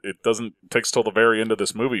 but it takes till the very end of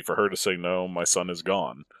this movie for her to say, no, my son is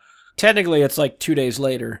gone. Technically, it's like 2 days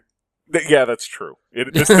later. Yeah, that's true. It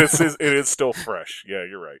is still fresh. Yeah,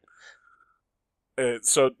 you're right.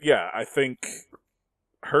 So, yeah, I think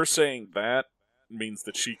her saying that means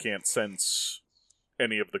that she can't sense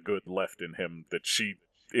any of the good left in him.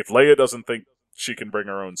 If Leia doesn't think she can bring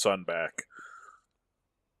her own son back,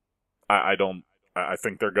 I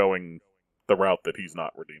think they're going the route that he's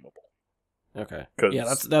not redeemable. Okay.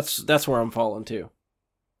 Yeah, that's where I'm falling too.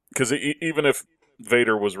 Because even if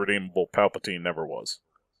Vader was redeemable, Palpatine never was.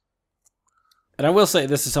 And I will say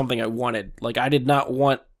this is something I wanted. Like, I did not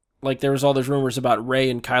want... Like, there was all those rumors about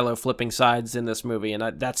Rey and Kylo flipping sides in this movie,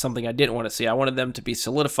 and that's something I didn't want to see. I wanted them to be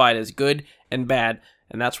solidified as good and bad,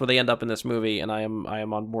 and that's where they end up in this movie, and I am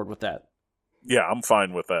on board with that. Yeah, I'm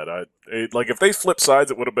fine with that. If they flipped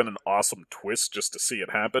sides, it would have been an awesome twist just to see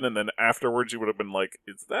it happen, and then afterwards you would have been like,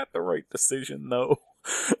 is that the right decision, though?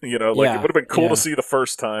 It would have been cool to see the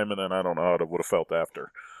first time, and then I don't know how it would have felt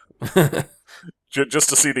after. Just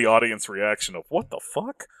to see the audience reaction of, what the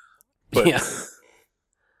fuck? But yeah.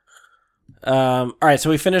 All right, so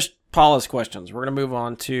we finished Paula's questions. We're going to move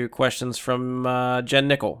on to questions from Jen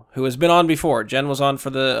Nickel, who has been on before. Jen was on for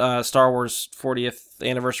the Star Wars 40th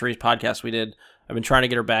anniversary podcast we did. I've been trying to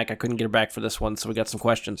get her back. I couldn't get her back for this one, so we got some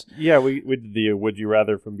questions. Yeah, we did the Would You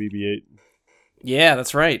Rather from BB-8. Yeah,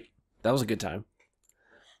 that's right. That was a good time.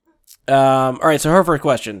 All right, so her first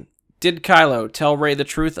question. Did Kylo tell Rey the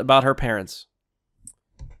truth about her parents?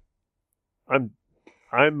 I'm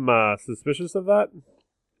suspicious of that.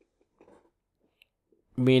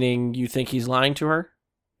 Meaning you think he's lying to her?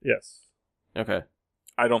 Yes. Okay.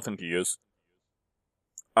 I don't think he is.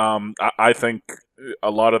 I think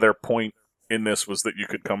a lot of their point in this was that you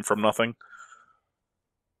could come from nothing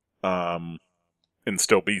and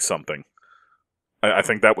still be something. I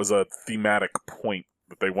think that was a thematic point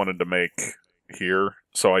that they wanted to make here.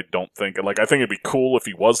 So I don't think... I think it'd be cool if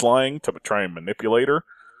he was lying to try and manipulate her.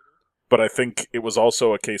 But I think it was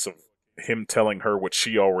also a case of him telling her what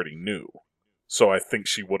she already knew. So I think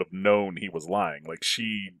she would have known he was lying.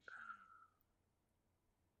 She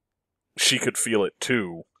could feel it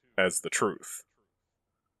too as the truth.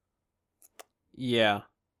 Yeah.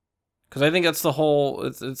 Because I think that's the whole...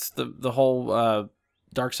 It's the whole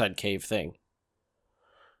Dark Side Cave thing.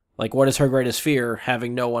 What is her greatest fear?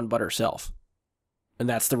 Having no one but herself. And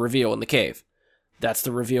that's the reveal in the cave. That's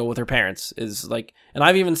the reveal with her parents. And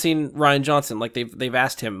I've even seen Rian Johnson, they've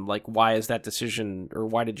asked him, why is that decision, or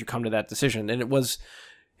why did you come to that decision? And it was,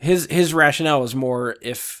 his rationale was more,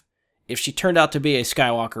 if she turned out to be a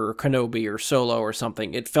Skywalker or Kenobi or Solo or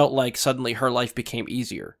something, it felt like suddenly her life became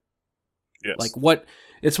easier. Yes.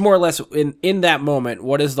 It's more or less in that moment,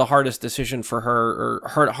 what is the hardest decision for her,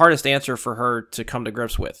 or hardest answer for her to come to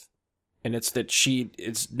grips with? And it's that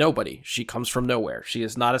it's nobody. She comes from nowhere. She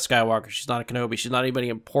is not a Skywalker. She's not a Kenobi. She's not anybody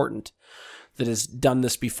important that has done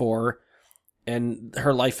this before. And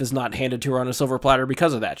her life is not handed to her on a silver platter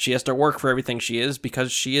because of that. She has to work for everything she is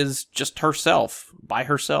because she is just herself, by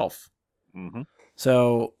herself. Mm-hmm.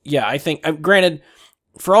 So, yeah, I think, granted,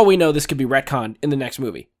 for all we know, this could be retconned in the next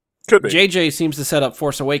movie. Could be. JJ seems to set up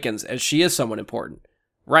Force Awakens as she is someone important.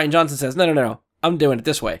 Rian Johnson says, no, I'm doing it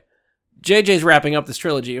this way. JJ's wrapping up this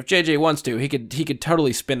trilogy. If JJ wants to, he could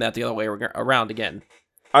totally spin that the other way around again.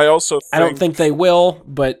 I don't think they will,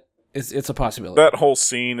 but it's a possibility. That whole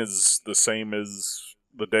scene is the same as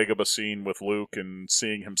the Dagobah scene with Luke and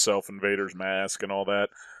seeing himself in Vader's mask and all that.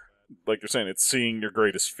 Like you're saying, it's seeing your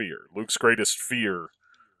greatest fear. Luke's greatest fear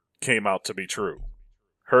came out to be true.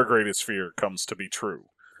 Her greatest fear comes to be true.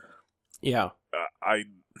 Yeah.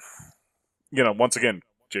 Once again,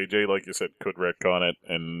 JJ, like you said, could retcon it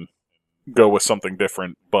and go with something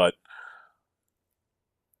different, but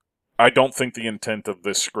I don't think the intent of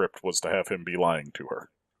this script was to have him be lying to her.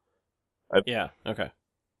 Yeah, okay.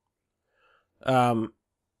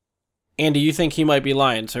 Andy, you think he might be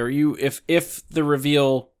lying? So are you, if the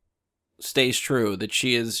reveal stays true that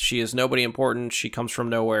she is nobody important, she comes from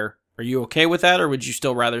nowhere, are you okay with that, or would you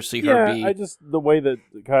still rather see her be... Yeah, the way that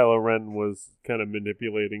Kylo Ren was kind of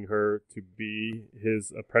manipulating her to be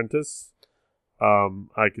his apprentice,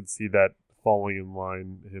 I could see that falling in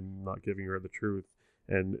line, him not giving her the truth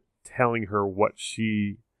and telling her what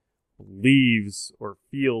she believes or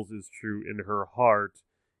feels is true in her heart.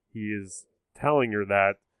 He is telling her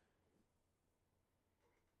that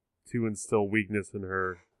to instill weakness in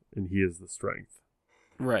her, and he is the strength.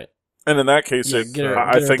 Right. And in that case, I think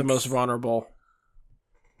the most vulnerable.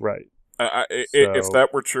 Right. If that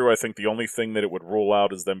were true, I think the only thing that it would rule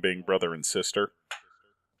out is them being brother and sister.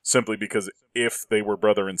 Simply because if they were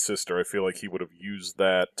brother and sister, I feel like he would have used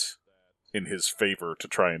that in his favor to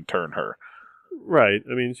try and turn her. Right.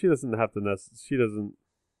 I mean, she doesn't have to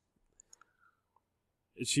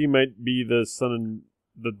She might be the son and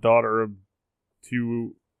the daughter of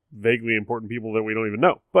two vaguely important people that we don't even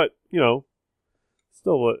know. But,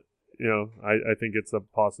 still, I think it's a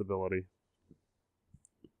possibility.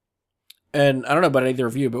 And I don't know about either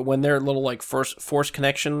of you, but when their little, force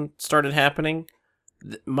connection started happening,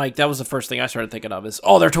 Mike, that was the first thing I started thinking of is,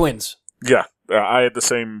 they're twins. Yeah. I had the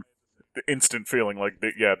same instant feeling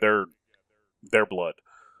they're blood.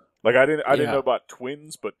 Like I didn't know about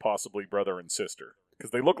twins, but possibly brother and sister because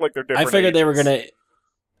they look like they're different. I figured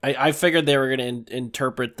they were gonna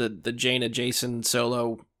interpret the Jaina Jason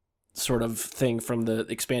Solo sort of thing from the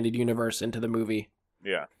expanded universe into the movie.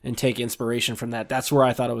 Yeah, and take inspiration from that. That's where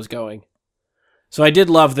I thought it was going. So I did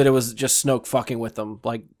love that it was just Snoke fucking with them.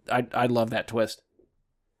 Like I love that twist.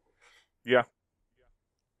 Yeah,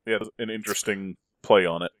 an interesting play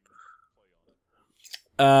on it.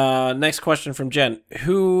 Next question from Jen.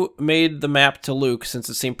 Who made the map to Luke, since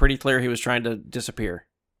it seemed pretty clear he was trying to disappear?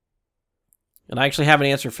 And I actually have an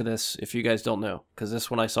answer for this, if you guys don't know, because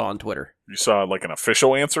this one I saw on Twitter. You saw, an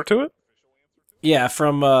official answer to it? Yeah,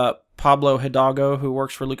 from Pablo Hidalgo, who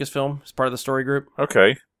works for Lucasfilm, as part of the story group.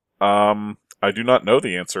 Okay. I do not know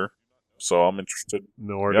the answer, so I'm interested.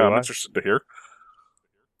 I'm interested to hear.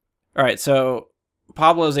 All right, so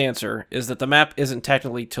Pablo's answer is that the map isn't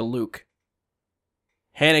technically to Luke.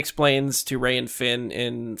 Han explains to Rey and Finn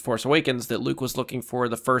in Force Awakens that Luke was looking for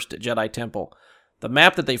the first Jedi Temple. The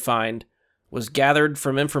map that they find was gathered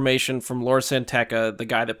from information from Lor San Tekka, the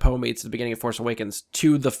guy that Poe meets at the beginning of Force Awakens,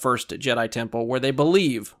 to the first Jedi Temple, where they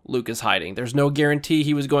believe Luke is hiding. There's no guarantee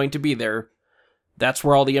he was going to be there. That's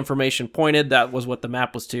where all the information pointed. That was what the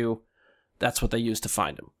map was to. That's what they used to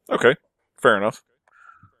find him. Okay, fair enough.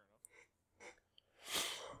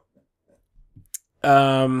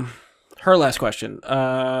 Her last question.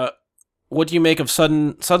 What do you make of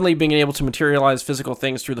suddenly being able to materialize physical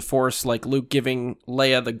things through the Force, like Luke giving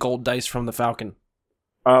Leia the gold dice from the Falcon?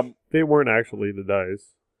 They weren't actually the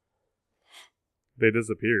dice. They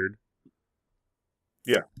disappeared.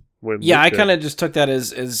 Yeah. I kind of just took that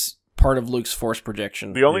as part of Luke's Force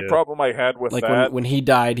projection. The only problem I had with that... when he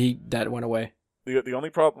died, that went away. The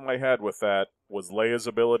only problem I had with that was Leia's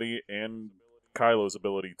ability and Kylo's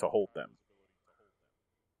ability to hold them.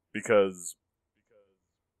 Because...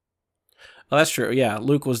 Oh, that's true. Yeah,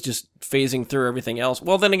 Luke was just phasing through everything else.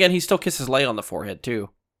 Well, then again, he still kisses Leia on the forehead, too.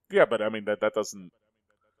 Yeah, but I mean, that doesn't...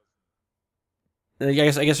 I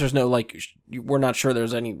guess there's no, we're not sure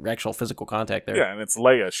there's any actual physical contact there. Yeah, and it's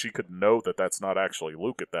Leia. She could know that that's not actually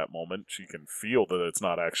Luke at that moment. She can feel that it's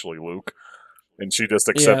not actually Luke. and she just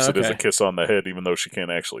accepts it as a kiss on the head, even though she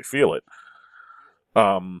can't actually feel it.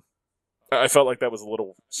 I felt like that was a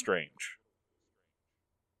little strange.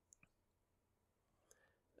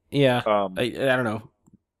 Yeah, I don't know.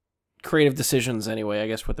 Creative decisions, anyway, I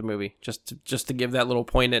guess, with the movie. Just to give that little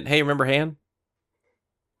point at, hey, remember Han?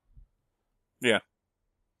 Yeah.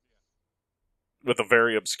 With a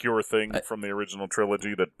very obscure thing from the original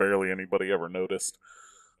trilogy that barely anybody ever noticed.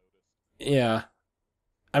 Yeah.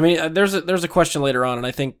 I mean, there's a question later on, and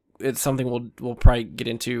I think it's something we'll probably get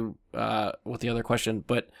into with the other question,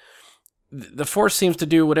 but the Force seems to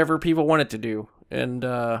do whatever people want it to do, and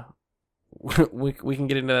we can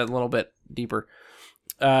get into that a little bit deeper.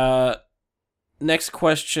 Next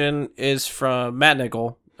question is from Matt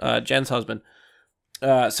Nickel, Jen's husband.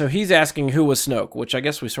 So he's asking who was Snoke, which I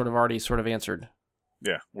guess we already answered.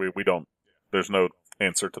 Yeah, we don't. There's no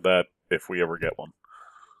answer to that if we ever get one.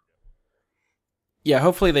 Yeah,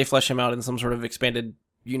 hopefully they flesh him out in some sort of expanded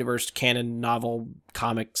universe, canon, novel,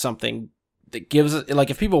 comic, something that gives it,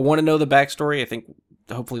 like, if people want to know the backstory, I think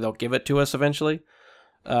hopefully they'll give it to us eventually.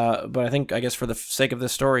 But I guess for the sake of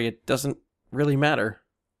this story, it doesn't really matter.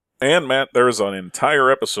 And Matt, there's an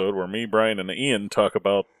entire episode where me, Brian, and Ian talk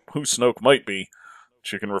about who Snoke might be,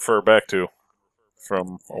 which you can refer back to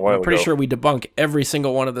from a while ago. I'm pretty sure we debunk every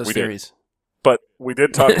single one of those theories. But we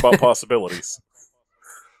did talk about possibilities.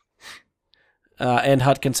 And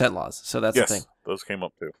HUT consent laws, so that's the thing. Those came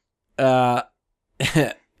up too.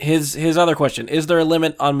 His other question, is there a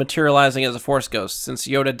limit on materializing as a Force ghost, since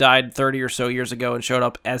Yoda died 30 or so years ago and showed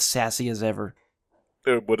up as sassy as ever?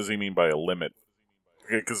 What does he mean by a limit?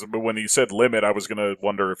 Because when he said limit, I was going to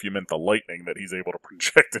wonder if you meant the lightning that he's able to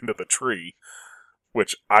project into the tree,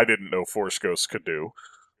 which I didn't know Force ghosts could do.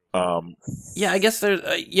 Yeah, I guess there's...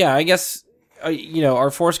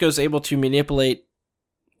 are Force ghosts able to manipulate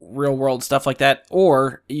real world stuff like that?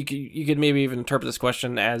 Or you could maybe even interpret this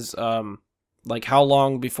question as like, how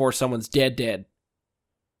long before someone's dead?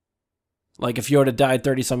 Like, if Yoda died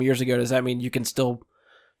 30 some years ago, does that mean you can still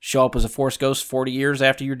show up as a Force ghost 40 years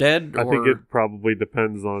after you're dead? I think it probably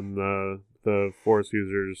depends on the Force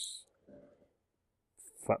users.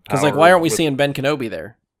 Because, like, why aren't we seeing Ben Kenobi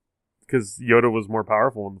there? Because Yoda was more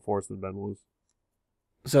powerful in the Force than Ben was.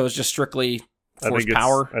 So it's just strictly Force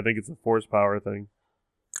power? I think it's a Force power thing.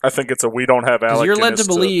 I think it's a we don't have Alec you're led to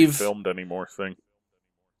believe be filmed anymore thing.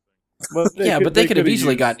 Well, but they could have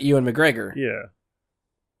easily got Ewan McGregor. Yeah.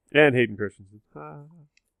 And Hayden Christensen.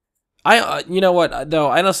 You know what, though?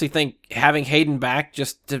 I honestly think having Hayden back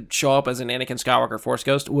just to show up as an Anakin Skywalker Force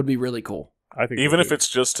ghost would be really cool. I think even if it's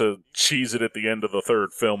just to cheese it at the end of the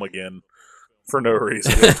third film again for no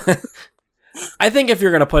reason. I think if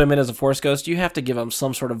you're going to put him in as a Force ghost, you have to give him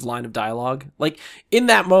some sort of line of dialogue. Like, in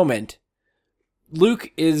that moment,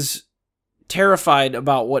 Luke is terrified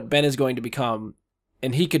about what Ben is going to become,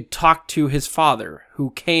 and he could talk to his father,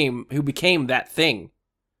 who became that thing.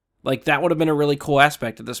 Like, that would have been a really cool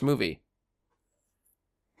aspect of this movie.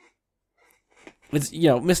 It's,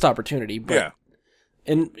 missed opportunity, but... Yeah.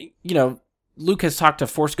 And, Luke has talked to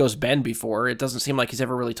Force Ghost Ben before. It doesn't seem like he's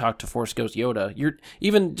ever really talked to Force Ghost Yoda.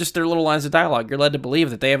 Even just their little lines of dialogue, you're led to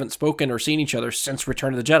believe that they haven't spoken or seen each other since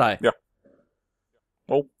Return of the Jedi. Yeah.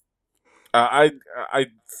 Well, I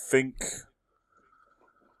think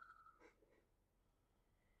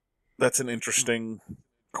that's an interesting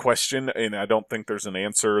question, and I don't think there's an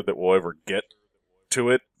answer that we'll ever get to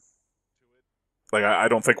it. Like, I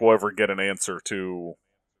don't think we'll ever get an answer to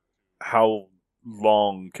how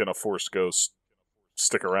long can a Force ghost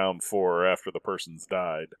stick around for after the person's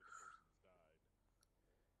died.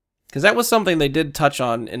 Because that was something they did touch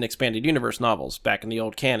on in Expanded Universe novels back in the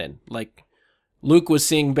old canon. Like, Luke was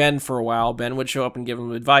seeing Ben for a while. Ben would show up and give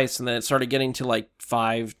him advice, and then it started getting to like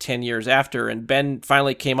 5-10 years after, and Ben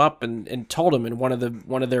finally came up and told him in one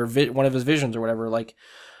of his visions or whatever, like,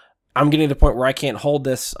 I'm getting to the point where I can't hold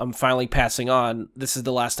this. I'm finally passing on. This is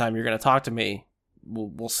the last time you're going to talk to me.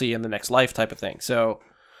 We'll see you in the next life, type of thing. So,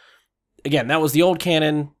 again, that was the old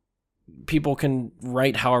canon. People can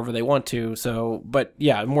write however they want to. So, but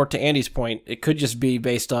yeah, more to Andy's point, it could just be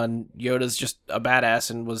based on Yoda's just a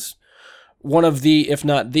badass and was one of the, if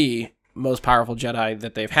not the, most powerful Jedi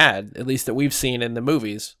that they've had, at least that we've seen in the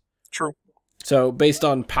movies. True. So, based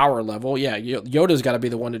on power level, yeah, Yoda's got to be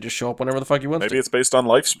the one to just show up whenever the fuck he wants to. Maybe it's based on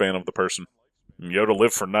lifespan of the person. Yoda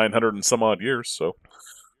lived for 900 and some odd years, so.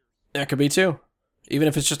 That could be too. Even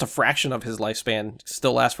if it's just a fraction of his lifespan, it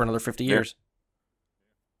still lasts for another 50 years.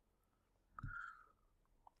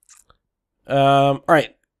 All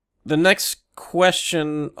right. The next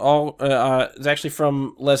question is actually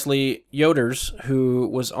from Leslie Yoders, who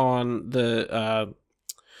was on the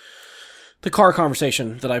car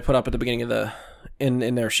conversation that I put up at the beginning of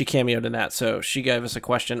in there. She cameoed in that, so she gave us a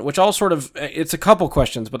question, which all sort of, it's a couple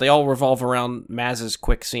questions, but they all revolve around Maz's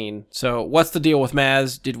quick scene. So, what's the deal with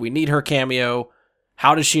Maz? Did we need her cameo?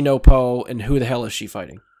 How does she know Poe? And who the hell is she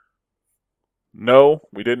fighting? No,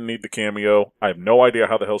 we didn't need the cameo. I have no idea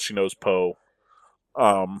how the hell she knows Poe.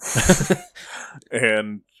 And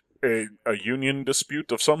a union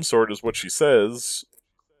dispute of some sort is what she says,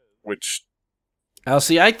 which... I'll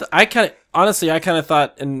see. I kind of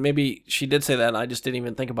thought, and maybe she did say that, and I just didn't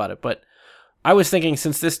even think about it. But I was thinking,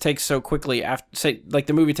 since this takes so quickly after, say, like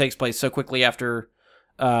the movie takes place so quickly after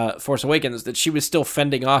Force Awakens, that she was still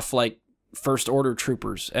fending off like First Order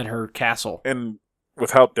troopers at her castle. And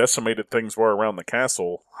with how decimated things were around the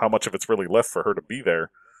castle, how much of it's really left for her to be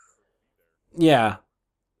there? Yeah.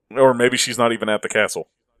 Or maybe she's not even at the castle.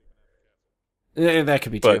 That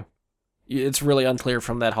could be too. It's really unclear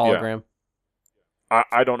from that hologram. Yeah.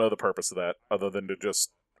 I don't know the purpose of that, other than to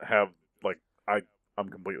just have, like, I'm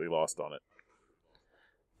completely lost on it.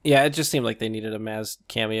 Yeah, it just seemed like they needed a Maz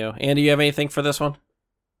cameo. Andy, you have anything for this one?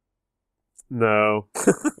 No.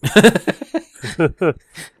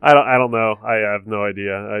 I don't know. I have no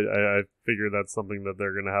idea. I figure that's something that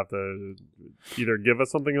they're going to have to either give us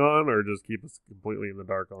something on or just keep us completely in the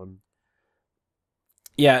dark on.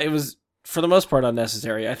 Yeah, it was, for the most part,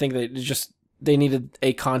 unnecessary. I think they needed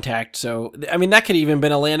a contact. So, I mean, that could even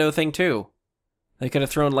been a Lando thing, too. They could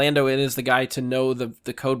have thrown Lando in as the guy to know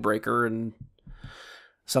the code breaker and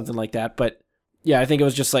something like that. But, yeah, I think it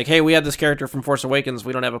was just like, hey, we had this character from Force Awakens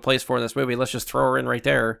we don't have a place for in this movie. Let's just throw her in right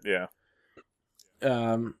there. Yeah.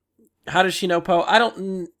 How does she know Poe?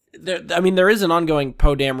 There is an ongoing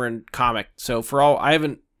Poe Dameron comic. So, I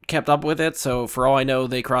haven't kept up with it. So, for all I know,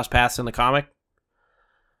 they cross paths in the comic.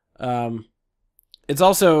 It's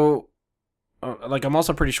also... I'm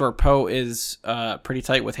also pretty sure Poe is pretty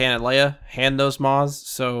tight with Han and Leia. Han knows Maz,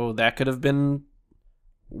 so that could have been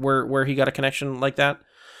where he got a connection like that.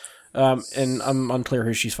 And I'm unclear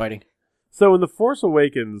who she's fighting. So in The Force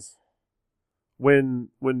Awakens, when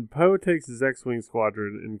Poe takes his X-Wing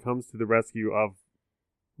squadron and comes to the rescue of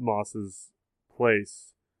Maz's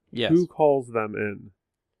place, yes. Who calls them in?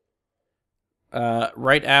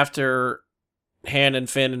 Right after Han and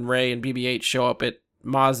Finn and Rey and BB-8 show up at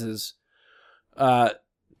Maz's,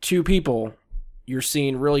 two people you're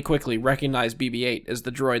seeing really quickly recognize BB-8 as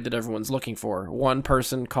the droid that everyone's looking for. One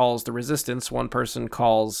person calls the Resistance, one person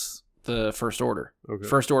calls the First Order. Okay.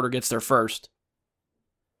 First Order gets there first,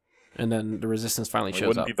 and then the Resistance finally shows up. It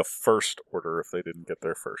wouldn't be the First Order if they didn't get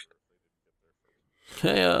there first.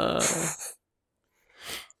 And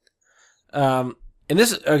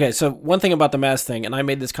this is, okay, so one thing about the Maz thing, and I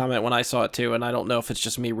made this comment when I saw it too, and I don't know if it's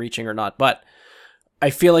just me reaching or not, but I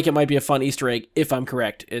feel like it might be a fun Easter egg if I'm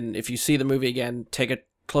correct. And if you see the movie again, take a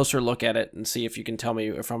closer look at it and see if you can tell me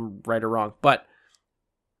if I'm right or wrong. But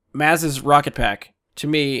Maz's rocket pack, to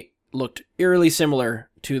me, looked eerily similar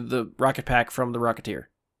to the rocket pack from The Rocketeer.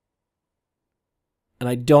 And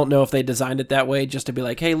I don't know if they designed it that way just to be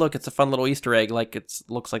like, hey, look, it's a fun little Easter egg, like it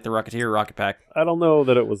looks like the Rocketeer rocket pack. I don't know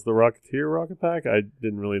that it was the Rocketeer rocket pack. I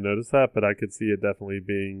didn't really notice that, but I could see it definitely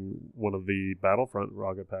being one of the Battlefront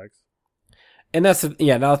rocket packs. And now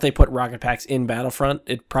that they put rocket packs in Battlefront,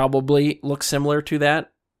 it probably looks similar to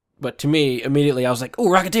that. But to me, immediately I was like, "Oh,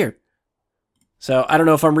 Rocketeer!" So I don't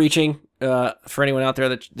know if I'm reaching for anyone out there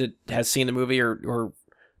that has seen the movie or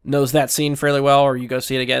knows that scene fairly well, or you go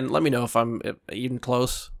see it again. Let me know if I'm even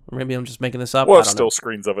close, or maybe I'm just making this up. Well, it's still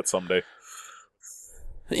screens of it someday.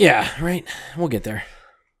 Yeah, right. We'll get there.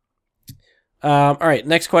 All right,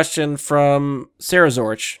 next question from Sarah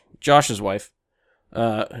Zorich, Josh's wife.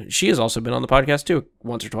 She has also been on the podcast too,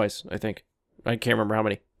 once or twice, I think. I can't remember how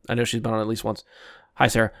many. I know she's been on at least once. Hi,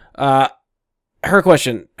 Sarah. Her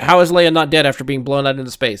question, how is Leia not dead after being blown out into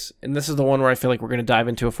space? And this is the one where I feel like we're going to dive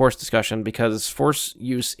into a Force discussion, because Force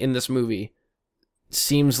use in this movie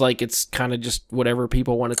seems like it's kind of just whatever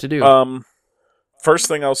people want it to do. First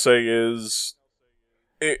thing I'll say is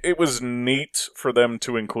it was neat for them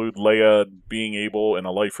to include Leia being able, in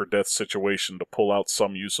a life or death situation, to pull out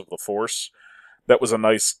some use of the Force. That was a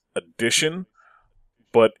nice addition,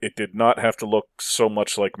 but it did not have to look so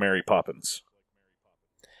much like Mary Poppins.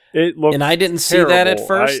 It looked and I didn't see terrible. that at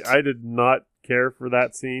first. I did not care for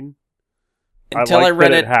that scene until I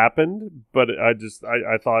read it happened, but I just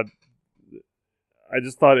thought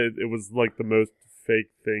it was like the most fake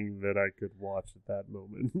thing that I could watch at that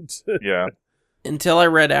moment. Yeah. Until I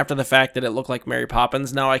read after the fact that it looked like Mary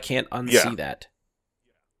Poppins. Now I can't unsee that.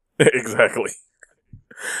 Exactly.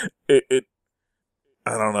 It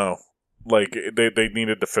I don't know. Like, they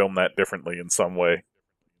needed to film that differently in some way.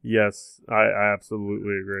 Yes, I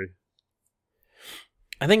absolutely agree.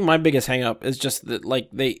 I think my biggest hang-up is just that, like,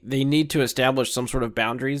 they need to establish some sort of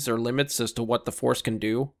boundaries or limits as to what the Force can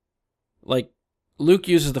do. Like, Luke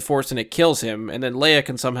uses the Force and it kills him, and then Leia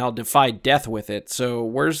can somehow defy death with it. So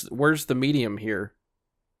where's the medium here?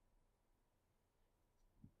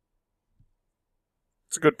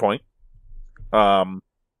 It's a good point.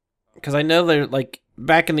 Because I know they're, like,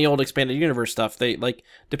 back in the old expanded universe stuff, they, like,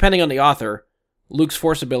 depending on the author, Luke's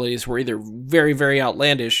Force abilities were either very, very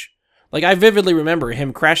outlandish. Like, I vividly remember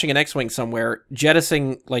him crashing an X-Wing somewhere,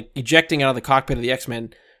 ejecting out of the cockpit of the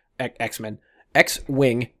X-Wing,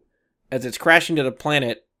 as it's crashing to the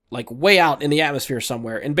planet, like, way out in the atmosphere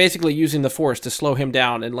somewhere, and basically using the Force to slow him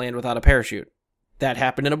down and land without a parachute. That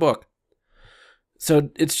happened in a book. So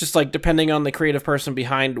it's just, like, depending on the creative person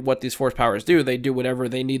behind what these Force powers do, they do whatever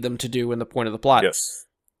they need them to do in the point of the plot. Yes.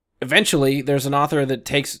 Eventually, there's an author that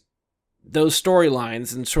takes those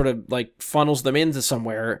storylines and sort of, like, funnels them into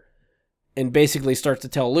somewhere and basically starts to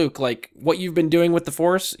tell Luke, like, what you've been doing with the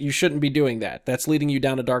Force, you shouldn't be doing that. That's leading you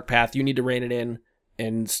down a dark path. You need to rein it in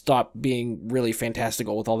and stop being really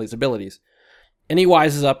fantastical with all these abilities. And he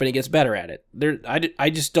wises up and he gets better at it. I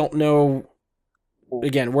just don't know,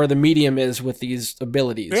 again, where the medium is with these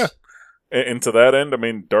abilities. Yeah. And to that end, I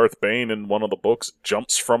mean, Darth Bane in one of the books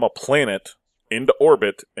jumps from a planet into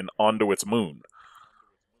orbit and onto its moon.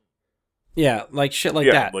 Yeah, like shit like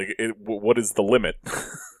that. Like, what is the limit?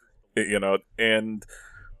 You know, and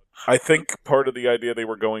I think part of the idea they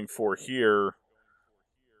were going for here,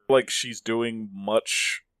 like, she's doing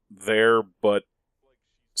much there, but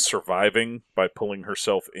surviving by pulling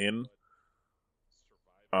herself in.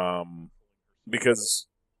 Because...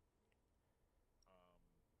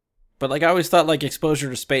 But, like, I always thought, like, exposure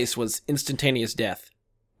to space was instantaneous death.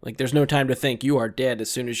 Like, there's no time to think. You are dead as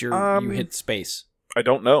soon as you hit space. I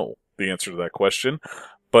don't know the answer to that question.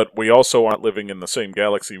 But we also aren't living in the same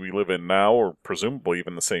galaxy we live in now, or presumably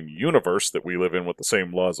even the same universe that we live in with the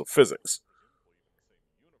same laws of physics.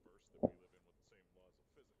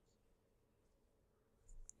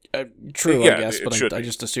 True, yeah, I guess, but I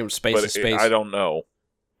just assumed space is space. I don't know.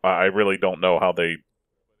 I really don't know how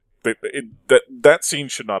that scene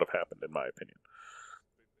should not have happened, in my opinion.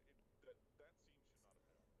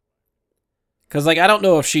 Because, like, I don't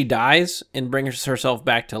know if she dies and brings herself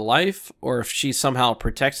back to life, or if she somehow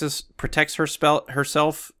protects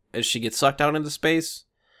herself as she gets sucked out into space.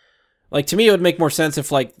 Like, to me, it would make more sense if,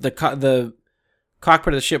 like, the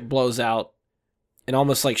cockpit of the ship blows out, and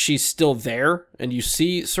almost like she's still there, and you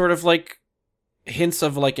see sort of, like, hints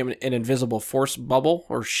of, like, an invisible Force bubble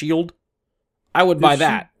or shield. I would buy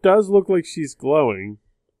that. She does look like she's glowing.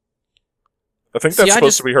 I think that's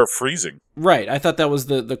supposed to be her freezing. Right, I thought that was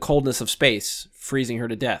the coldness of space, freezing her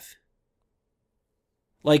to death.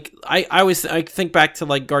 Like, I think back to,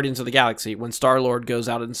 like, Guardians of the Galaxy, when Star-Lord goes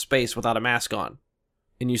out in space without a mask on,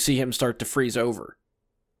 and you see him start to freeze over.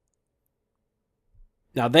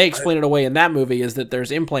 Now, they explain it away in that movie is that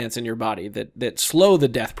there's implants in your body that slow the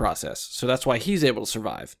death process, so that's why he's able to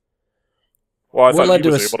survive. Well, I thought he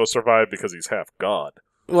was able to survive because he's half god.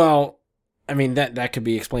 Well, I mean, that could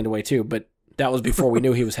be explained away too, but that was before we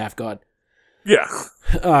knew he was half god. Yeah.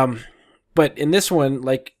 But in this one,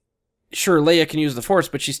 like, sure, Leia can use the Force,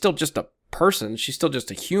 but she's still just a person. She's still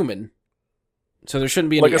just a human. So there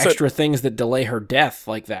shouldn't be any extra things that delay her death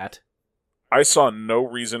like that. I saw no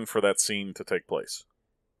reason for that scene to take place.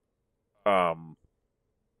 Like,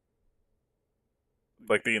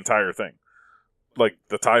 the entire thing. Like,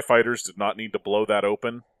 the TIE fighters did not need to blow that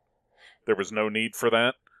open. There was no need for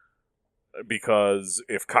that. Because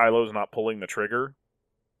if Kylo's not pulling the trigger,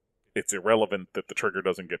 it's irrelevant that the trigger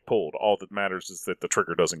doesn't get pulled. All that matters is that the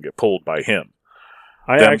trigger doesn't get pulled by him.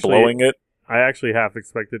 I actually half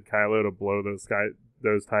expected Kylo to blow those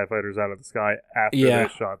TIE fighters out of the sky after they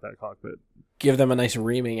shot that cockpit. Give them a nice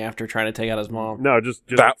reaming after trying to take out his mom. No, just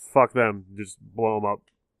fuck them. Just blow them up.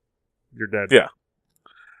 You're dead. Yeah.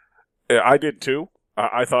 I did too.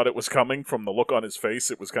 I thought it was coming from the look on his face.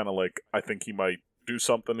 It was kind of like, I think he might do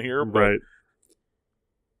something here, but right.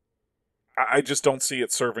 I just don't see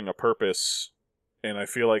it serving a purpose, and I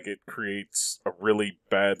feel like it creates a really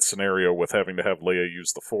bad scenario with having to have Leia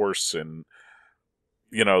use the Force, and,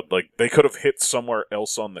 you know, like, they could have hit somewhere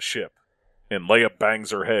else on the ship, and Leia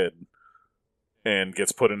bangs her head and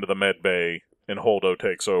gets put into the med bay, and Holdo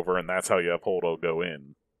takes over, and that's how you have Holdo go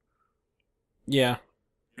in. Yeah.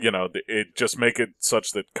 You know, it just make it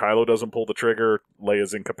such that Kylo doesn't pull the trigger,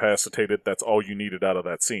 Leia's incapacitated. That's all you needed out of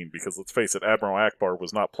that scene. Because let's face it, Admiral Ackbar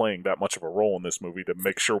was not playing that much of a role in this movie to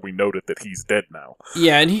make sure we noted that he's dead now.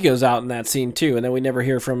 Yeah, and he goes out in that scene too, and then we never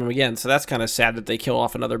hear from him again. So that's kind of sad that they kill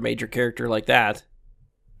off another major character like that.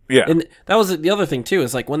 Yeah. And that was the other thing, too,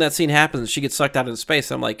 is like when that scene happens, she gets sucked out into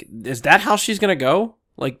space. I'm like, is that how she's going to go?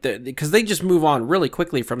 Like, because they just move on really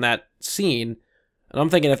quickly from that scene. And I'm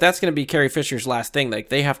thinking if that's going to be Carrie Fisher's last thing, like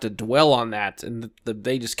they have to dwell on that. And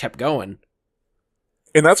they just kept going.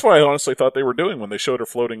 And that's what I honestly thought they were doing when they showed her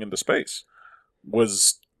floating into space,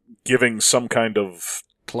 was giving some kind of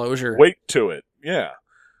closure, weight to it. Yeah.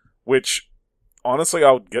 Which, honestly,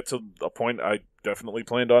 I'll get to a point I definitely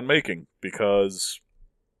planned on making, because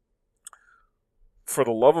for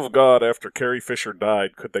the love of God, after Carrie Fisher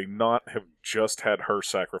died, could they not have just had her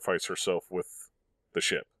sacrifice herself with the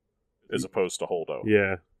ship, as opposed to Holdo?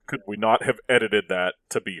 Yeah. Could we not have edited that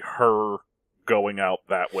to be her going out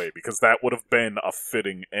that way? Because that would have been a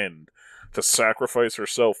fitting end. To sacrifice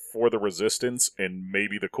herself for the Resistance, and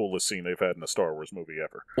maybe the coolest scene they've had in a Star Wars movie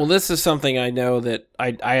ever. Well, this is something I know that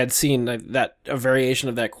I had seen that a variation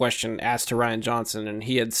of that question asked to Rian Johnson, and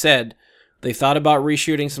he had said they thought about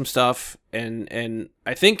reshooting some stuff, and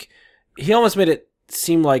I think he almost made it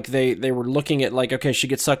seem like they were looking at like, okay, she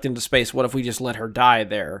gets sucked into space, what if we just let her die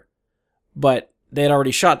there? But they had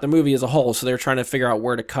already shot the movie as a whole, so they're trying to figure out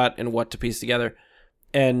where to cut and what to piece together.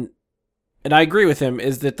 And I agree with him,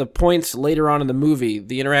 is that the points later on in the movie,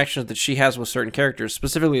 the interactions that she has with certain characters,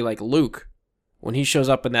 specifically like Luke, when he shows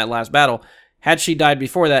up in that last battle, had she died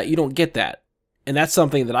before that, you don't get that. And that's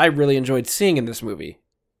something that I really enjoyed seeing in this movie.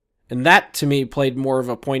 And that, to me, played more of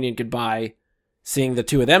a poignant goodbye, seeing the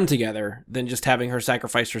two of them together, than just having her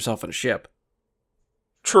sacrifice herself in a ship.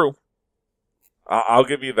 True. I'll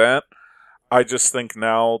give you that. I just think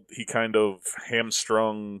now he kind of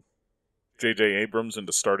hamstrung J.J. Abrams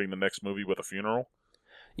into starting the next movie with a funeral.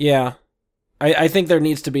 Yeah. I think there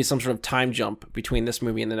needs to be some sort of time jump between this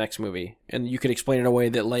movie and the next movie. And you could explain it away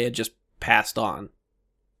that Leia just passed on.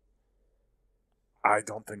 I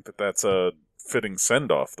don't think that that's a fitting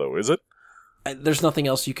send-off, though, is it? There's nothing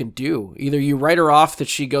else you can do. Either you write her off that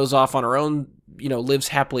she goes off on her own, lives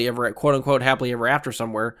happily ever, quote-unquote, happily ever after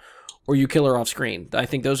somewhere, or you kill her off screen. I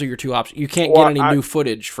think those are your two options. You can't get any new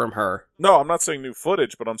footage from her. No, I'm not saying new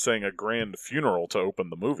footage, but I'm saying a grand funeral to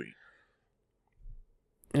open the movie.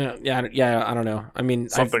 Yeah, I don't know. I mean,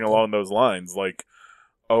 something along those lines, like,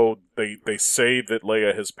 oh, they say that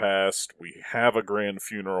Leia has passed, we have a grand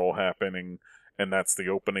funeral happening, and that's the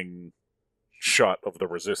opening shot of the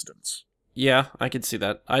Resistance. Yeah, I could see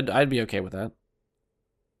that. I'd be okay with that.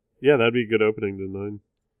 Yeah, that'd be a good opening to 9.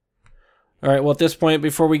 All right, well, at this point,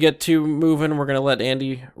 before we get too moving, we're going to let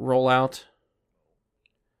Andy roll out.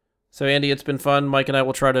 So, Andy, it's been fun. Mike and I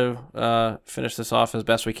will try to finish this off as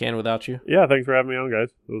best we can without you. Yeah, thanks for having me on, guys.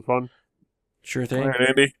 It was fun. Sure thing. All right,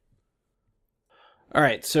 Andy. All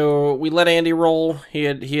right, so we let Andy roll. He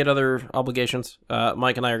had other obligations.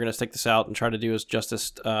 Mike and I are going to stick this out and try to do his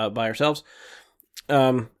justice by ourselves.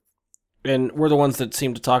 And we're the ones that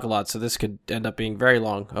seem to talk a lot, so this could end up being very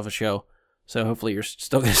long of a show. So hopefully you're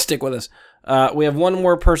still going to stick with us. We have one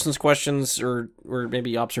more person's questions, or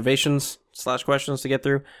maybe observations/questions to get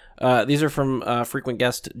through. These are from frequent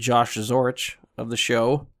guest Josh Zorich of the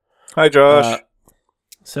show. Hi, Josh.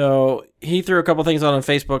 So he threw a couple things on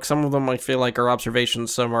Facebook. Some of them I feel like are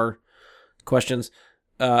observations, some are questions.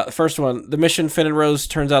 First one, the mission Finn and Rose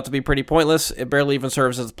turns out to be pretty pointless. It barely even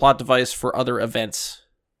serves as a plot device for other events.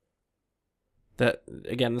 That,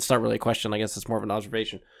 again, that's not really a question. I guess it's more of an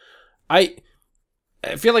observation. I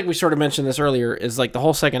feel like we sort of mentioned this earlier, is like the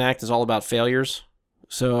whole second act is all about failures.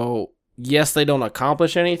 So, yes, they don't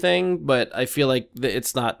accomplish anything, but I feel like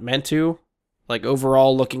it's not meant to. Like,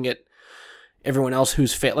 overall, looking at everyone else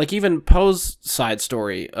who's failed, like even Poe's side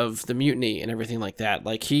story of the mutiny and everything like that,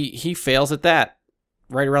 like he fails at that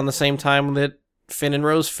right around the same time that Finn and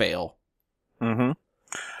Rose fail. Mm-hmm.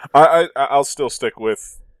 I'll still stick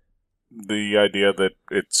with the idea that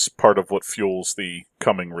it's part of what fuels the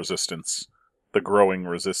coming resistance, the growing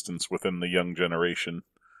resistance within the young generation.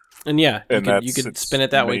 And yeah, you could spin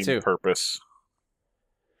it that way too. Purpose.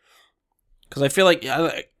 Because I feel like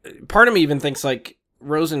part of me even thinks like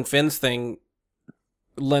Rose and Finn's thing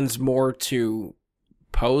lends more to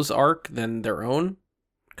Poe's arc than their own.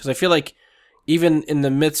 Because I feel like even in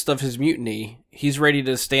the midst of his mutiny, he's ready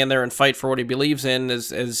to stand there and fight for what he believes in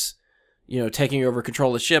as taking over control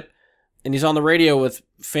of the ship. And he's on the radio with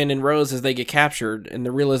Finn and Rose as they get captured, and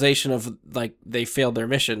the realization of, like, they failed their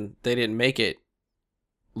mission, they didn't make it,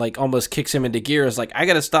 like, almost kicks him into gear. It's like, I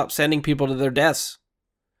gotta stop sending people to their deaths.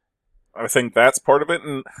 I think that's part of it,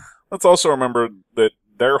 and let's also remember that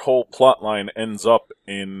their whole plot line ends up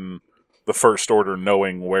in the First Order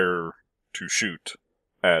knowing where to shoot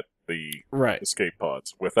at the escape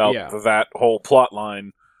pods. Without that whole plot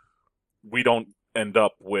line, we don't end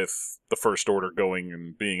up with the First Order going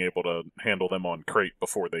and being able to handle them on Crait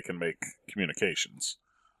before they can make communications.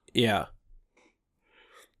 Yeah.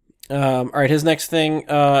 All right, his next thing,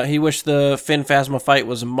 he wished the Finn Phasma fight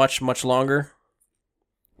was much, much longer,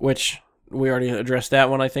 which we already addressed that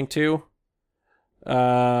one, I think, too. We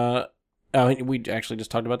actually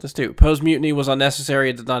just talked about this, too. Poe's mutiny was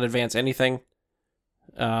unnecessary. It did not advance anything.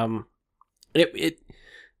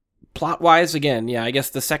 Plot-wise, again, yeah, I guess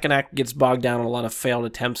the second act gets bogged down in a lot of failed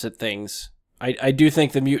attempts at things. I do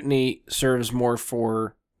think the mutiny serves more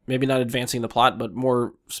for, maybe not advancing the plot, but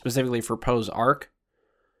more specifically for Poe's arc.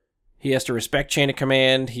 He has to respect chain of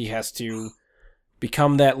command. He has to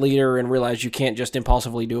become that leader and realize you can't just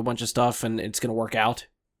impulsively do a bunch of stuff and it's going to work out.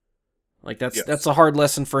 Like, that's a hard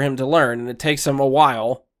lesson for him to learn, and it takes him a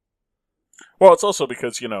while. Well, it's also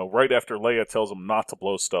because, right after Leia tells him not to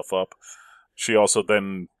blow stuff up, she also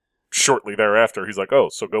then, shortly thereafter, he's like, oh,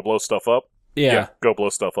 so go blow stuff up? Yeah, go blow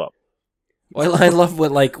stuff up. Well, I love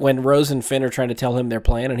when Rose and Finn are trying to tell him their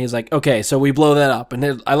plan, and he's like, okay, so we blow that up,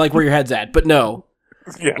 and I like where your head's at, but no.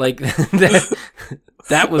 Yeah. Like,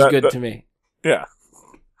 that was good to me. Yeah.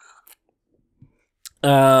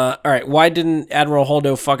 All right, why didn't Admiral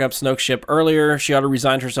Holdo fuck up Snoke's ship earlier? She ought to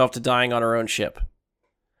resign herself to dying on her own ship.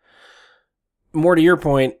 More to your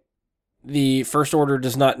point, the First Order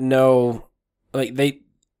does not know, like,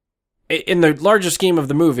 in the larger scheme of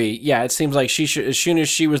the movie, yeah, it seems like she should, as soon as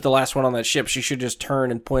she was the last one on that ship, she should just turn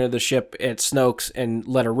and point the ship at Snoke's and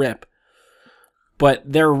let her rip.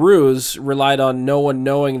 But their ruse relied on no one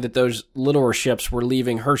knowing that those littler ships were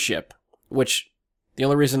leaving her ship, which the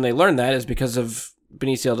only reason they learned that is because of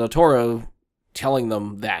Benicio del Toro telling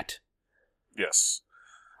them that. Yes.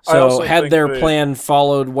 So had their plan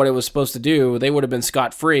followed what it was supposed to do, they would have been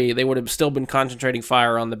scot-free. They would have still been concentrating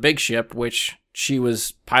fire on the big ship, which she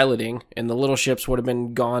was piloting, and the little ships would have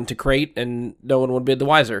been gone to Crait, and no one would be the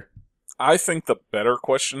wiser. I think the better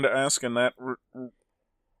question to ask in that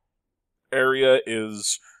area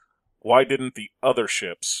is, why didn't the other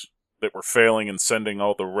ships that were failing and sending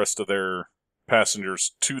all the rest of their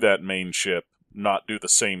passengers to that main ship not do the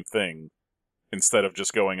same thing? Instead of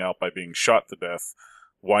just going out by being shot to death,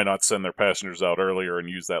 why not send their passengers out earlier and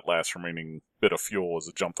use that last remaining bit of fuel as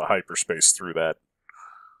a jump to hyperspace through that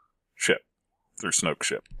ship, through Snoke's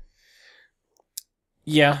ship?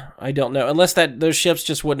 Yeah, I don't know. Unless those ships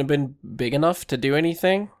just wouldn't have been big enough to do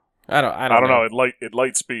anything. I don't know. At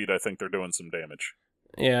light speed, I think they're doing some damage.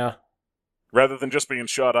 Yeah. Rather than just being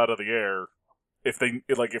shot out of the air, if they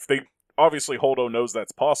obviously Holdo knows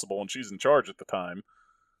that's possible and she's in charge at the time,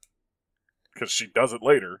 because she does it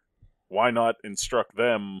later. Why not instruct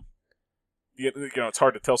them? It's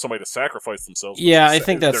hard to tell somebody to sacrifice themselves. Yeah, I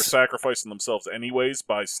think they're sacrificing themselves anyways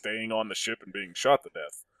by staying on the ship and being shot to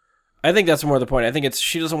death. I think that's more the point. I think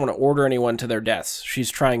she doesn't want to order anyone to their deaths.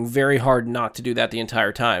 She's trying very hard not to do that the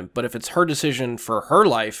entire time. But if it's her decision for her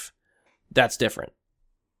life, that's different.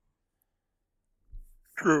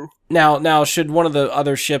 True. Now, should one of the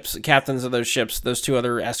other ships, captains of those ships, those two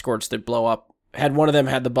other escorts that blow up, had one of them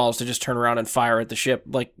had the balls to just turn around and fire at the ship,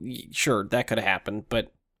 like, sure, that could have happened,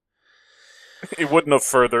 but it wouldn't have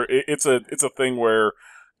further. It's a thing where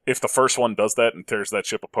if the first one does that and tears that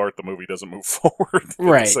ship apart, the movie doesn't move forward.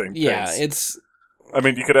 Right. Yeah, it's... I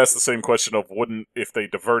mean, you could ask the same question of if they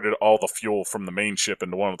diverted all the fuel from the main ship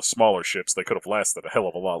into one of the smaller ships, they could have lasted a hell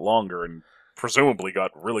of a lot longer and presumably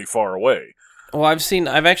got really far away. Well,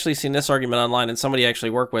 I've actually seen this argument online, and somebody I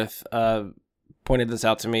actually work with pointed this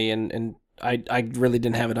out to me, and I really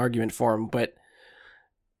didn't have an argument for him, but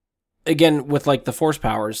again, with like the force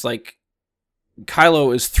powers, like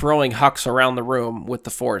Kylo is throwing Hux around the room with the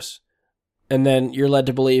force, and then you're led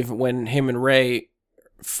to believe when him and Rey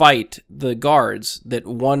fight the guards that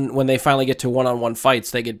when they finally get to one-on-one fights,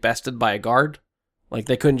 they get bested by a guard. Like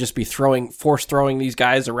they couldn't just be force throwing these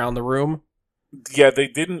guys around the room. Yeah, they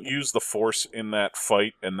didn't use the force in that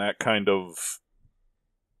fight, and that kind of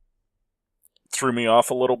threw me off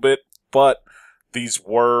a little bit. But these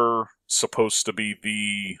were supposed to be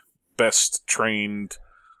the best trained,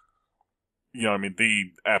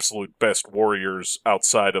 the absolute best warriors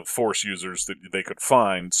outside of Force users that they could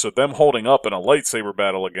find. So them holding up in a lightsaber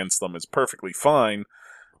battle against them is perfectly fine.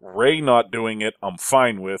 Rey not doing it, I'm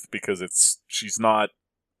fine with, because she's not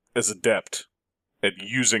as adept at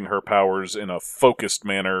using her powers in a focused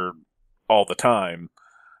manner all the time.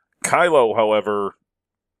 Kylo, however,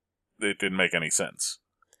 it didn't make any sense.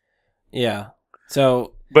 Yeah.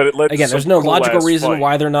 So, but it led again, to there's no logical reason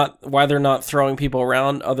fight. why they're not throwing people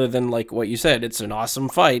around, other than like what you said. It's an awesome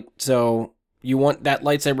fight. So you want that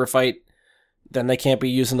lightsaber fight, then they can't be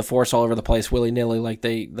using the force all over the place willy nilly like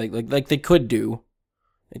they could do.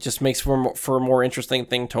 It just makes for a more interesting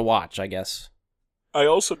thing to watch, I guess. I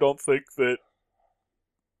also don't think that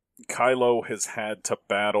Kylo has had to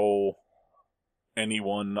battle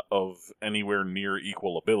anyone of anywhere near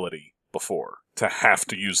equal ability before to have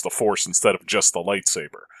to use the Force instead of just the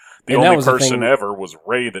lightsaber. The only person ever was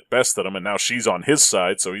Rey that bested him, and now she's on his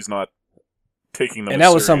side, so he's not taking them. And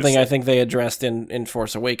that was something I think they addressed in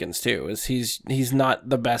Force Awakens too. Is he's not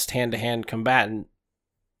the best hand-to-hand combatant.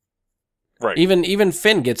 Right. Even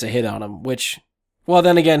Finn gets a hit on him, which, well,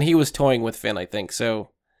 then again, he was toying with Finn, I think, so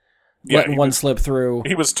letting one slip through.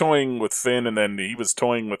 He was toying with Finn, and then he was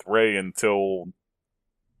toying with Rey until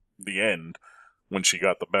the end when she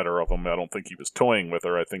got the better of him. I don't think he was toying with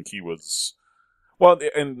her. I think he was... Well,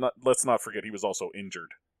 and let's not forget, he was also injured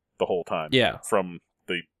the whole time. Yeah. From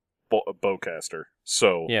the bowcaster.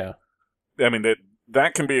 So, yeah. I mean,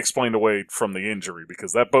 that can be explained away from the injury,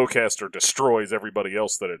 because that bowcaster destroys everybody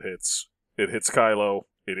else that it hits. It hits Kylo,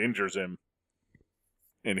 it injures him,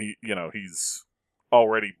 and he's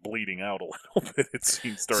already bleeding out a little bit, it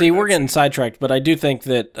seems. See, we're getting sidetracked, but I do think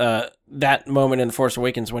that that moment in Force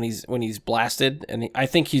Awakens when he's blasted, and I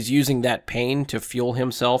think he's using that pain to fuel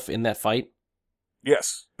himself in that fight.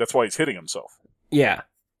 Yes, that's why he's hitting himself. Yeah.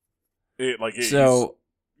 He's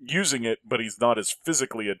using it, but he's not as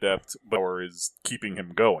physically adept, or is keeping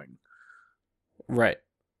him going. Right.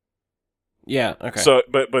 Yeah, okay. So,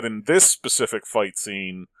 but in this specific fight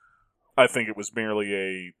scene, I think it was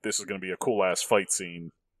merely this is going to be a cool-ass fight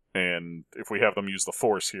scene, and if we have them use the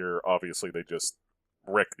Force here, obviously they just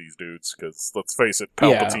wreck these dudes, because, let's face it,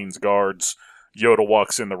 Palpatine's guards, Yoda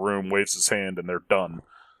walks in the room, waves his hand, and they're done.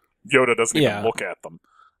 Yoda doesn't even look at them.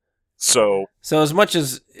 So as much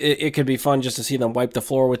as it could be fun just to see them wipe the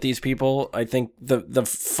floor with these people, I think the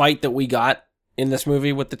fight that we got in this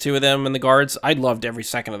movie with the two of them and the guards, I loved every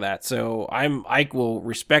second of that. So I will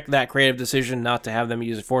respect that creative decision not to have them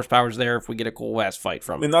use Force powers there if we get a cool ass fight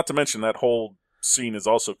from it. And not to mention that whole scene is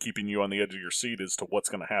also keeping you on the edge of your seat as to what's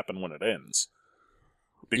going to happen when it ends.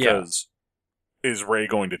 Because is Rey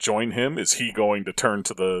going to join him? Is he going to turn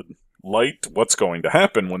to the light? What's going to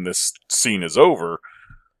happen when this scene is over?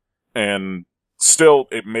 And still,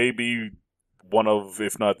 it may be one of,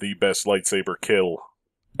 if not the best lightsaber kill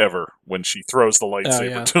ever, when she throws the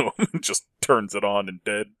lightsaber to him and just turns it on and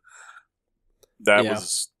dead. That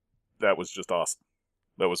was just awesome.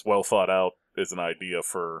 That was well thought out as an idea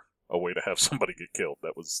for a way to have somebody get killed.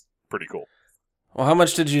 That was pretty cool. Well, how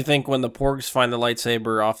much did you think when the Porgs find the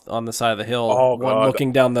lightsaber off on the side of the hill,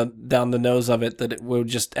 looking down the nose of it, that it would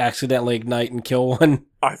just accidentally ignite and kill one?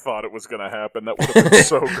 I thought it was going to happen. That would have been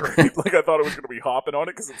so great. I thought it was going to be hopping on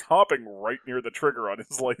it, because it's hopping right near the trigger on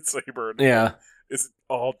his lightsaber. And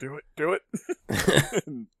do it.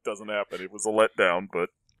 It doesn't happen. It was a letdown, but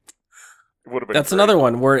it would have been That's great. another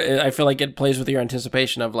one where I feel like it plays with your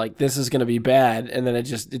anticipation of, this is going to be bad, and then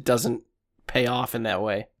it doesn't pay off in that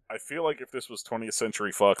way. I feel like if this was 20th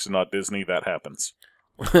Century Fox and not Disney, that happens.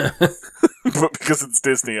 But because it's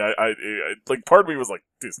Disney, I part of me was like,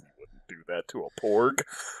 Disney wouldn't do that to a Porg.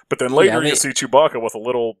 But then later you see Chewbacca with a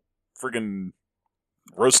little friggin'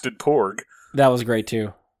 roasted Porg. That was great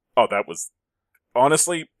too. Oh, that was...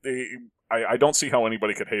 Honestly, I don't see how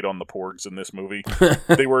anybody could hate on the Porgs in this movie.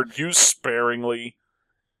 They were used sparingly.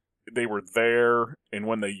 They were there, and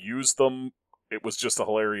when they used them, it was just a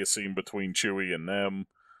hilarious scene between Chewie and them.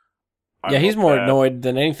 He's more annoyed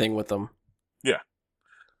than anything with them. Yeah.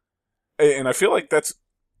 And I feel like that's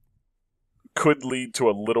could lead to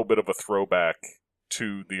a little bit of a throwback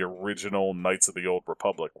to the original Knights of the Old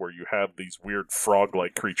Republic, where you have these weird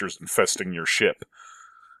frog-like creatures infesting your ship.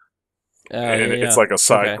 It's like a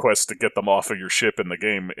side quest to get them off of your ship in the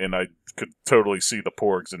game, and I could totally see the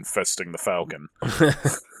Porgs infesting the Falcon.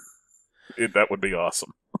 That would be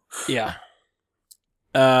awesome. Yeah.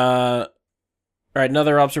 All right,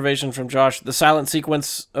 another observation from Josh. The silent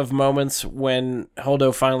sequence of moments when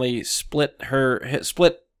Holdo finally split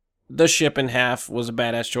the ship in half was a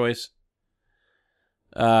badass choice.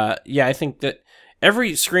 I think that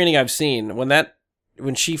every screening I've seen,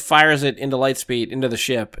 when she fires it into light speed into the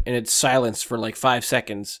ship and it's silenced for 5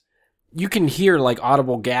 seconds, you can hear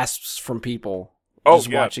audible gasps from people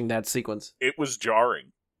watching that sequence. It was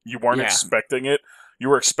jarring. You weren't expecting it. You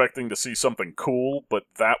were expecting to see something cool, but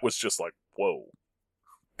that was just whoa.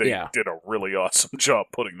 They did a really awesome job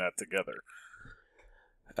putting that together.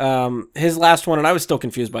 His last one, and I was still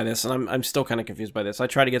confused by this, and I'm still kind of confused by this. I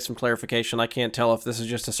try to get some clarification. I can't tell if this is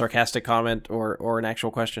just a sarcastic comment or an actual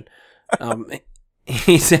question.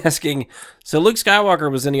 He's asking, so Luke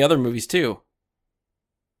Skywalker was in the other movies too?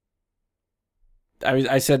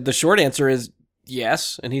 I said the short answer is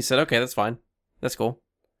yes, and he said, okay, that's fine. That's cool.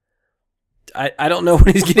 I don't know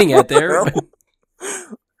what he's getting at there. Well,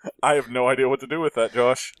 I have no idea what to do with that,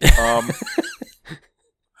 Josh.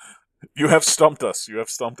 You have stumped us. You have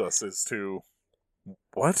stumped us as to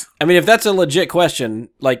what? I mean, if that's a legit question,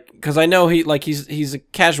 like, because I know he's a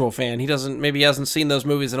casual fan. He hasn't seen those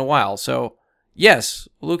movies in a while. So yes,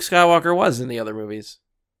 Luke Skywalker was in the other movies.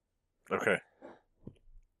 Okay.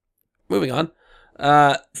 Moving on.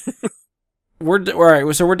 All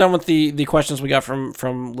right. So we're done with the questions we got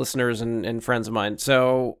from listeners and friends of mine.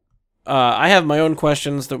 So I have my own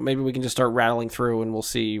questions that maybe we can just start rattling through, and we'll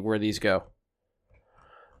see where these go.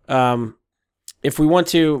 If we want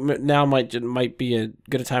to, now might be as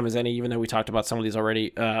good a time as any, even though we talked about some of these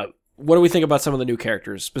already. What do we think about some of the new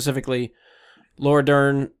characters, specifically Laura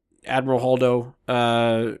Dern, Admiral Holdo,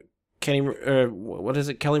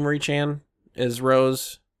 Kelly Marie Chan as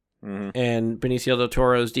Rose, and Benicio del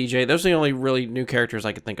Toro as DJ? Those are the only really new characters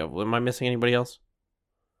I could think of. Am I missing anybody else?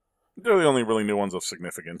 They're the only really new ones of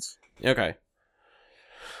significance. Okay.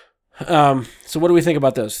 So what do we think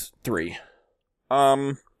about those three?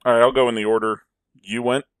 All right, I'll go in the order you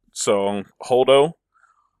went. So, Holdo.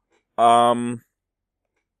 I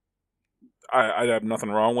have nothing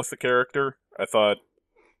wrong with the character. I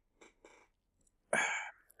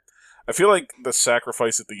feel like the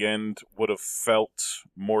sacrifice at the end would have felt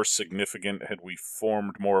more significant had we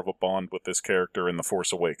formed more of a bond with this character in The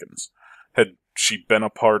Force Awakens. Had she been a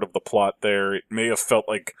part of the plot there, it may have felt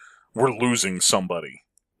like we're losing somebody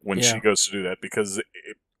when she goes to do that, because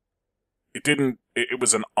it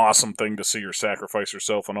was an awesome thing to see her sacrifice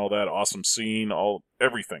herself and all that, awesome scene,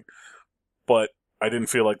 everything. But I didn't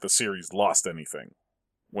feel like the series lost anything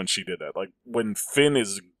when she did that. Like, when Finn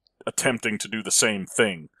is attempting to do the same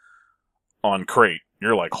thing on Crate,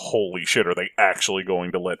 you're like, holy shit, are they actually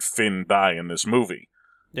going to let Finn die in this movie?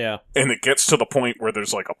 Yeah. And it gets to the point where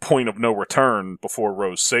there's like a point of no return before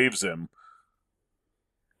Rose saves him,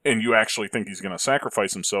 and you actually think he's going to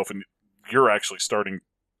sacrifice himself, and you're actually starting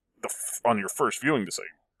on your first viewing to say,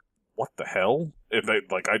 what the hell?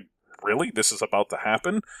 Really? This is about to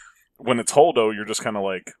happen? When it's Holdo, you're just kind of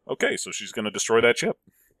like, okay, so she's going to destroy that ship.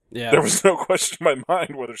 Yeah. There was no question in my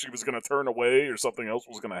mind whether she was going to turn away or something else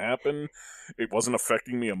was going to happen. It wasn't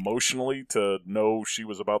affecting me emotionally to know she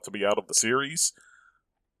was about to be out of the series.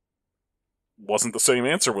 Wasn't the same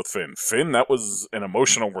answer with Finn. Finn, that was an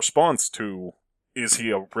emotional response to, is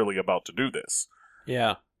he really about to do this?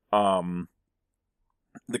 Yeah.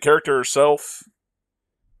 The character herself,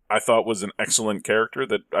 I thought, was an excellent character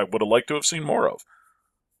that I would have liked to have seen more of.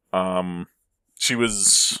 She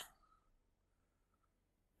was...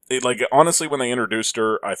 honestly, when they introduced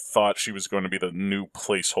her, I thought she was going to be the new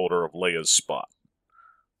placeholder of Leia's spot.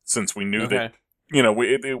 Since we knew that,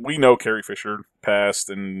 we know Carrie Fisher passed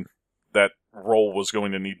and that role was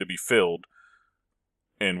going to need to be filled.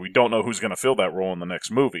 And we don't know who's going to fill that role in the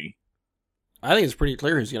next movie. I think it's pretty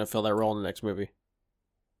clear who's going to fill that role in the next movie.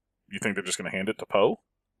 You think they're just going to hand it to Poe?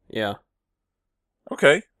 Yeah.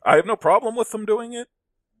 Okay. I have no problem with them doing it,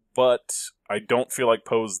 but I don't feel like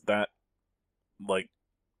Poe's that,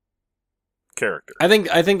 character. I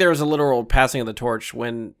think there was a literal passing of the torch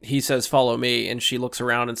when he says, follow me, and she looks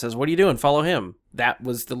around and says, what are you doing? Follow him. That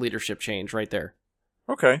was the leadership change right there.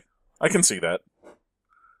 Okay. I can see that.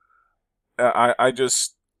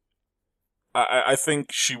 I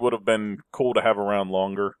think she would have been cool to have around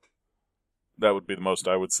longer. That would be the most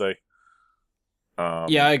I would say.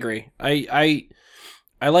 Yeah, I agree. I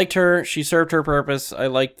liked her. She served her purpose. I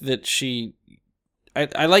liked that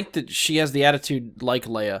I like that she has the attitude like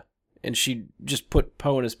Leia, and she just put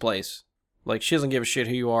Poe in his place. Like, she doesn't give a shit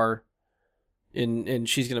who you are, and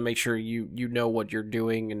she's gonna make sure you know what you're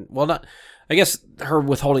doing. And I guess her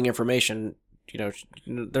withholding information. She's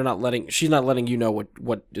not letting you know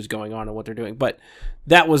what is going on and what they're doing. But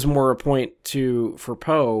that was more a point for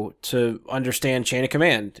Poe to understand chain of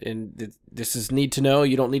command. And this is need to know.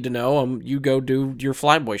 You don't need to know. You go do your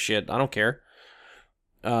flyboy shit. I don't care.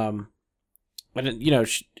 But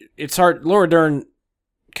it's hard. Laura Dern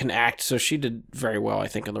can act, so she did very well, I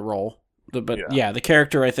think, in the role. But the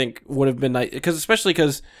character, I think, would have been nice, especially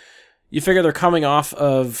because you figure they're coming off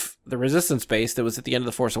of the Resistance base that was at the end of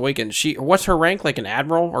The Force Awakens. What's her rank? Like an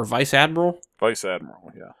admiral or vice admiral? Vice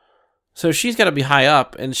admiral, yeah. So she's got to be high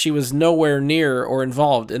up, and she was nowhere near or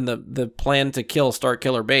involved in the plan to kill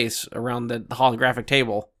Starkiller Base around the holographic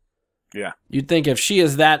table. Yeah. You'd think if she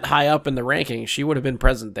is that high up in the ranking, she would have been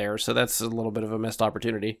present there, so that's a little bit of a missed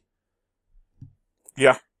opportunity.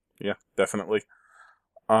 Yeah, definitely.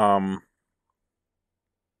 What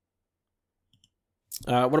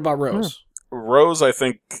about Rose? Rose, I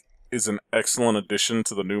think, is an excellent addition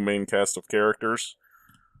to the new main cast of characters.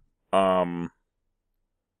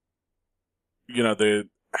 you know,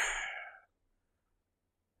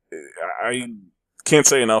 I can't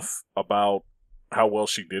say enough about how well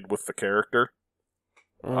she did with the character.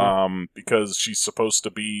 Because she's supposed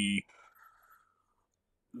to be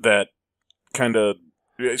that kind of...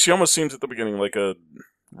 She almost seems at the beginning like a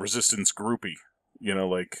Resistance groupie. You know,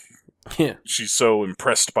 like, she's so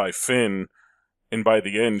impressed by Finn, and by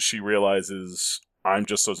the end she realizes, I'm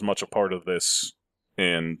just as much a part of this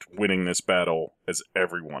and winning this battle as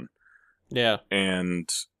everyone. Yeah. And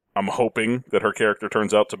I'm hoping that her character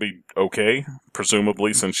turns out to be okay,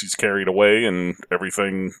 presumably, since she's carried away and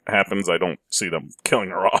everything happens. I don't see them killing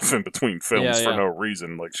her off in between films for no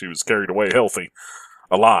reason. Like, she was carried away healthy.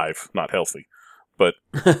 Alive, not healthy. But,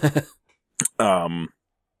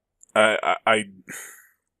 I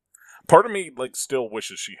part of me, like, still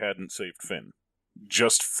wishes she hadn't saved Finn.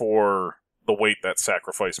 Just for the weight that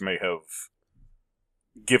sacrifice may have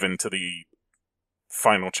given to the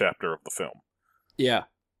final chapter of the film. Yeah.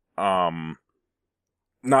 Not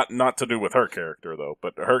to do with her character, though,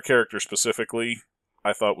 but her character specifically,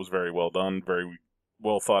 I thought was very well done, very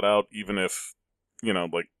well thought out, even if, you know,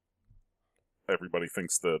 like, everybody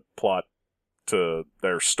thinks the plot to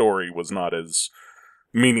their story was not as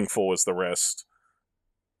meaningful as the rest.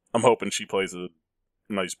 I'm hoping she plays a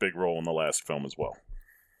nice big role in the last film as well.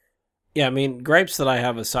 Yeah, I mean, gripes that I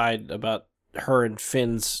have aside about her and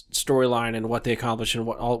Finn's storyline and what they accomplished and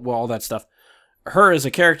all that stuff, her as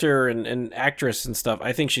a character and actress and stuff,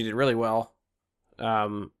 I think she did really well.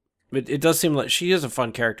 It does seem like she is a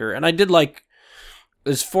fun character, and I did like,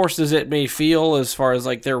 as forced as it may feel, as far as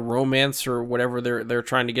like their romance or whatever they're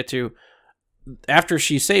trying to get to, after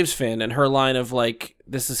she saves Finn and her line of like,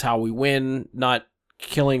 this is how we win, not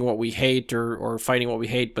killing what we hate or fighting what we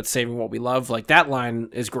hate, but saving what we love. Like, that line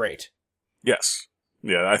is great. Yes.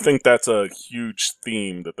 Yeah, I think that's a huge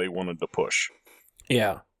theme that they wanted to push.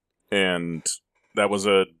 Yeah. And that was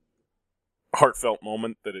a heartfelt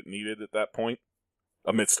moment that it needed at that point.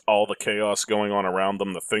 Amidst all the chaos going on around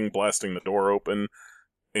them, the thing blasting the door open,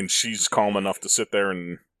 and she's calm enough to sit there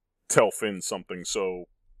and tell Finn something so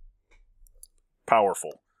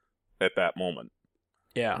powerful at that moment.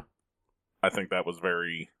 Yeah. I think that was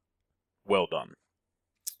very well done.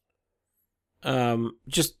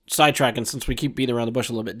 Just sidetracking, since we keep beating around the bush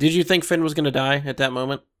a little bit. Did you think Finn was going to die at that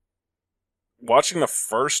moment? Watching the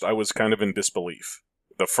first, I was kind of in disbelief.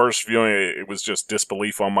 The first viewing, it was just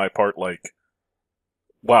disbelief on my part, like,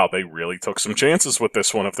 wow, they really took some chances with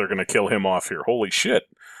this one if they're going to kill him off here. Holy shit.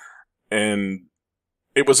 And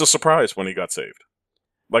it was a surprise when he got saved.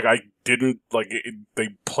 Like, I didn't, like, they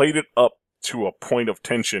played it up to a point of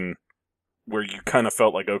tension where you kind of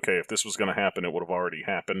felt like, okay, if this was going to happen, it would have already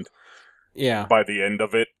happened. Yeah. By the end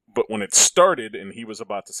of it. But when it started and he was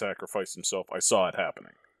about to sacrifice himself, I saw it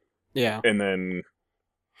happening. Yeah. And then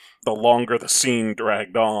the longer the scene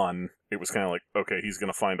dragged on, it was kind of like, okay, he's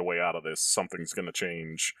going to find a way out of this. Something's going to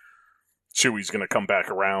change. Chewie's going to come back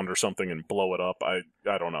around or something and blow it up. I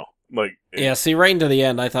don't know. Like, yeah, see, right into the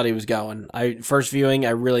end, I thought he was going. First viewing,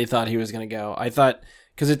 I really thought he was going to go. I thought,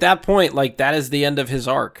 because at that point, like, that is the end of his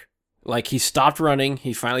arc. Like, he stopped running.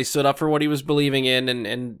 He finally stood up for what he was believing in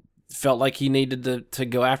and felt like he needed to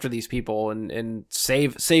go after these people and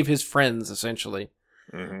save his friends, essentially.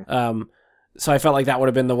 Mm-hmm. So I felt like that would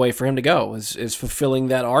have been the way for him to go, is fulfilling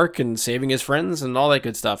that arc and saving his friends and all that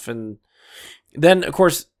good stuff. And then, of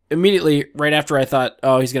course, immediately right after, I thought,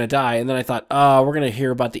 oh, he's going to die. And then I thought, oh, we're going to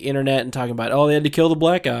hear about the internet and talking about, oh, they had to kill the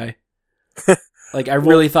black guy. Like, I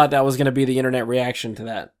really thought that was going to be the internet reaction to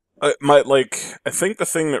that. I think the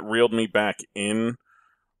thing that reeled me back in,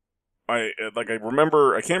 I can't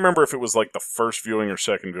remember if it was like the first viewing or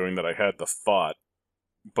second viewing that I had the thought,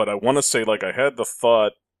 but I want to say, like, I had the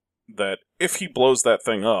thought that if he blows that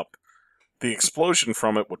thing up, the explosion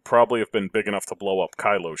from it would probably have been big enough to blow up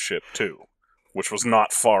Kylo's ship too, which was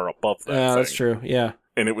not far above that thing. That's true, yeah.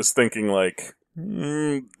 And it was thinking, like,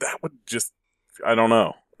 that would just, I don't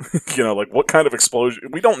know. You know, like, what kind of explosion?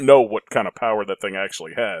 We don't know what kind of power that thing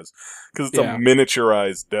actually has, because it's a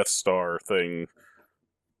miniaturized Death Star thing.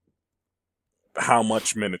 How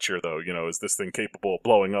much miniature, though? You know, is this thing capable of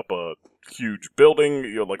blowing up a huge building?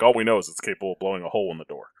 You know, like, all we know is it's capable of blowing a hole in the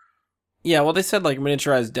door. Yeah, well, they said, like,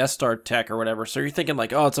 miniaturized Death Star tech or whatever, so you're thinking,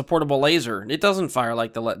 like, oh, it's a portable laser. It doesn't fire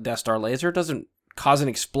like the Death Star laser. It doesn't cause an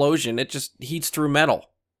explosion. It just heats through metal,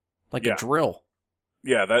 like a drill.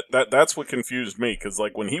 Yeah, that's what confused me, because,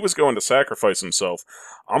 like, when he was going to sacrifice himself,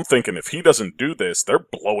 I'm thinking, if he doesn't do this, they're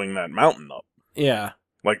blowing that mountain up. Yeah.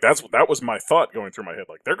 Like, that was my thought going through my head.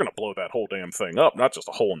 Like, they're going to blow that whole damn thing up, not just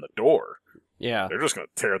a hole in the door. Yeah. They're just going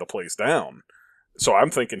to tear the place down. So I'm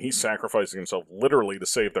thinking he's sacrificing himself literally to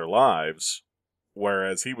save their lives,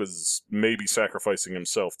 whereas he was maybe sacrificing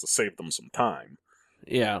himself to save them some time.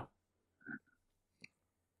 Yeah.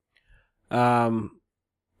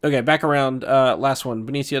 Okay, back around. Last one,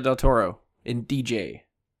 Benicio del Toro in DJ.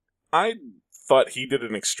 I thought he did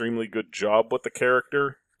an extremely good job with the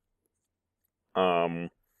character.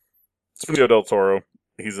 It's Benicio del Toro.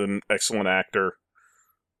 He's an excellent actor.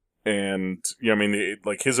 And, I mean,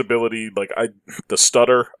 like, his ability, like, the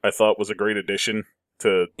stutter, I thought was a great addition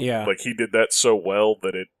to, like, he did that so well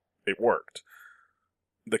that it worked.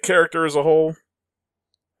 The character as a whole,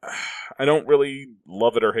 I don't really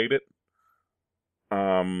love it or hate it.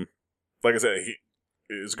 Like I said,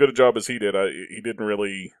 as good a job as he did, he didn't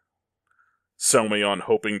really sell me on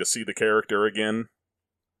hoping to see the character again.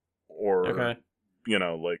 Or,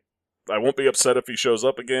 like, I won't be upset if he shows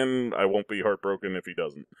up again. I won't be heartbroken if he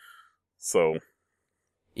doesn't. So,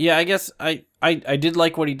 yeah, I guess I did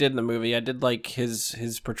like what he did in the movie. I did like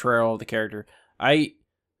his portrayal of the character. I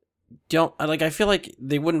feel like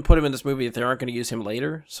they wouldn't put him in this movie if they aren't going to use him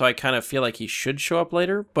later. So I kind of feel like he should show up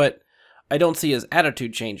later, but I don't see his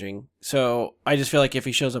attitude changing. So I just feel like if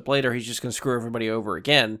he shows up later, he's just going to screw everybody over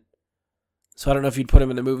again. So I don't know if you'd put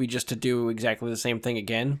him in the movie just to do exactly the same thing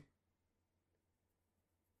again.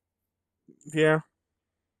 Yeah.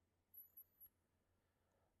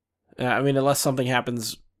 I mean, unless something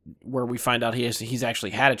happens where we find out he's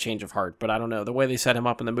actually had a change of heart, but I don't know. The way they set him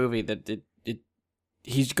up in the movie, that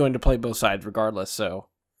he's going to play both sides regardless. So,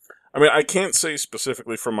 I mean, I can't say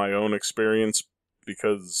specifically from my own experience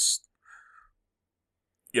because,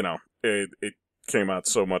 it came out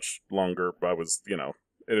so much longer.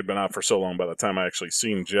 It had been out for so long by the time I actually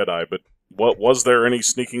seen Jedi. But was there any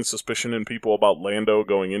sneaking suspicion in people about Lando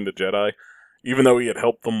going into Jedi? Even though he had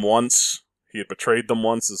helped them once, he had betrayed them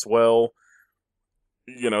once as well.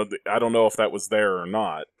 I don't know if that was there or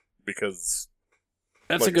not, because...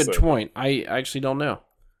 That's a good point. I actually don't know.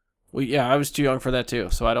 I was too young for that too,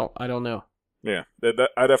 so I don't know. Yeah,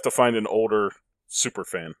 I'd have to find an older super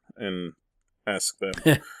fan and ask them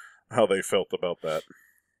how they felt about that.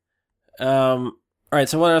 All right,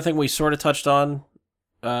 so one other thing we sort of touched on,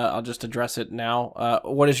 I'll just address it now.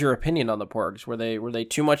 What is your opinion on the Porgs? Were they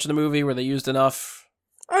too much in the movie? Were they used enough?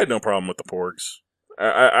 I had no problem with the Porgs.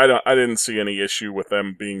 I didn't see any issue with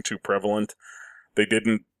them being too prevalent. They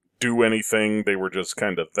didn't do anything. They were just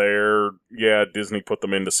kind of there. Yeah, Disney put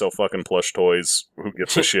them in to sell fucking plush toys. Who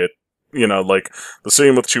gives a shit? Like the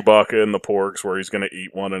scene with Chewbacca and the Porgs where he's going to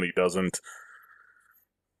eat one and he doesn't.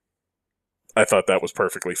 I thought that was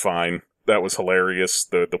perfectly fine. That was hilarious.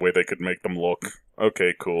 The way they could make them look.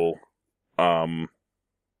 Okay, cool.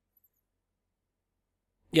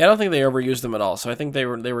 Yeah, I don't think they overused them at all. So I think they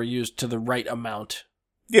were used to the right amount.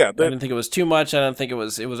 Yeah, I didn't think it was too much. I don't think it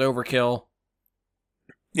was overkill.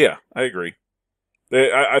 Yeah, I agree.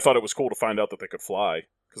 I thought it was cool to find out that they could fly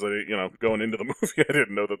because going into the movie, I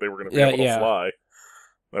didn't know that they were going to be able to fly.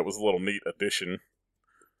 That was a little neat addition.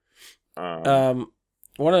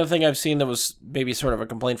 One other thing I've seen that was maybe sort of a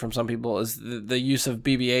complaint from some people is the use of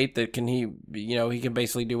BB-8. That he can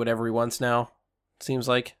basically do whatever he wants now. It seems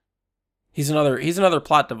like he's another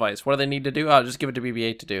plot device. What do they need to do? I'll just give it to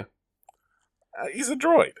BB-8 to do. He's a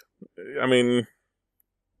droid. I mean,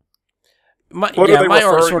 my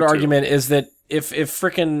sort of argument is that if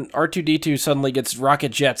frickin' R2-D2 suddenly gets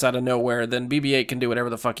rocket jets out of nowhere, then BB-8 can do whatever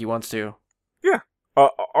the fuck he wants to. Yeah,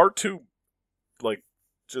 R2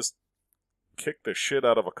 just kicked the shit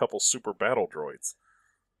out of a couple super battle droids.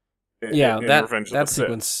 In that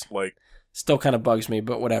sequence still kind of bugs me,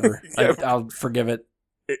 but whatever. Yeah, I'll forgive it.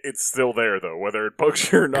 It's still there though, whether it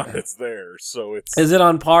bugs you or not. It's there, so it's. Is it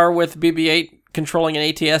on par with BB-8 controlling an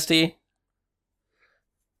AT-ST?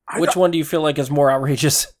 Which one do you feel like is more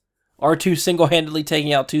outrageous? R2 single-handedly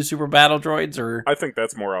taking out 2 super battle droids, or I think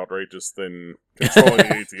that's more outrageous than controlling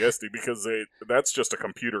the AT-ST because that's just a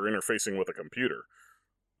computer interfacing with a computer.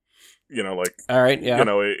 All right, yeah.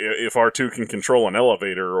 If R2 can control an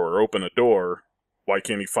elevator or open a door, why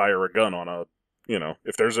can't he fire a gun on a?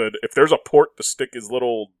 If there's a port to stick his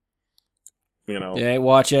little, yeah,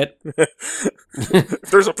 watch it. If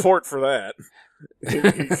there's a port for that,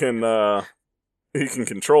 he can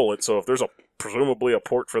control it. So if there's presumably a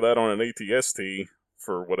port for that on an AT-ST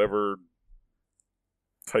for whatever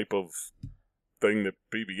type of thing that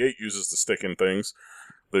BB-8 uses to stick in things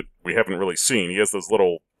that we haven't really seen. He has those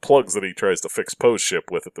little plugs that he tries to fix Poe's ship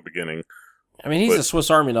with at the beginning. I mean, he's a Swiss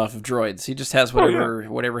Army knife of droids. He just has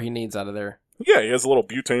whatever he needs out of there. Yeah, he has a little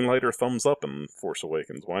butane lighter thumbs up in Force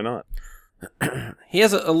Awakens. Why not? He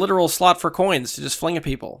has a literal slot for coins to just fling at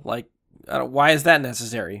people. Why is that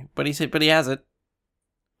necessary? But he has it.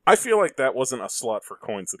 I feel like that wasn't a slot for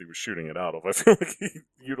coins that he was shooting it out of. I feel like he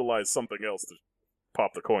utilized something else to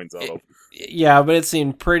pop the coins out of. Yeah, but it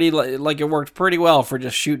seemed pretty like it worked pretty well for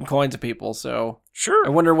just shooting coins at people. So sure, I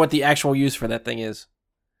wonder what the actual use for that thing is.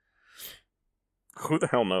 Who the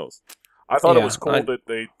hell knows? I thought it was cool that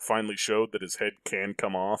they finally showed that his head can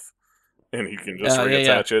come off, and he can just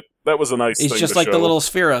reattach it. That was a nice thing to show. It's just like the little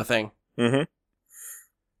Sphero thing. Mm-hmm.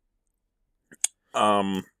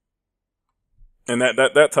 And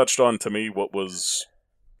that touched on to me what was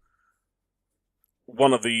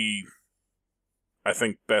one of the, I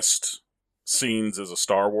think, best scenes as a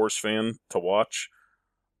Star Wars fan to watch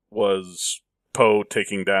was Poe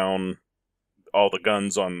taking down all the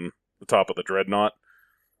guns on the top of the Dreadnought.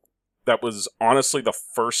 That was honestly the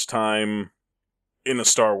first time in a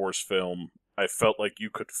Star Wars film I felt like you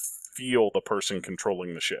could feel the person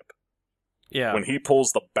controlling the ship. Yeah. When he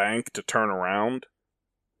pulls the bank to turn around,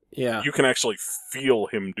 you can actually feel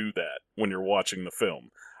him do that when you're watching the film.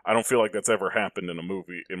 I don't feel like that's ever happened in a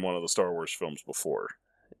movie, in one of the Star Wars films before.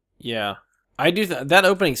 Yeah. I do. That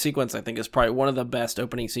opening sequence, I think, is probably one of the best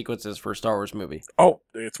opening sequences for a Star Wars movie. Oh,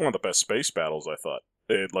 it's one of the best space battles, I thought.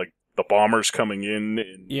 Like, the bombers coming in.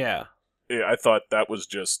 And I thought that was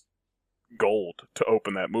just gold to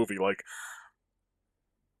open that movie. Like,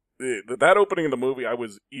 that opening of the movie, I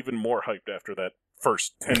was even more hyped after that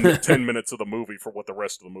first 10 minutes of the movie for what the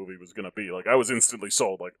rest of the movie was going to be. Like, I was instantly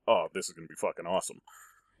sold, like, oh, this is going to be fucking awesome.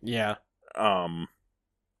 Yeah.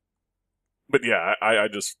 But yeah, I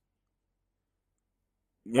just,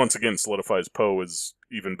 once again, solidifies Poe as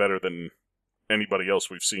even better than anybody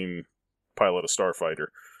else we've seen pilot a starfighter.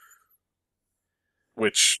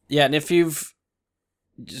 Which... Yeah, and if you've...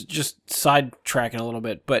 Just sidetracking a little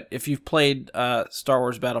bit, but if you've played Star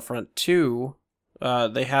Wars Battlefront 2,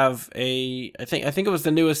 they have I think it was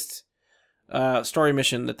the newest story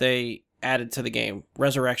mission that they added to the game,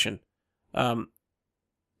 Resurrection.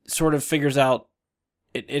 Sort of figures out,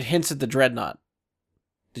 it hints at the Dreadnought.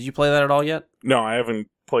 Did you play that at all yet? No, I haven't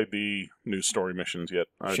played the new story missions yet.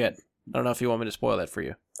 Shit. I don't know if you want me to spoil that for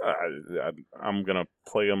you. I'm going to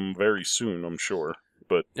play them very soon, I'm sure.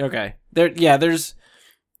 But okay.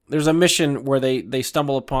 There's a mission where they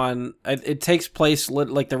stumble upon... It takes place...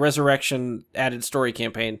 Like, the Resurrection added story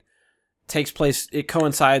campaign takes place... It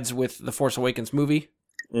coincides with the Force Awakens movie.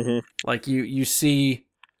 Mm-hmm. Like, you see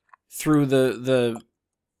through the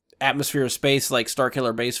atmosphere of space, like,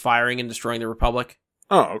 Starkiller Base firing and destroying the Republic.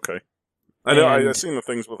 Oh, okay. I know. I've seen the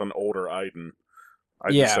things with an older Iden.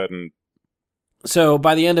 I just hadn't... So,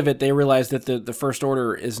 by the end of it, they realize that the First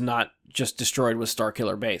Order is not just destroyed with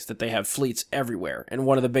Starkiller Base, that they have fleets everywhere. And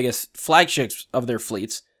one of the biggest flagships of their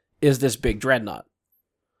fleets is this big Dreadnought.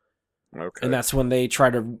 Okay. And that's when they try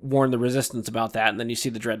to warn the Resistance about that, and then you see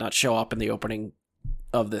the Dreadnought show up in the opening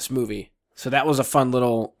of this movie. So that was a fun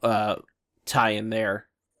little tie-in there.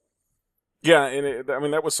 Yeah, and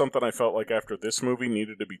that was something I felt like after this movie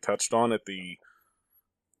needed to be touched on at the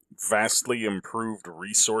vastly improved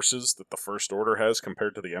resources that the First Order has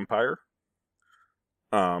compared to the Empire.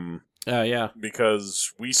 Yeah.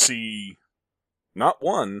 Because we see not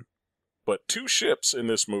one, but two ships in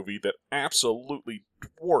this movie that absolutely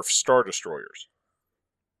dwarf Star Destroyers.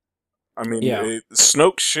 I mean,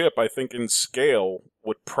 Snoke's ship, I think, in scale,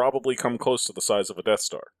 would probably come close to the size of a Death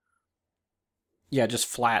Star. Yeah, just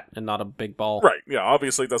flat and not a big ball. Right, yeah,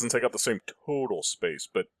 obviously it doesn't take up the same total space,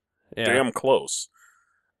 but damn close.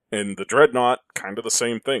 And the Dreadnought, kind of the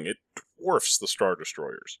same thing. It dwarfs the Star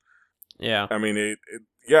Destroyers. Yeah. I mean,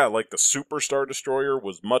 like the Super Star Destroyer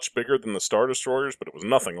was much bigger than the Star Destroyers, but it was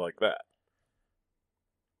nothing like that.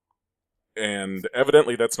 And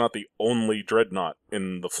evidently that's not the only Dreadnought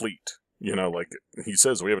in the fleet. You know, like he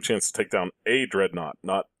says, we have a chance to take down a Dreadnought,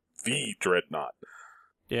 not the Dreadnought.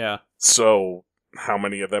 Yeah. So, how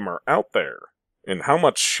many of them are out there? And how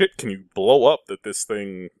much shit can you blow up that this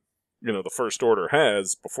thing... you know, the First Order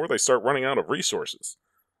has before they start running out of resources.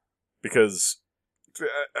 Because,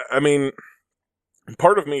 I mean,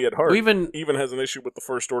 part of me at heart even has an issue with the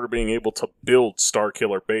First Order being able to build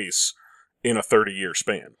Starkiller Base in a 30-year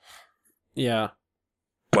span. Yeah.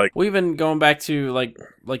 Like, well, even going back to,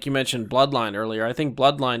 like you mentioned Bloodline earlier, I think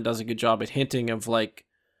Bloodline does a good job at hinting of, like,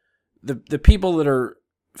 the people that are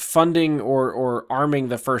funding or arming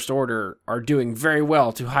the First Order are doing very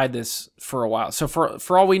well to hide this for a while. So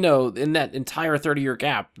for all we know, in that entire 30-year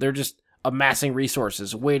gap, they're just amassing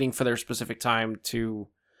resources, waiting for their specific time to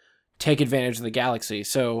take advantage of the galaxy.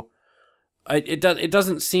 So it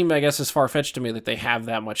doesn't seem, I guess, as far-fetched to me that they have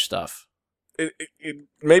that much stuff. It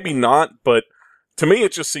maybe not, but to me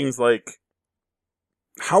it just seems like,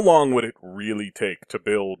 how long would it really take to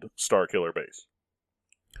build Starkiller Base?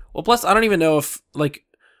 Well, plus, I don't even know if, like,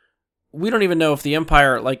 we don't even know if the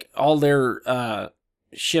Empire, like, all their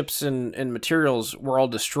ships and materials were all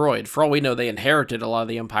destroyed. For all we know, they inherited a lot of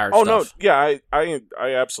the Empire stuff. Oh, no, yeah, I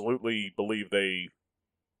absolutely believe they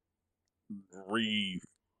reused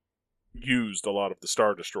a lot of the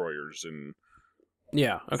Star Destroyers and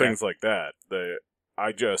things like that.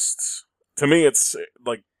 To me, it's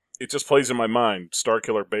like, it just plays in my mind.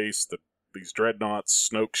 Starkiller Base, these dreadnoughts,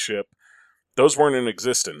 Snoke ship, those weren't in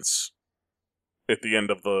existence at the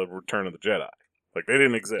end of the Return of the Jedi. Like, they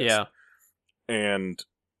didn't exist. Yeah. And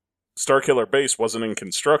Starkiller Base wasn't in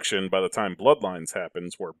construction by the time Bloodlines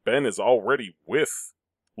happens, where Ben is already with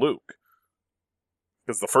Luke.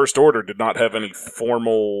 Because the First Order did not have any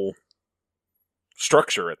formal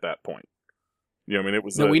structure at that point. You know, I mean, it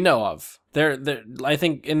was that we know of. I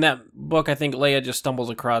think in that book, I think Leia just stumbles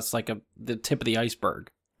across like the tip of the iceberg.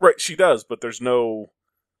 Right, she does, but there's no.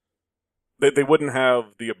 They wouldn't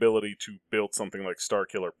have the ability to build something like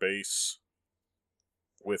Starkiller Base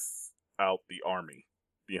without the army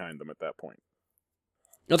behind them at that point.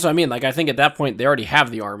 That's what I mean. Like, I think at that point they already have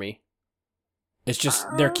the army. It's just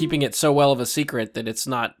they're keeping it so well of a secret that it's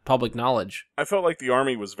not public knowledge. I felt like the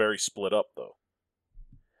army was very split up, though.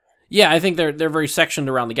 Yeah, I think they're very sectioned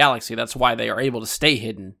around the galaxy. That's why they are able to stay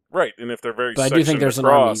hidden. Right, and if they're very sectioned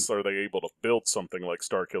across, are they able to build something like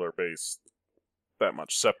Starkiller Base that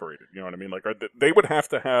much separated? You know what I mean? Like, they would have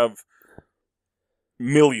to have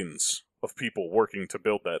millions of people working to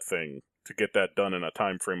build that thing to get that done in a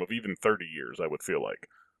time frame of even 30 years, I would feel like.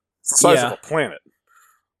 It's the size of a planet.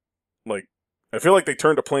 Like, I feel like they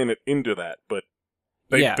turned a planet into that, but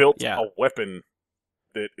they built a weapon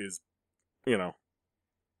that is, you know,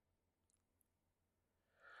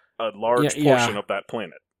 a large portion of that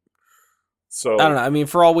planet. So I don't know. I mean,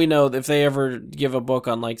 for all we know, if they ever give a book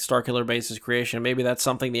on like Starkiller Base's creation, maybe that's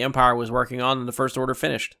something the Empire was working on and the First Order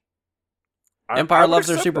finished. Empire loves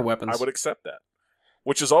their super weapons. I would accept that.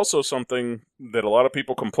 Which is also something that a lot of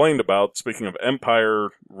people complained about. Speaking of Empire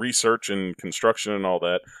research and construction and all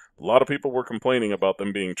that, a lot of people were complaining about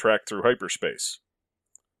them being tracked through hyperspace.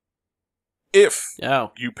 If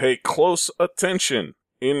you pay close attention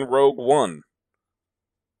in Rogue One,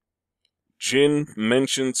 Jyn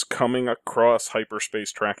mentions coming across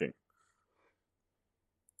hyperspace tracking.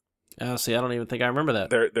 Oh, see, I don't even think I remember that.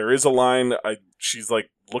 There is a line, she's like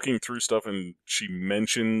looking through stuff and she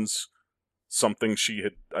mentions something she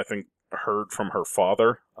had, I think, heard from her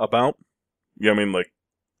father about. You know what I mean? Like,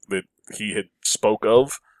 that he had spoke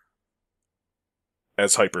of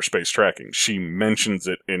as hyperspace tracking. She mentions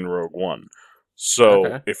it in Rogue One.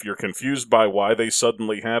 So, if you're confused by why they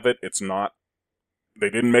suddenly have it, it's not. They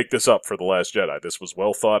didn't make this up for The Last Jedi. This was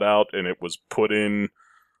well thought out, and it was put in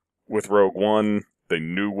with Rogue One. They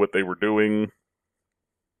knew what they were doing.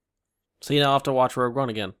 So you now have to watch Rogue One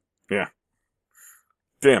again. Yeah.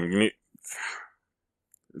 Damn, it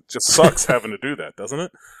just sucks having to do that, doesn't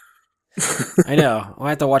it? I know. I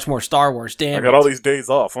have to watch more Star Wars. Damn, I got all these days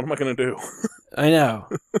off. What am I going to do? I know.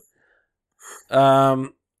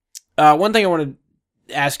 One thing I want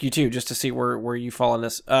to ask you too, just to see where you fall on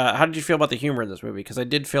this. How did you feel about the humor in this movie? Because I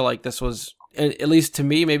did feel like this was, at least to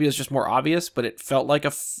me, maybe it was just more obvious, but it felt like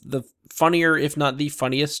the funnier, if not the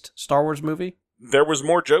funniest, Star Wars movie. There was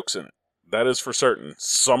more jokes in it. That is for certain.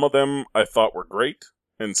 Some of them I thought were great,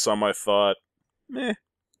 and some I thought, meh.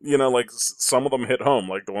 You know, like, some of them hit home,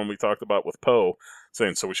 like the one we talked about with Poe,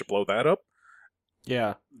 saying, so we should blow that up?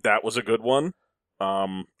 Yeah. That was a good one.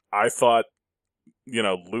 I thought, you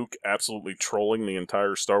know, Luke absolutely trolling the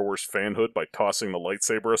entire Star Wars fanhood by tossing the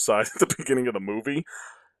lightsaber aside at the beginning of the movie.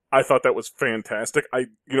 I thought that was fantastic.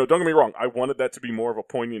 Don't get me wrong, I wanted that to be more of a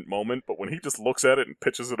poignant moment, but when he just looks at it and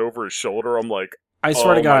pitches it over his shoulder, I'm like, I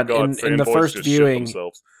swear to God, in the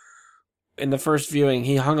first viewing,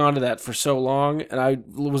 he hung on to that for so long, and I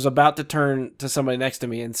was about to turn to somebody next to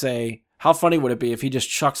me and say, how funny would it be if he just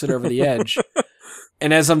chucks it over the edge?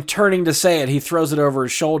 And as I'm turning to say it, he throws it over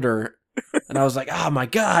his shoulder, and I was like, oh my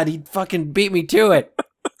God, he fucking beat me to it.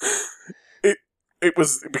 It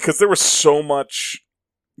was because there was so much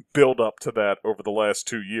build up to that over the last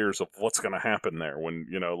 2 years of what's going to happen there when,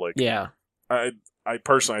 you know, like, yeah. I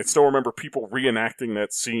personally, I still remember people reenacting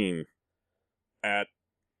that scene at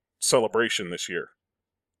Celebration this year.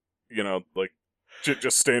 You know, like,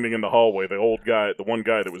 just standing in the hallway, the one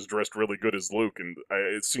guy that was dressed really good as Luke, and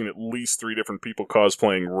I had seen at least 3 different people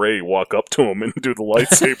cosplaying Rey walk up to him and do the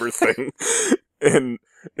lightsaber thing. And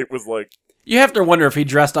it was like... You have to wonder if he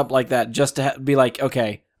dressed up like that just to be like,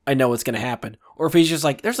 okay, I know what's going to happen. Or if he's just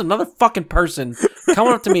like, there's another fucking person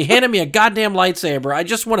coming up to me, handing me a goddamn lightsaber. I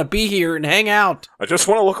just want to be here and hang out. I just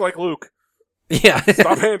want to look like Luke. Yeah.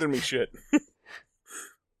 Stop handing me shit.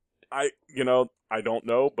 I don't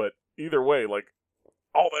know, but either way, like,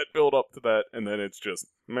 all that build up to that, and then it's just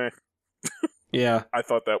meh. Yeah. I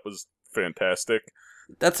thought that was fantastic.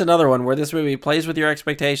 That's another one where this movie plays with your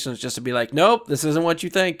expectations just to be like, nope, this isn't what you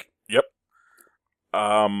think. Yep.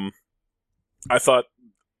 I thought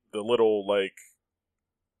the little, like,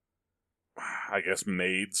 I guess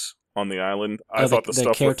maids on the island, I thought the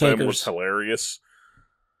stuff with them was hilarious.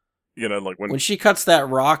 You know, like when she cuts that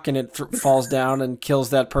rock and it falls down and kills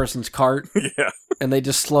that person's cart. Yeah. And they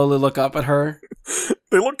just slowly look up at her.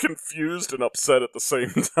 They look confused and upset at the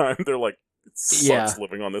same time. They're like, it sucks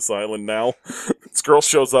living on this island now. This girl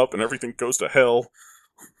shows up and everything goes to hell.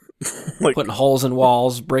 Like putting holes in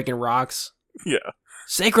walls, breaking rocks. Yeah.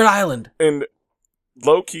 Sacred Island. And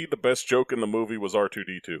low-key, the best joke in the movie was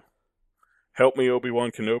R2-D2. Help me,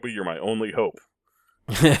 Obi-Wan Kenobi, you're my only hope.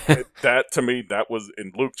 That, to me, that was...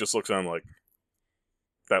 And Luke just looks at him like,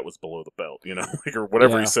 that was below the belt, you know? Like, or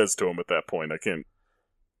whatever he says to him at that point. I can't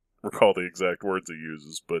recall the exact words he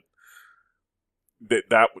uses, but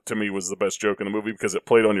that, to me, was the best joke in the movie because it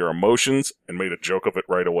played on your emotions and made a joke of it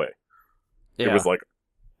right away. Yeah. It was like,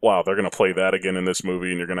 wow, they're going to play that again in this movie,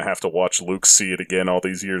 and you're going to have to watch Luke see it again all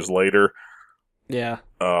these years later. Yeah.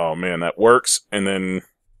 Oh, man, that works. And then,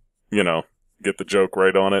 you know, get the joke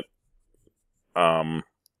right on it.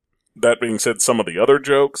 That being said, some of the other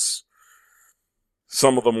jokes,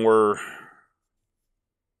 some of them were,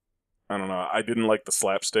 I don't know, I didn't like the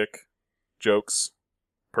slapstick jokes,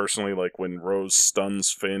 personally, like when Rose stuns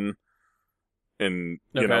Finn, and,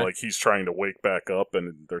 you know, like he's trying to wake back up,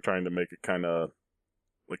 and they're trying to make it kind of,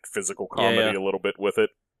 like, physical comedy a little bit with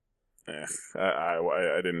it.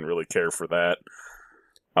 I didn't really care for that.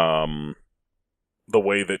 The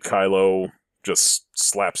way that Kylo just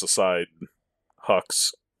slaps aside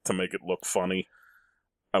Hux to make it look funny,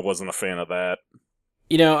 I wasn't a fan of that.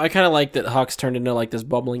 You know, I kind of like that Hux turned into like this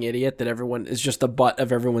bubbling idiot that everyone is just the butt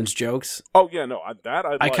of everyone's jokes. Oh yeah, no,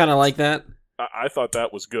 I kind of like that. I thought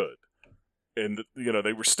that was good, and you know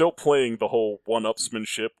they were still playing the whole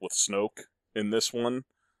one-upsmanship with Snoke in this one,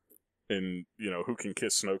 and you know who can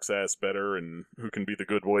kiss Snoke's ass better and who can be the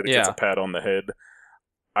good boy that gets a pat on the head.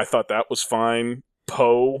 I thought that was fine.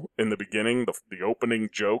 Poe in the beginning, the opening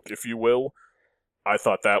joke, if you will, I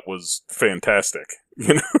thought that was fantastic.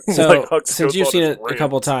 You know, so like since you've seen it a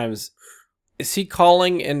couple times, is he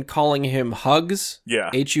calling him Hugs? Yeah,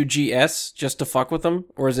 Hugs, just to fuck with him,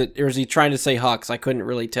 or is he trying to say Hux? I couldn't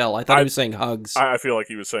really tell. I thought he was saying Hugs. I feel like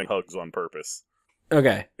he was saying Hugs on purpose.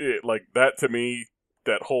 Okay, like that to me,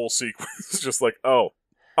 that whole sequence is just like, oh,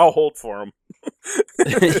 I'll hold for him,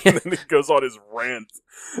 and then he goes on his rant,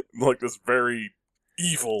 like this very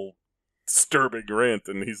evil, disturbing rant,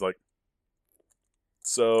 and he's like,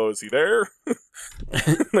 so is he there?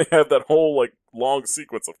 They have that whole like long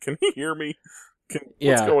sequence of, can he hear me?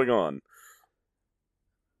 What's going on?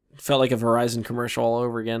 It felt like a Verizon commercial all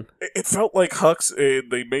over again. It felt like Hux,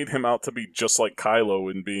 they made him out to be just like Kylo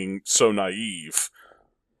in being so naive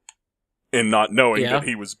and not knowing that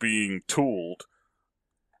he was being tooled.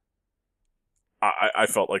 I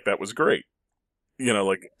felt like that was great. You know,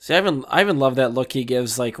 like... See, I even love that look he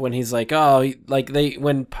gives, like, when he's like, oh, like,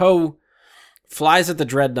 when Poe flies at the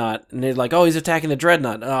Dreadnought, and they're like, oh, he's attacking the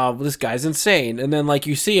Dreadnought. Oh, this guy's insane. And then, like,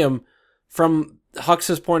 you see him, from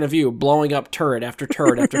Hux's point of view, blowing up turret after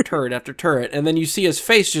turret after turret after turret, and then you see his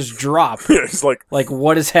face just drop. Yeah, he's like... Like,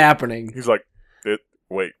 what is happening? He's like,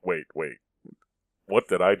 wait. What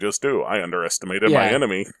did I just do? I underestimated my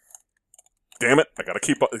enemy. Damn it! I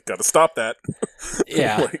gotta stop that.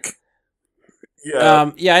 Yeah. Like,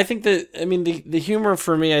 yeah. I think the humor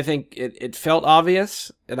for me, I think it felt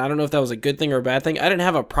obvious, and I don't know if that was a good thing or a bad thing. I didn't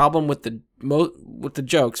have a problem with the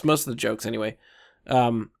jokes, most of the jokes anyway. But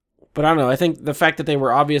I don't know. I think the fact that they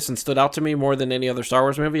were obvious and stood out to me more than any other Star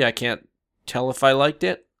Wars movie, I can't tell if I liked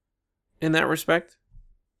it in that respect.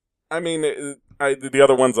 I mean, the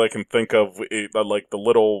other ones I can think of, like the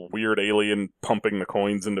little weird alien pumping the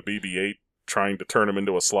coins into BB-8. Trying to turn him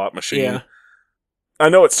into a slot machine. Yeah. I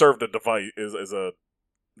know it served a device as a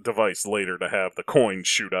device later to have the coins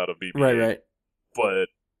shoot out of BB-8. Right. But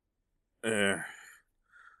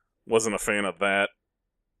wasn't a fan of that.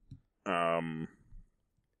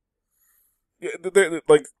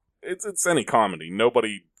 Like it's any comedy.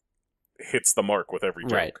 Nobody hits the mark with every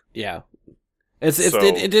joke. Right. Yeah.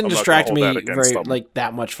 It didn't distract me very like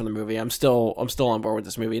that much from the movie. I'm still on board with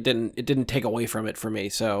this movie. It didn't take away from it for me.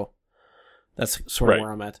 So. That's sort of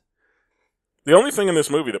where I'm at. The only thing in this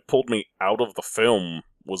movie that pulled me out of the film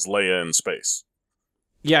was Leia in space.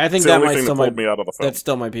 Yeah, I think that might still pulled me out of the film. That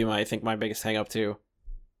still might be my biggest hang up too.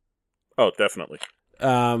 Oh, definitely.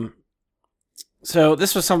 So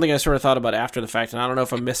this was something I sort of thought about after the fact, and I don't know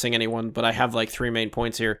if I'm missing anyone, but I have like 3 main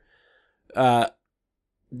points here.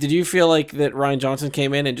 Did you feel like that Rian Johnson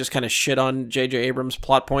came in and just kind of shit on J.J. Abrams'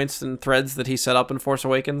 plot points and threads that he set up in Force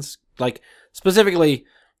Awakens? Like, specifically,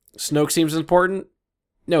 Snoke seems important?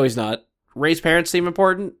 No, he's not. Rey's parents seem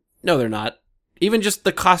important? No, they're not. Even just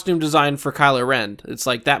the costume design for Kylo Ren. It's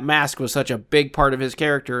like that mask was such a big part of his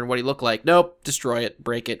character and what he looked like. Nope, destroy it,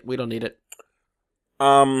 break it, we don't need it.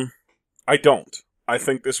 I don't. I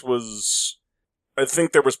think there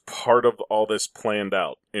was part of all this planned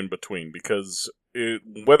out in between, because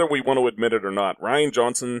whether we want to admit it or not, Rian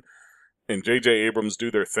Johnson and J.J. Abrams do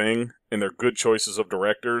their thing, and they're good choices of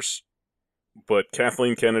directors, but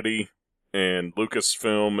Kathleen Kennedy and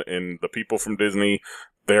Lucasfilm and the people from Disney,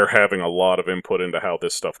 they're having a lot of input into how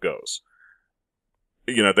this stuff goes.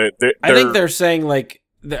 You know, I think they're saying, like,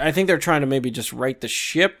 I think they're trying to maybe just right the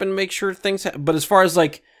ship and make sure things but as far as,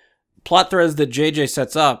 like, plot threads that JJ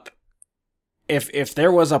sets up, if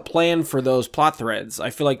there was a plan for those plot threads, I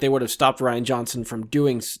feel like they would have stopped Rian Johnson from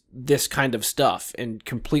doing this kind of stuff and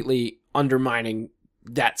completely undermining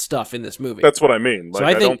that stuff in this movie. That's what I mean. Like,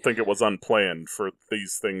 I don't think it was unplanned for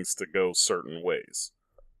these things to go certain ways.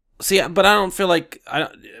 See, but I don't feel like...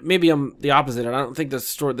 maybe I'm the opposite. I don't think the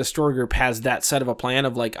story group has that set of a plan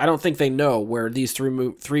of, like, I don't think they know where these three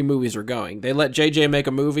movies are going. They let JJ make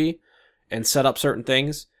a movie and set up certain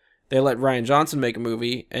things. They let Rian Johnson make a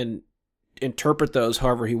movie and interpret those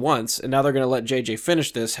however he wants, and now they're going to let JJ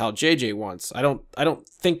finish this how JJ wants. I don't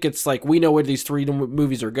think it's like, we know where these three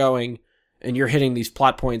movies are going, and you're hitting these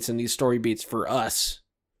plot points and these story beats for us.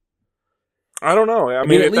 I don't know. I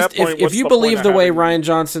mean, at least that point, if you believe the way Rian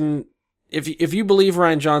Johnson, if you believe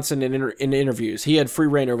Rian Johnson in interviews, he had free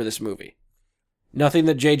reign over this movie. Nothing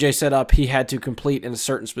that JJ set up, he had to complete in a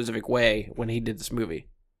certain specific way when he did this movie.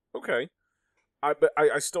 Okay. But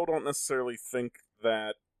I still don't necessarily think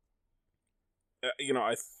that,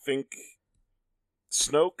 I think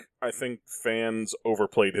Snoke, fans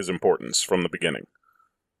overplayed his importance from the beginning.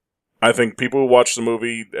 I think people who watched the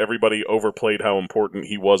movie, everybody overplayed how important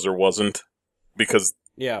he was or wasn't. Because,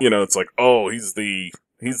 it's like, oh, he's the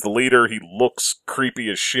leader, he looks creepy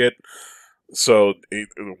as shit. So,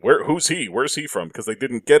 who's he? Where's he from? Because they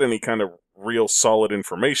didn't get any kind of real solid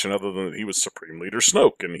information other than that he was Supreme Leader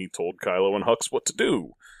Snoke, and he told Kylo and Hux what to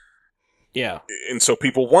do. Yeah. And so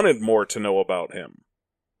people wanted more to know about him.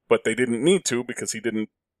 But they didn't need to, because he didn't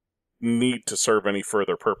need to serve any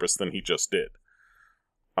further purpose than he just did.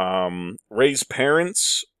 Rey's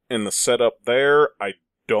parents and the setup there, I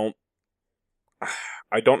don't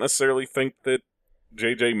necessarily think that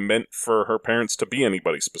JJ meant for her parents to be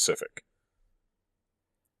anybody specific.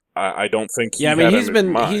 I don't think he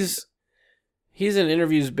he's in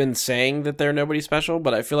interviews been saying that they're nobody special,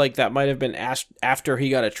 but I feel like that might have been asked after he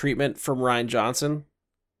got a treatment from Rian Johnson,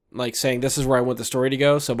 like saying this is where I want the story to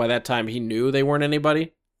go. So by that time he knew they weren't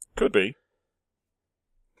anybody. Could be.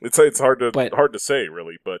 It's hard to say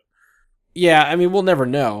really, but yeah, I mean we'll never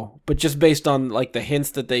know. But just based on like the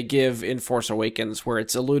hints that they give in Force Awakens, where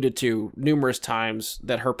it's alluded to numerous times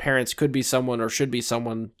that her parents could be someone or should be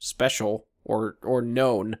someone special or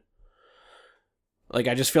known. Like,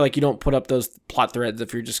 I just feel like you don't put up those plot threads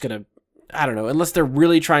if you're just gonna, I don't know, unless they're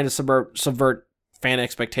really trying to subvert fan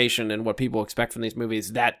expectation and what people expect from these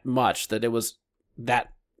movies that much, that it was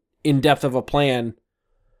that in-depth of a plan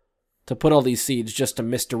to put all these seeds just to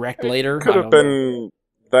misdirect later. It could have been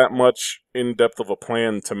that much in-depth of a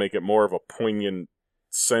plan to make it more of a poignant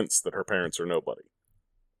sense that her parents are nobody.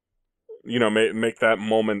 Make that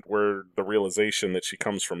moment where the realization that she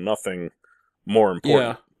comes from nothing more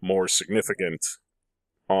important, more significant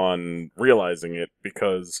on realizing it,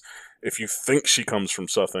 because if you think she comes from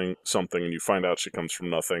something and you find out she comes from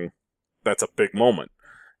nothing, that's a big moment.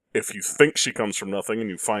 If you think she comes from nothing and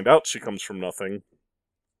you find out she comes from nothing...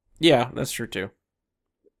 Yeah, that's true too.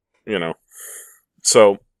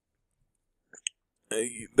 So,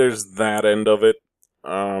 there's that end of it.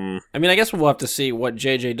 I mean, I guess we'll have to see what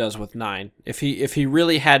JJ does with 9. If he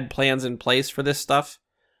really had plans in place for this stuff,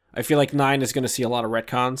 I feel like 9 is going to see a lot of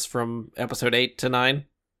retcons from episode 8 to 9.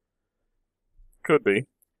 Could be.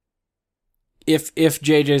 If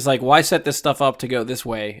JJ's like, well, I set this stuff up to go this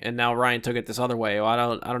way, and now Rian took it this other way. Well, I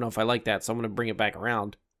don't know if I like that, so I'm going to bring it back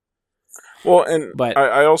around. Well, but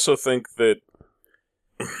I also think that,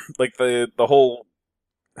 like, the whole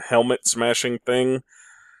helmet smashing thing,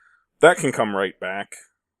 that can come right back.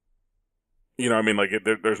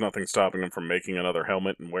 There's nothing stopping him from making another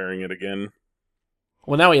helmet and wearing it again.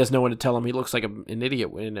 Well, now he has no one to tell him he looks like an idiot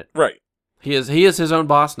in it. Right. He is his own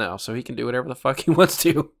boss now, so he can do whatever the fuck he wants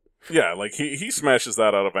to. Yeah, like, he smashes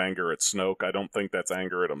that out of anger at Snoke. I don't think that's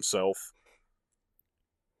anger at himself.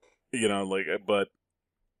 But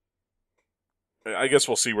I guess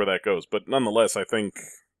we'll see where that goes. But nonetheless, I think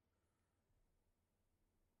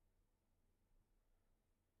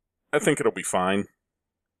it'll be fine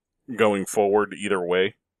going forward either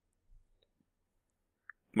way.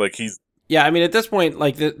 Like, Yeah, I mean, at this point,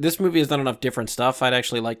 like, this movie has done enough different stuff. I'd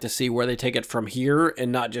actually like to see where they take it from here and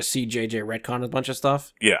not just see JJ retcon a bunch of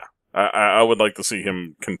stuff. Yeah. I would like to see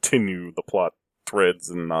him continue the plot threads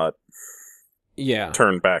and not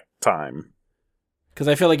turn back time. Because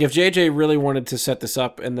I feel like if JJ really wanted to set this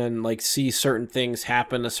up and then, like, see certain things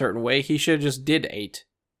happen a certain way, he should have just did 8.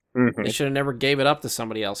 Mm-hmm. He should have never gave it up to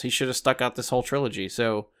somebody else. He should have stuck out this whole trilogy.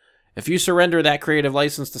 So if you surrender that creative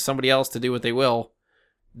license to somebody else to do what they will,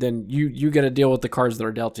 then you got to deal with the cards that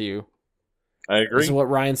are dealt to you. I agree. This is what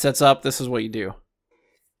Ryan sets up. This is what you do.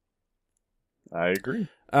 I agree.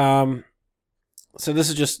 So this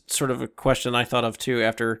is just sort of a question I thought of too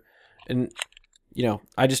after, and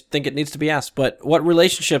I just think it needs to be asked. But what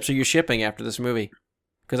relationships are you shipping after this movie?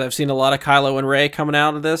 Because I've seen a lot of Kylo and Rey coming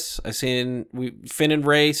out of this. I've seen Finn and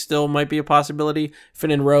Rey still might be a possibility.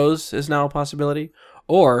 Finn and Rose is now a possibility,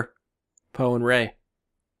 or Poe and Rey.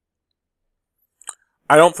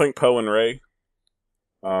 I don't think Poe and Rey.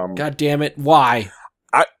 God damn it! Why?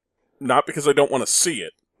 Not because I don't want to see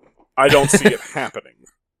it. I don't see it happening.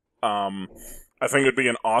 I think it'd be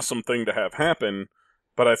an awesome thing to have happen,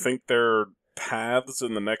 but I think their paths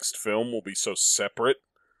in the next film will be so separate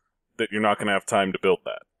that you're not going to have time to build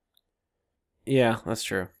that. Yeah, that's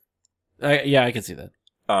true. I can see that.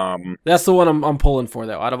 That's the one I'm pulling for,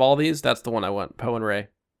 though. Out of all these, that's the one I want. Poe and Rey.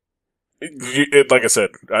 Like I said,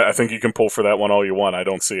 I think you can pull for that one all you want. I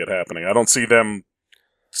don't see it happening. I don't see them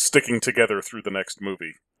sticking together through the next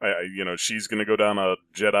movie. She's going to go down a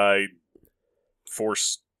Jedi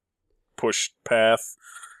Force push path,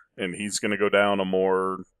 and he's going to go down a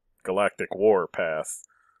more galactic war path.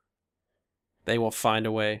 They will find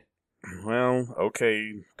a way. Well,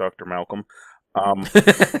 okay, Dr. Malcolm. Oh,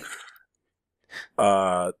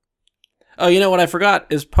 you know what I forgot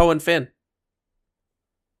is Poe and Finn.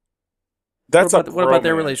 What about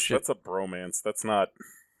their relationship? That's a bromance. That's not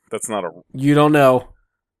a... You don't know.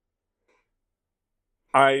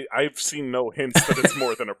 I've seen no hints that it's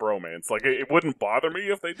more than a bromance. Like, it wouldn't bother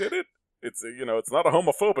me if they did it. It's, it's not a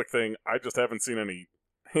homophobic thing. I just haven't seen any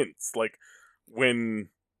hints. Like, at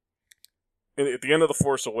the end of The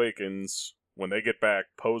Force Awakens, when they get back,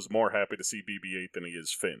 Poe's more happy to see BB-8 than he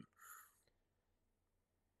is Finn.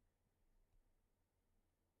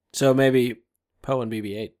 So maybe Poe and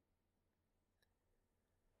BB-8.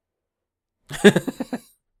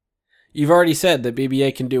 You've already said that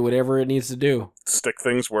BB-8 can do whatever it needs to do. Stick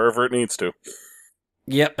things wherever it needs to.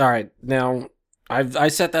 Yep. All right. Now, I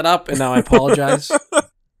set that up, and now I apologize.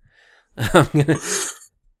 I'm gonna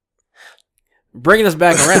bringing us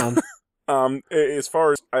back around. As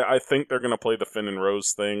far as I think they're gonna play the Finn and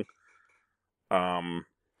Rose thing.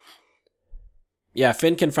 Yeah,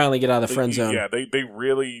 Finn can finally get out of the friend zone. Yeah, they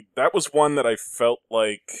really... That was one that I felt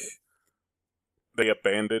like they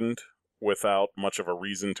abandoned without much of a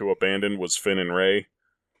reason to abandon, was Finn and Rey.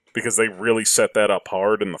 Because they really set that up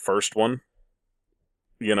hard in the first one.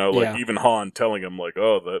 Even Han telling him, like,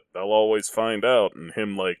 oh, that they'll always find out, and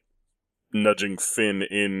him, like, nudging Finn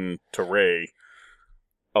into Rey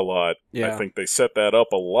a lot. Yeah. I think they set that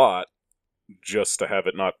up a lot just to have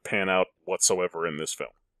it not pan out whatsoever in this film.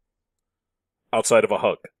 Outside of a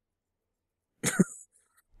hug.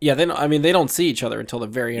 Yeah, they don't see each other until the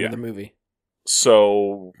very end of the movie.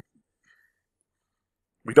 So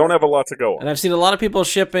we don't have a lot to go on. And I've seen a lot of people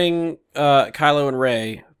shipping Kylo and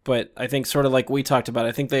Rey, but I think sort of like we talked about,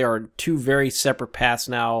 I think they are two very separate paths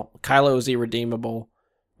now. Kylo is irredeemable.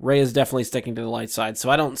 Rey is definitely sticking to the light side, so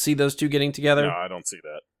I don't see those two getting together. No, I don't see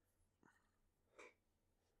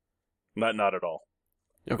that. Not at all.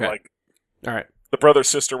 Okay. All right. The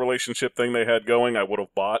brother-sister relationship thing they had going, I would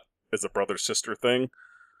have bought as a brother-sister thing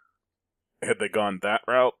had they gone that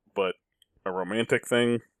route, but a romantic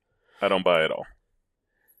thing, I don't buy at all.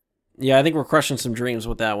 Yeah, I think we're crushing some dreams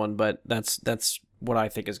with that one, but that's what I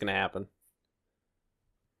think is going to happen.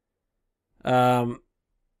 All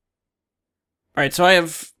right, so I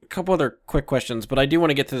have a couple other quick questions, but I do want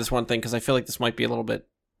to get to this one thing because I feel like this might be a little bit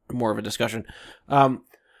more of a discussion.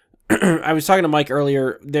 I was talking to Mike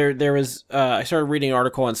earlier. There was I started reading an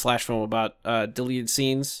article on Slashfilm about deleted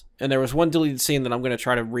scenes, and there was one deleted scene that I'm going to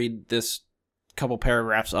try to read this couple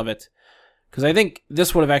paragraphs of it because I think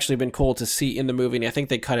this would have actually been cool to see in the movie, and I think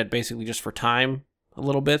they cut it basically just for time a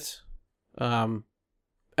little bit.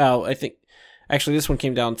 I think actually this one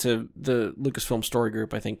came down to the Lucasfilm Story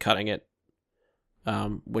Group, I think, cutting it,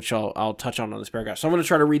 which I'll touch on this paragraph. So I'm going to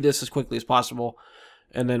try to read this as quickly as possible.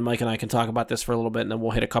 and then Mike and I can talk about this for a little bit, and then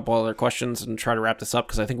we'll hit a couple other questions and try to wrap this up,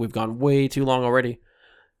 because I think we've gone way too long already.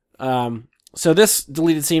 So this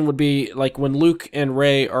deleted scene would be like when Luke and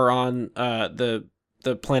Rey are on the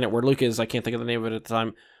planet where Luke is. I can't think of the name of it at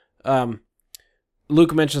the time.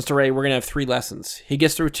 Luke mentions to Rey, we're going to have 3 lessons. He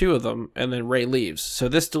gets through 2 of them, and then Rey leaves. So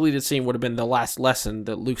this deleted scene would have been the last lesson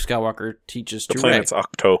that Luke Skywalker teaches to Rey. The planet's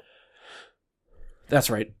Ahch-To. That's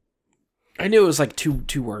right. I knew it was like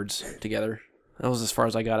two words together. That was as far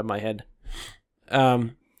as I got in my head. So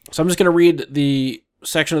I'm just going to read the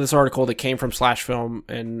section of this article that came from Slash Film,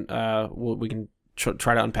 and we can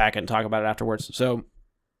try to unpack it and talk about it afterwards. So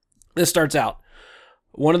this starts out.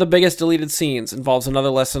 One of the biggest deleted scenes involves another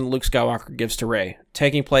lesson Luke Skywalker gives to Rey,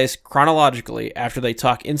 taking place chronologically after they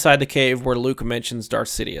talk inside the cave where Luke mentions Darth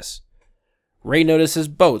Sidious. Rey notices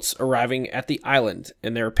boats arriving at the island,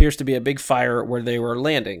 and there appears to be a big fire where they were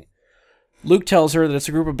landing. Luke tells her that it's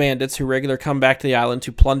a group of bandits who regularly come back to the island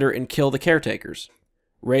to plunder and kill the caretakers.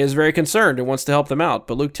 Rey is very concerned and wants to help them out,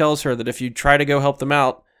 but Luke tells her that if you try to go help them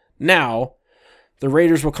out now, the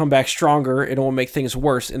raiders will come back stronger and it will make things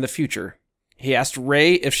worse in the future. He asked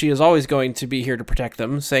Rey if she is always going to be here to protect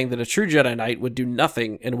them, saying that a true Jedi Knight would do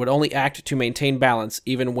nothing and would only act to maintain balance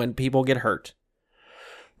even when people get hurt.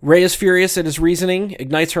 Rey is furious at his reasoning,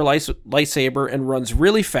 ignites her lightsaber, and runs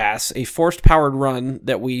really fast, a forced-powered run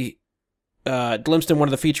that we glimpsed in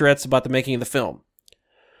one of the featurettes about the making of the film.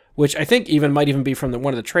 Which I think might even be from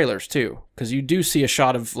one of the trailers, too, because you do see a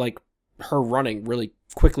shot of like her running really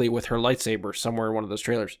quickly with her lightsaber somewhere in one of those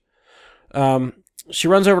trailers. She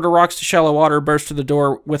runs over to rocks to shallow water, bursts through the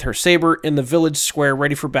door with her saber in the village square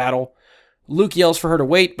ready for battle. Luke yells for her to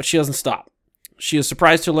wait, but she doesn't stop. She is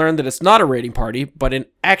surprised to learn that it's not a raiding party, but an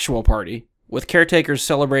actual party, with caretakers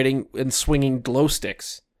celebrating and swinging glow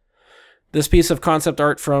sticks. This piece of concept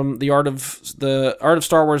art from the Art of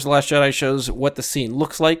Star Wars: The Last Jedi shows what the scene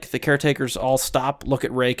looks like. The caretakers all stop, look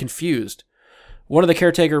at Rey confused. One of the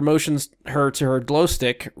caretaker motions her to her glow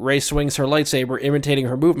stick. Rey swings her lightsaber, imitating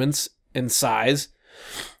her movements and size.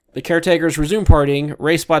 The caretakers resume partying.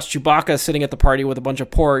 Rey spots Chewbacca sitting at the party with a bunch of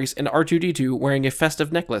porgs and R2-D2 wearing a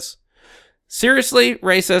festive necklace. Seriously?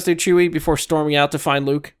 Rey says to Chewie before storming out to find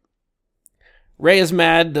Luke. Rey is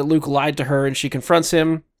mad that Luke lied to her and she confronts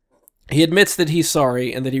him. He admits that he's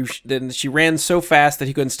sorry and that she ran so fast that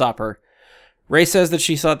he couldn't stop her. Rey says that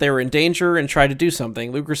she thought they were in danger and tried to do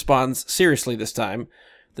something. Luke responds, seriously this time,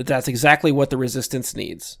 that that's exactly what the Resistance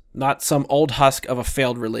needs, not some old husk of a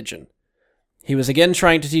failed religion. He was again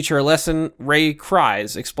trying to teach her a lesson. Rey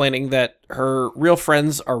cries, explaining that her real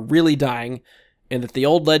friends are really dying and that the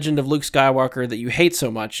old legend of Luke Skywalker that you hate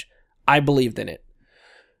so much, I believed in it.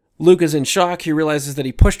 Luke is in shock. He realizes that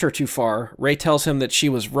he pushed her too far. Rey tells him that she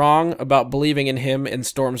was wrong about believing in him and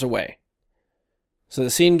storms away. So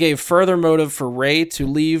the scene gave further motive for Rey to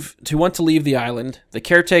want to leave the island. The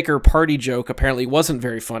caretaker party joke apparently wasn't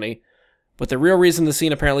very funny, but the real reason the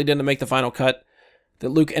scene apparently didn't make the final cut, that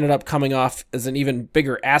Luke ended up coming off as an even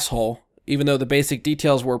bigger asshole, even though the basic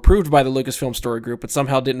details were approved by the Lucasfilm Story Group, it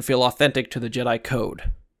somehow didn't feel authentic to the Jedi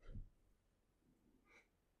Code.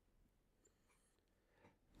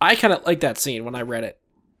 I kind of liked that scene when I read it.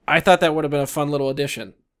 I thought that would have been a fun little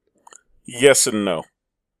addition. Yes and no.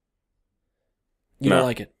 You don't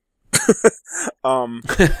like it?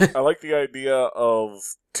 I like the idea of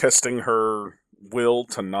testing her will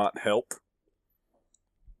to not help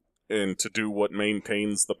and to do what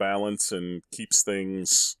maintains the balance and keeps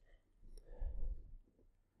things,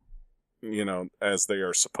 as they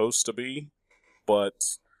are supposed to be.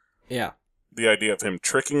 But yeah, the idea of him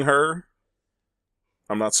tricking her,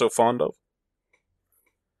 I'm not so fond of.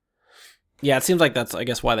 Yeah, it seems like that's, I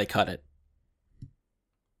guess, why they cut it.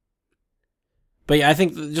 But yeah, I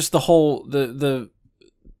think just the whole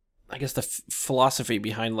I guess the philosophy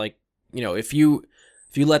behind, like, if you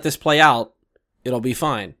let this play out, it'll be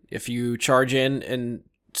fine. If you charge in and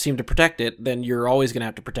seem to protect it, then you're always going to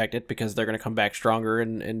have to protect it because they're going to come back stronger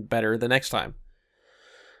and better the next time.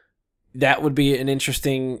 That would be an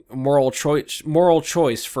interesting moral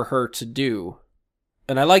choice for her to do.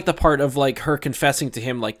 And I like the part of, like, her confessing to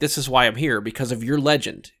him, like, this is why I'm here, because of your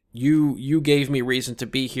legend. You gave me reason to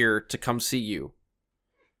be here to come see you.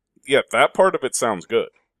 Yeah, that part of it sounds good.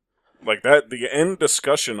 Like, that, the end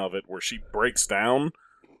discussion of it where she breaks down,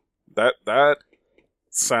 that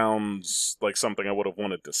sounds like something I would have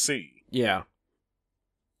wanted to see. Yeah.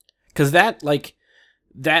 Because that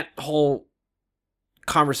whole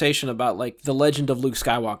conversation about, like, the legend of Luke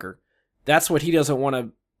Skywalker, that's what he doesn't want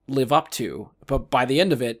to live up to, but by the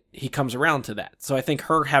end of it, he comes around to that. So I think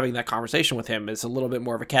her having that conversation with him is a little bit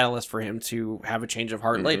more of a catalyst for him to have a change of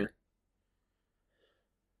heart later.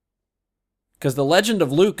 Because the legend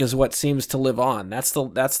of Luke is what seems to live on. That's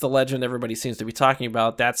the legend everybody seems to be talking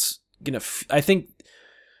about. That's gonna. I think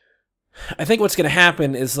what's gonna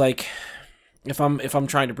happen is like, if I'm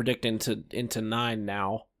trying to predict into 9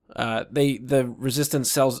 now, the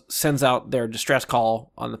Resistance sends out their distress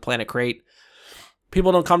call on the planet Crate.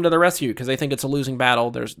 People don't come to the rescue because they think it's a losing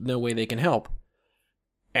battle. There's no way they can help.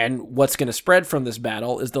 And what's going to spread from this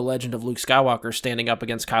battle is the legend of Luke Skywalker standing up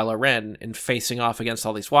against Kylo Ren and facing off against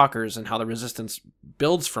all these walkers, and how the Resistance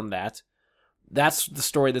builds from that. That's the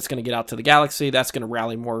story that's going to get out to the galaxy. That's going to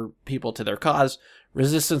rally more people to their cause.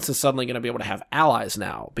 Resistance is suddenly going to be able to have allies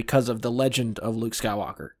now because of the legend of Luke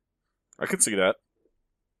Skywalker. I could see that.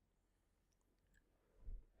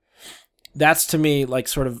 That's, to me, like,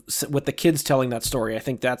 sort of with the kids telling that story. I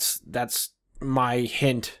think that's my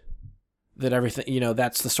hint that everything,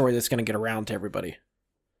 that's the story that's going to get around to everybody.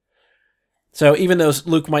 So even though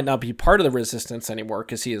Luke might not be part of the Resistance anymore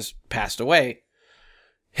because he has passed away,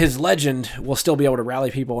 his legend will still be able to rally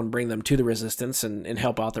people and bring them to the Resistance and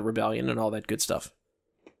help out the rebellion and all that good stuff.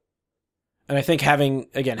 And I think having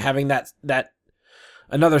that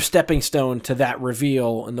another stepping stone to that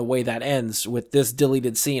reveal and the way that ends with this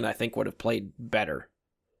deleted scene, I think would have played better.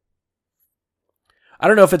 I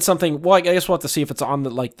don't know if it's something. Well, I guess we'll have to see if it's on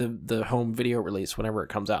the home video release whenever it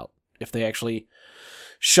comes out. If they actually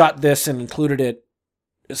shot this and included it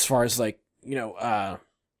as far as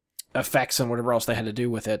effects and whatever else they had to do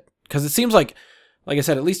with it, because it seems like I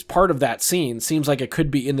said, at least part of that scene seems like it could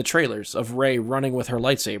be in the trailers of Rey running with her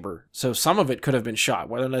lightsaber. So some of it could have been shot.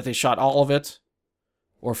 Whether or not they shot all of it,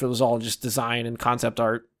 or if it was all just design and concept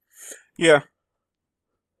art. Yeah,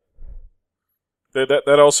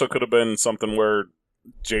 that also could have been something where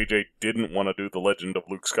JJ didn't want to do the Legend of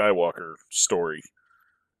Luke Skywalker story,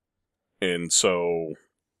 and so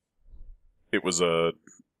it was a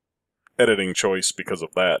editing choice because of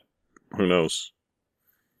that. Who knows?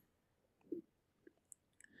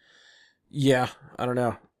 Yeah, I don't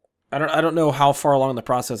know. I don't know how far along the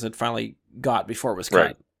process it finally got before it was cut.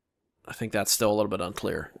 Right. I think that's still a little bit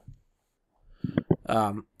unclear.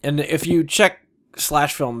 And if you check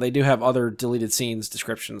 /film, they do have other deleted scenes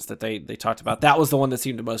descriptions that they talked about. That was the one that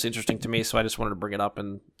seemed the most interesting to me, so I just wanted to bring it up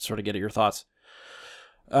and sort of get your thoughts.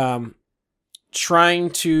 Trying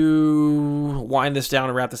to wind this down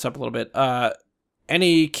and wrap this up a little bit.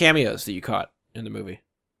 Any cameos that you caught in the movie?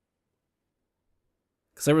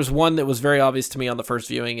 Because there was one that was very obvious to me on the first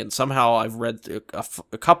viewing, and somehow I've read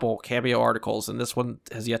a couple cameo articles, and this one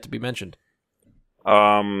has yet to be mentioned.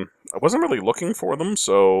 I wasn't really looking for them,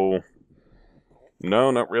 so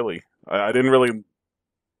no, not really. I didn't really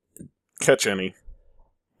catch any,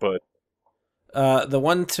 but the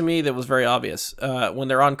one to me that was very obvious, when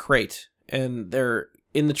they're on Crate and they're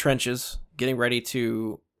in the trenches getting ready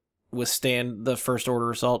to withstand the First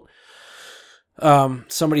Order assault,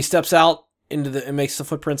 somebody steps out and makes the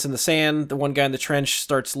footprints in the sand. The one guy in the trench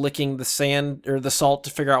starts licking the sand or the salt to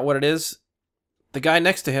figure out what it is. The guy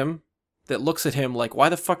next to him that looks at him like, why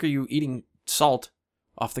the fuck are you eating salt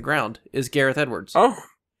off the ground, is Gareth Edwards. Oh,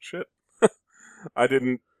 shit.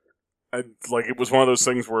 It was one of those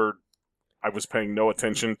things where I was paying no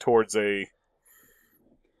attention towards a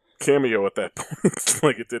cameo at that point.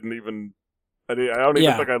 Like, it didn't even... I don't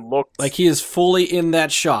even think I looked. Like, he is fully in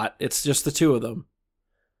that shot. It's just the two of them.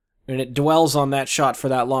 And it dwells on that shot for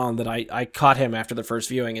that long that I caught him after the first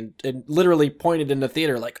viewing and literally pointed in the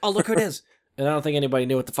theater like, oh, look who it is. And I don't think anybody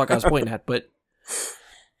knew what the fuck I was pointing at, but...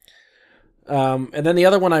 and then the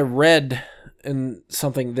other one I read in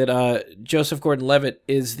something that Joseph Gordon-Levitt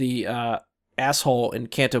is the asshole in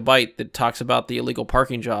Canto Bight that talks about the illegal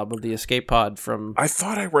parking job of the escape pod from... I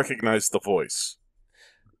thought I recognized the voice.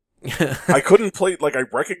 I couldn't I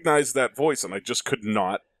recognized that voice and I just could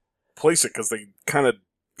not place it because they kind of,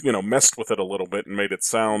 messed with it a little bit and made it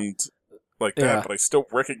sound like that, but I still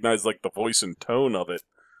recognize the voice and tone of it.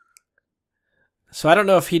 So I don't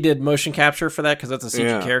know if he did motion capture for that because that's a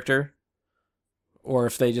CG character, or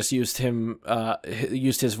if they just used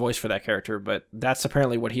his voice for that character, but that's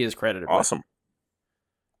apparently what he is credited with. Awesome.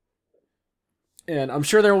 And I'm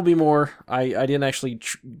sure there will be more. I didn't actually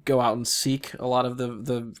go out and seek a lot of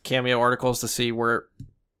the cameo articles to see where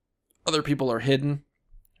other people are hidden.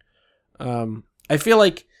 I feel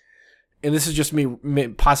like, and this is just me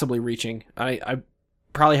possibly reaching, I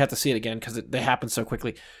probably have to see it again because they happen so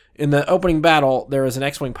quickly. In the opening battle, there is an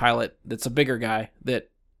X-Wing pilot that's a bigger guy that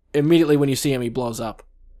immediately when you see him, he blows up.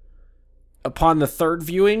 Upon the third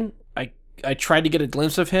viewing, I tried to get a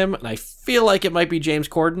glimpse of him, and I feel like it might be James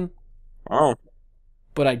Corden. Oh.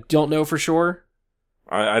 But I don't know for sure.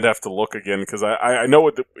 I'd have to look again, because I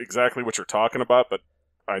know exactly what you're talking about, but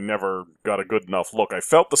I never got a good enough look. I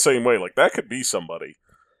felt the same way. Like, that could be somebody.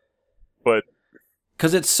 But...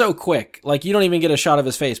 Because it's so quick. Like, you don't even get a shot of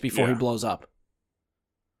his face before he blows up.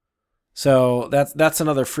 So that's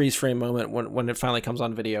another freeze frame moment when it finally comes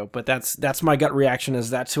on video. But that's my gut reaction, is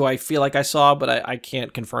that's who I feel like I saw, but I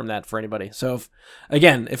can't confirm that for anybody. So,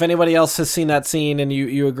 if anybody else has seen that scene and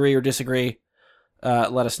you agree or disagree,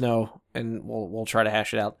 let us know, and we'll try to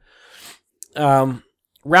hash it out.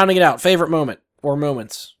 Rounding it out, favorite moment or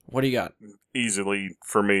moments. What do you got? Easily,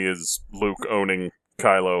 for me, is Luke owning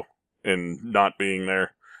Kylo and not being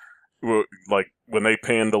there. Like, when they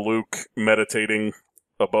panned to Luke meditating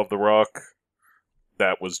above the rock,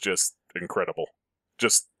 that was just incredible.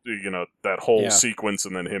 Just, that whole sequence,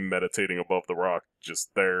 and then him meditating above the rock, just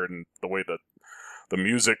there, and the way that the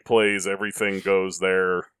music plays, everything goes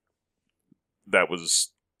there. That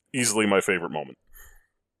was easily my favorite moment.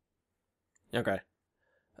 Okay.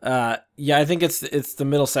 I think it's the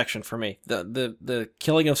middle section for me. The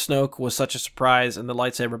killing of Snoke was such a surprise, and the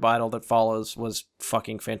lightsaber battle that follows was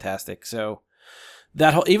fucking fantastic. So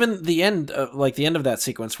that whole, even the end of that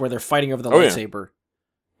sequence where they're fighting over the lightsaber,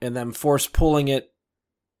 and them force pulling it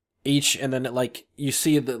each, and then you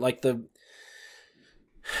see the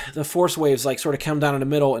force waves sort of come down in the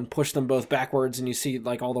middle and push them both backwards, and you see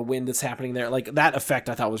all the wind that's happening there. That effect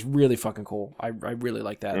I thought was really fucking cool. I really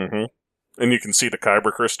like that. Mm-hmm. And you can see the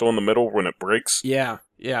kyber crystal in the middle when it breaks. Yeah.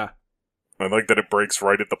 I like that it breaks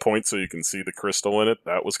right at the point so you can see the crystal in it.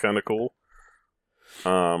 That was kind of cool.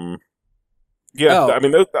 I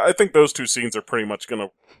mean, I think those two scenes are pretty much going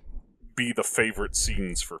to be the favorite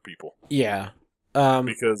scenes for people. Yeah.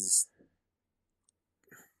 Because...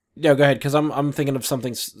 Yeah, go ahead, because I'm thinking of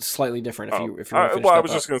something slightly different. If I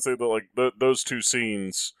was just going to say that those two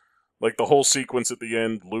scenes, the whole sequence at the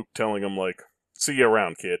end, Luke telling him "See you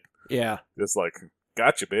around, kid." Yeah, it's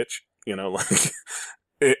gotcha, bitch.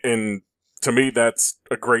 And to me, that's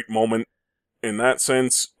a great moment in that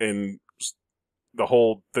sense. And the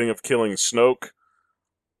whole thing of killing Snoke,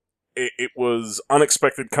 it was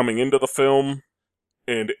unexpected coming into the film,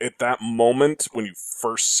 and at that moment when you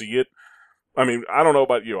first see it. I mean, I don't know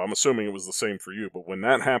about you. I'm assuming it was the same for you. But when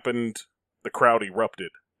that happened, the crowd erupted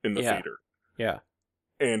in the theater. Yeah.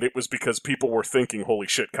 And it was because people were thinking, holy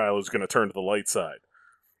shit, Kylo's going to turn to the light side.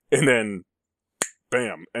 And then,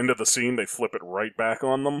 bam, end of the scene, they flip it right back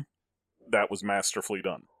on them. That was masterfully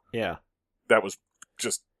done. Yeah. That was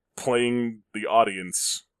just playing the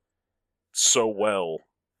audience so well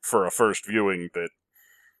for a first viewing that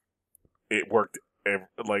it worked.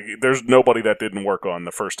 There's nobody that didn't work on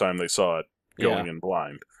the first time they saw it. Going in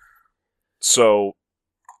blind. So,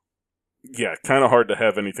 yeah, kind of hard to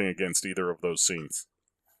have anything against either of those scenes.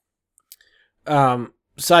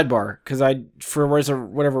 Sidebar, because I, for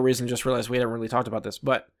whatever reason, just realized we hadn't really talked about this,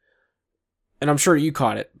 and I'm sure you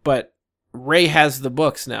caught it, but Rey has the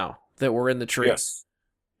books now that were in the tree.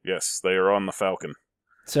 Yes, they are on the Falcon.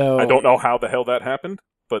 So I don't know how the hell that happened,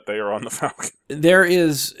 but they are on the Falcon. There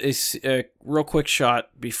is a real quick shot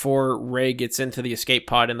before Rey gets into the escape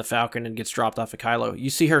pod in the Falcon and gets dropped off at Kylo. You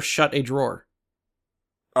see her shut a drawer.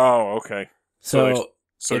 Oh, okay. So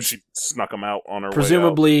she snuck them out on her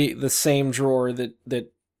presumably way out. The same drawer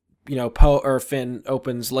that Poe or Finn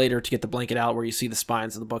opens later to get the blanket out, where you see the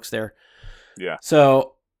spines of the books there. Yeah.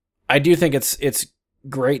 So I do think it's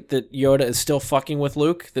great that Yoda is still fucking with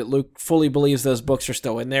Luke, that Luke fully believes those books are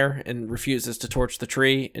still in there and refuses to torch the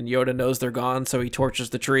tree, and Yoda knows they're gone, so he torches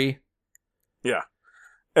the tree. Yeah.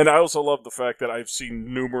 And I also love the fact that I've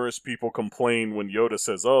seen numerous people complain when Yoda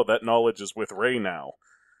says, "Oh, that knowledge is with Rey now."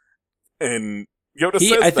 And Yoda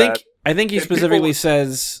says that. I think he specifically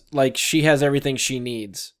says, she has everything she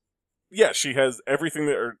needs. Yeah, she has everything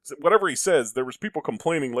or whatever he says. There was people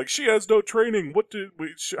complaining, she has no training.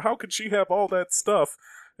 How could she have all that stuff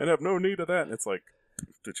and have no need of that? And it's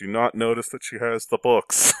did you not notice that she has the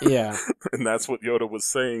books? Yeah. And that's what Yoda was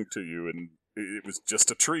saying to you. And it was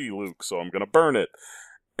just a tree, Luke, so I'm going to burn it.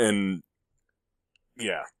 And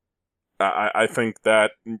yeah, I think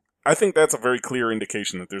that's a very clear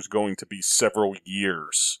indication that there's going to be several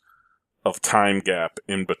years of time gap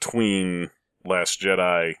in between Last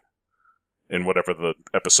Jedi and whatever the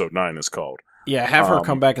episode 9 is called. Yeah, have her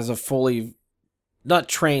come back as a fully, not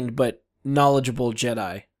trained, but knowledgeable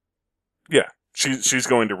Jedi. Yeah, she's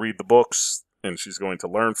going to read the books, and she's going to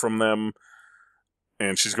learn from them,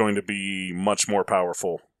 and she's going to be much more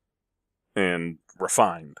powerful and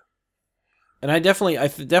refined. And I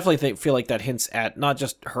definitely feel like that hints at not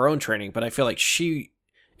just her own training, but I feel like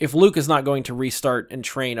if Luke is not going to restart and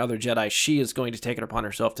train other Jedi, she is going to take it upon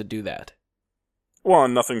herself to do that. Well,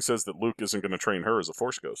 and nothing says that Luke isn't going to train her as a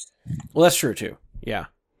Force ghost. Well, that's true too. Yeah.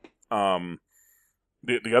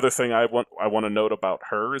 The other thing I want to note about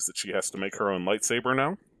her is that she has to make her own lightsaber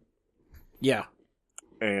now. Yeah.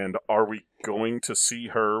 And are we going to see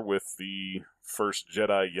her with the first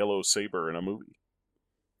Jedi yellow saber in a movie?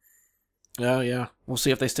 Oh, yeah. We'll see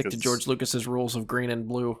if they stick to George Lucas's rules of green and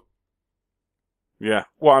blue. Yeah.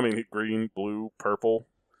 Well, I mean, green, blue, purple.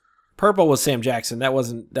 Purple was Sam Jackson. That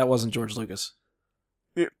wasn't George Lucas.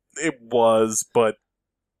 It was, but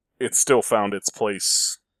it still found its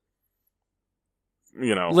place.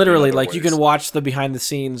 Literally, like ways. You can watch the behind the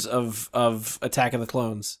scenes of Attack of the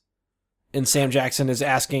Clones, and Sam Jackson is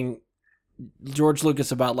asking George Lucas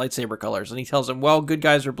about lightsaber colors, and he tells him, "Well, good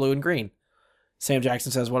guys are blue and green." Sam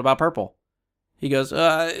Jackson says, "What about purple?" He goes,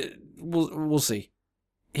 "We'll see."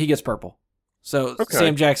 He gets purple, so okay.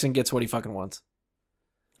 Sam Jackson gets what he fucking wants.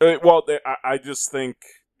 Well, I just think,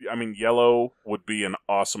 yellow would be an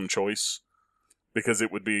awesome choice because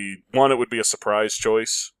it would be a surprise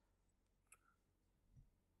choice.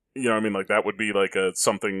 Like that would be like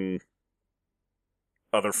something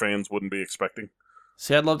other fans wouldn't be expecting.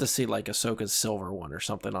 See, I'd love to see like Ahsoka's silver one or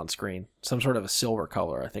something on screen. Some sort of a silver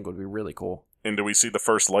color I think would be really cool. And do we see the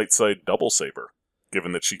first light side double saber,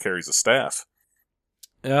 given that she carries a staff?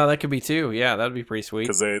 Yeah, that could be too. Yeah, that'd be pretty sweet.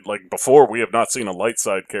 Because before, we have not seen a light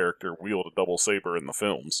side character wield a double saber in the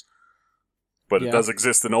films. But it does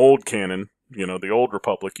exist in old canon. The Old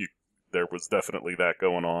Republic, there was definitely that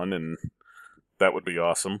going on, and that would be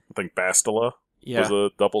awesome. I think Bastila was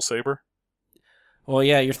a double saber. Well,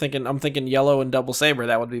 yeah, I'm thinking yellow and double saber.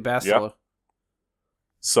 That would be Bastila. Yep.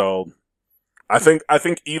 So, I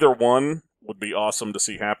think either one would be awesome to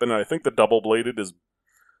see happen. I think the double-bladed is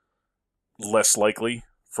less likely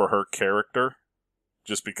for her character.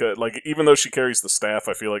 Just because, even though she carries the staff,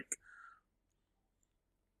 I feel like...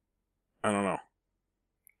 I don't know.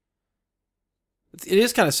 It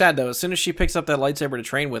is kind of sad, though. As soon as she picks up that lightsaber to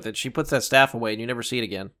train with it, she puts that staff away, and you never see it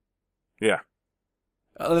again. Yeah.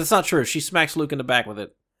 That's not true. She smacks Luke in the back with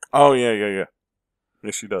it. Oh, yeah.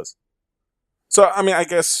 Yes, she does. So, I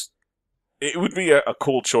guess it would be a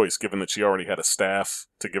cool choice, given that she already had a staff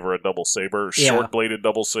to give her a double saber. Short-bladed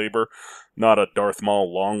double saber, not a Darth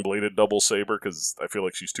Maul long-bladed double saber, because I feel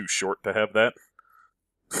like she's too short to have that.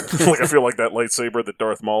 I feel like that lightsaber that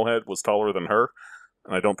Darth Maul had was taller than her.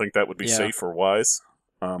 And I don't think that would be safe or wise.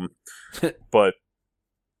 But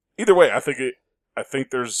either way, I think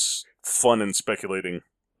there's fun in speculating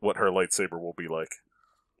what her lightsaber will be like.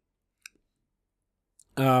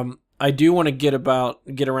 I do want to get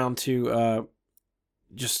around to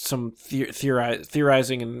just some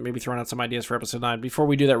theorizing and maybe throwing out some ideas for episode 9. Before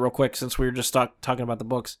we do that, real quick, since we were just talking about the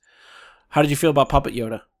books, how did you feel about Puppet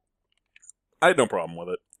Yoda? I had no problem with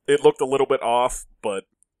it. It looked a little bit off, but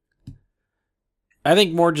I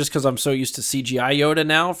think more just because I'm so used to CGI Yoda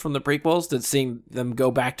now from the prequels that seeing them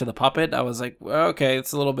go back to the puppet, I was like, well, okay,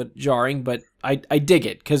 it's a little bit jarring, but I dig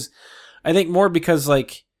it. Because I think more because,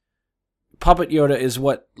 Puppet Yoda is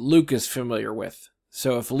what Luke is familiar with.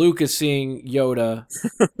 So if Luke is seeing Yoda,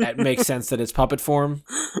 it makes sense that it's puppet form.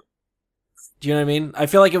 Do you know what I mean? I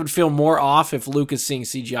feel like it would feel more off if Luke is seeing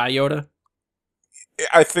CGI Yoda.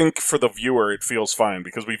 I think for the viewer, it feels fine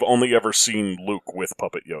because we've only ever seen Luke with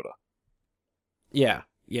Puppet Yoda. Yeah.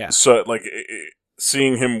 So,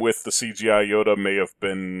 seeing him with the CGI Yoda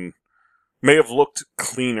may have looked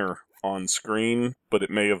cleaner on screen, but it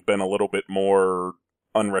may have been a little bit more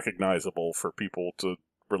unrecognizable for people to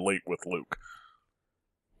relate with Luke.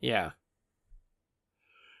 Yeah.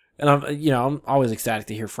 And I'm always ecstatic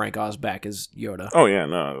to hear Frank Oz back as Yoda. Oh yeah,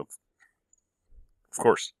 no. Of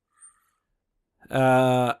course.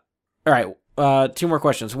 All right. 2 more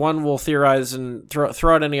questions. One, we'll theorize and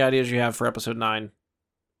throw out any ideas you have for episode 9.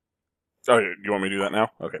 Oh, you want me to do that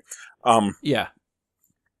now? Okay. Yeah.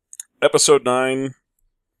 Episode 9,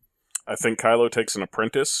 I think Kylo takes an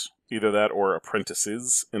apprentice. Either that or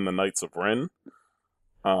apprentices in the Knights of Ren.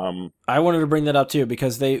 I wanted to bring that up too,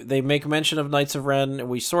 because they make mention of Knights of Ren, and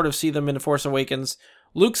we sort of see them in The Force Awakens.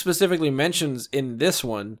 Luke specifically mentions in this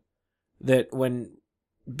one that when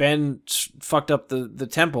Ben fucked up the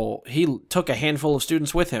temple, he took a handful of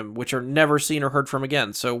students with him, which are never seen or heard from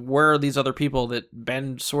again. So where are these other people that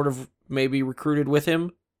Ben sort of maybe recruited with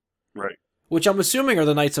him? Right. Which I'm assuming are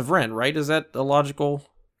the Knights of Ren, right? Is that a logical...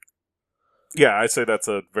 Yeah, I'd say that's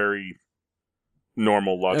a very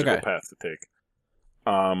normal, logical path to take.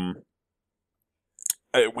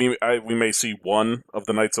 We may see one of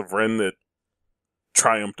the Knights of Ren that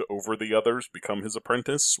triumphed over the others become his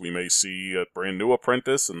apprentice. We may see a brand new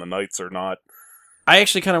apprentice, and the Knights are not... I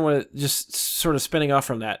actually kind of want to just sort of spinning off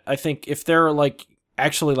from that. I think if they're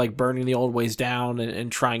actually burning the old ways down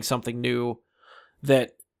and trying something new,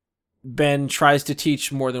 that Ben tries to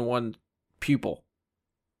teach more than one pupil.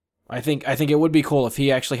 I think it would be cool if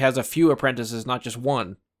he actually has a few apprentices, not just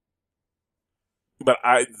one. But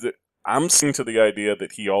I'm seeing to the idea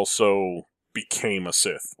that he also became a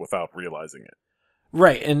Sith without realizing it.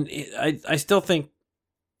 Right, and I still think,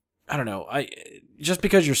 I don't know, just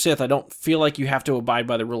because you're Sith, I don't feel like you have to abide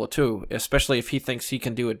by the rule of two, especially if he thinks he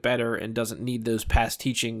can do it better and doesn't need those past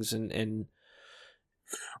teachings and...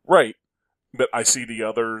 Right, but I see the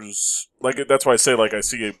others, like, that's why I say, like, I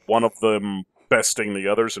see one of them besting the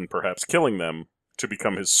others and perhaps killing them to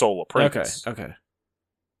become his sole apprentice. Okay.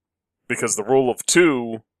 Because the rule of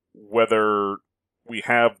two, whether we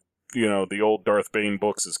have, the old Darth Bane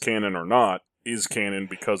books as canon or not, is canon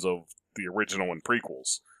because of the original and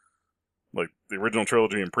prequels. Like, the original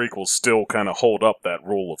trilogy and prequels still kind of hold up that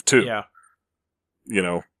rule of two. Yeah.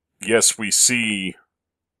 Yes, we see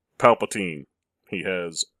Palpatine. He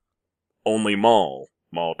has only Maul.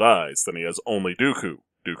 Maul dies. Then he has only Dooku.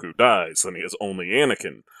 Dooku dies. Then he has only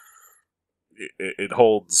Anakin. It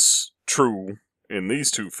holds true in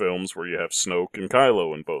these two films where you have Snoke and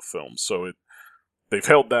Kylo in both films. So they've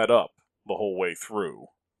held that up the whole way through.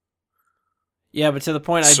 Yeah, but to the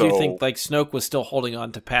point, I do think like Snoke was still holding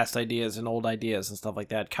on to past ideas and old ideas and stuff like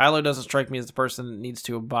that. Kylo doesn't strike me as the person that needs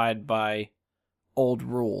to abide by old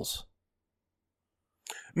rules.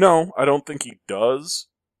 No, I don't think he does.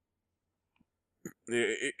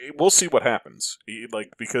 We'll see what happens.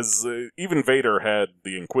 Because even Vader had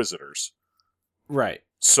the Inquisitors. Right.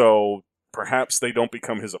 So perhaps they don't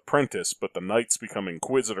become his apprentice, but the Knights become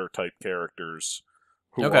Inquisitor-type characters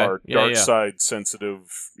who are dark side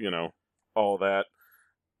sensitive, all that.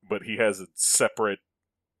 But he has a separate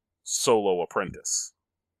solo apprentice.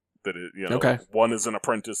 One is an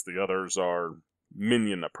apprentice, the others are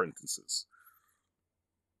minion apprentices.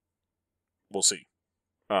 We'll see.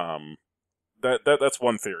 That's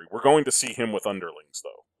one theory. We're going to see him with underlings,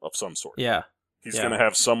 though, of some sort. Yeah. He's going to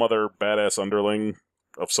have some other badass underling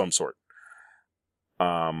of some sort.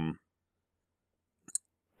 I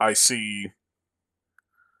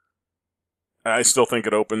still think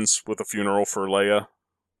it opens with a funeral for Leia.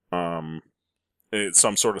 It's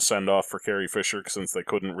some sort of send-off for Carrie Fisher, since they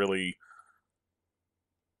couldn't really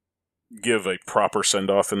give a proper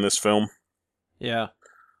send-off in this film. Yeah.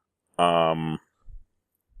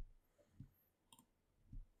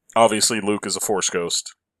 Obviously, Luke is a Force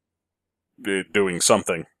ghost, doing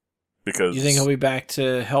something. Because you think he'll be back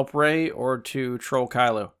to help Rey or to troll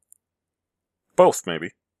Kylo? Both,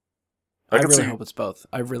 maybe. I really hope it's both.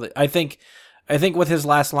 I think with his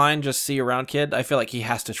last line, "Just see you around, kid," I feel like he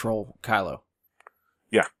has to troll Kylo.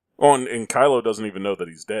 Yeah. Oh, and Kylo doesn't even know that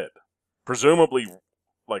he's dead. Presumably,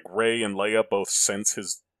 like, Rey and Leia both sense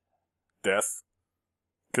his death,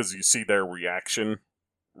 because you see their reaction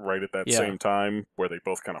right at that same time, where they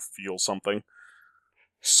both kind of feel something.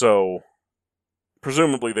 So,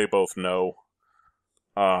 presumably they both know.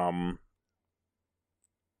 I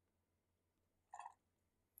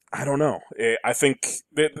don't know. I think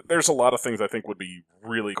there's a lot of things I think would be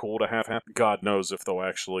really cool to have happen. God knows if they'll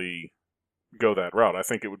actually go that route. I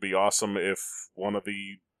think it would be awesome if one of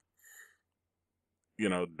the,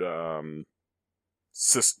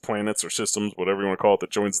 planets or systems, whatever you want to call it,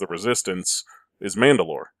 that joins the Resistance is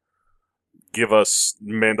Mandalore. Give us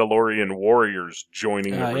Mandalorian warriors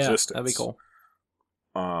joining the Resistance. That'd be cool.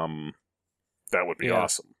 That would be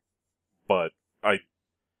awesome. But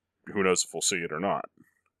who knows if we'll see it or not.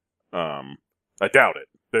 I doubt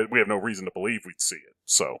it. We have no reason to believe we'd see it.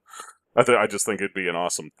 So I just think it'd be an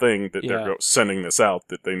awesome thing that they're sending this out,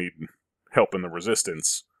 that they need help in the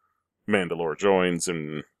Resistance. Mandalore joins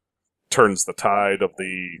and turns the tide of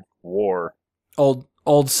the war. Old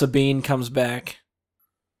Sabine comes back.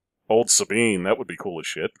 Old Sabine, that would be cool as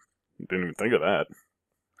shit. Didn't even think of that.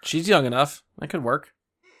 She's young enough. That could work.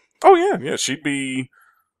 Oh, yeah. She'd be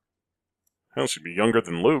younger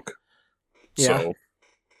than Luke. Yeah. So.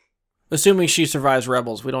 Assuming she survives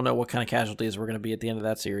Rebels, we don't know what kind of casualties we're going to be at the end of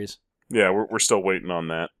that series. Yeah, we're still waiting on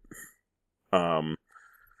that.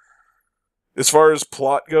 As far as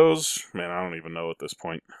plot goes, man, I don't even know at this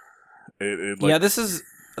point. This is,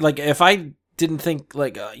 like, if I didn't think,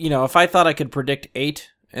 like, if I thought I could predict 8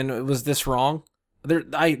 and it was this wrong,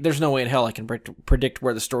 there's no way in hell I can predict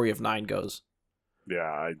where the story of 9 goes.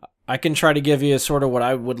 Yeah, I can try to give you sort of what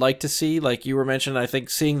I would like to see. Like you were mentioning, I think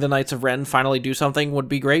seeing the Knights of Ren finally do something would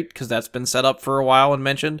be great, because that's been set up for a while and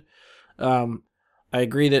mentioned. I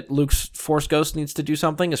agree that Luke's Force Ghost needs to do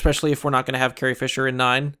something, especially if we're not going to have Carrie Fisher in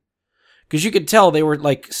 9. Because you could tell they were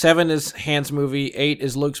like 7 is Han's movie, 8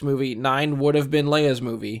 is Luke's movie, 9 would have been Leia's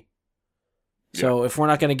movie. So if we're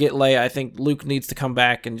not going to get Leia, I think Luke needs to come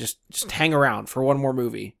back and just hang around for one more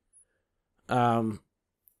movie.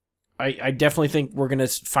 I definitely think we're going to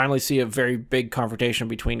finally see a very big confrontation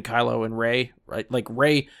between Kylo and Rey, right? Like,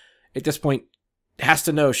 Rey, at this point, has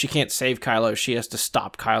to know she can't save Kylo. She has to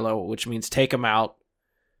stop Kylo, which means take him out.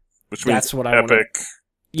 Which means that's what epic,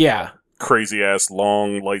 crazy-ass,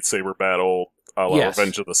 long lightsaber battle a la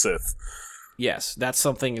Revenge of the Sith. Yes, that's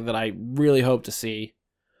something that I really hope to see.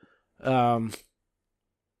 I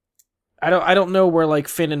don't know where like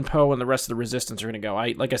Finn and Poe and the rest of the Resistance are going to go.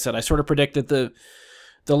 Like I said, I sort of predict that the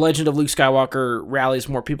legend of Luke Skywalker rallies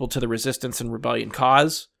more people to the Resistance and Rebellion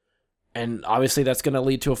cause, and obviously that's going to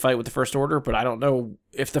lead to a fight with the First Order. But I don't know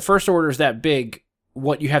if the First Order is that big,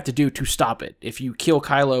 what you have to do to stop it. If you kill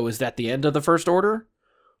Kylo, is that the end of the First Order,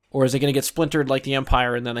 or is it going to get splintered like the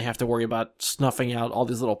Empire, and then they have to worry about snuffing out all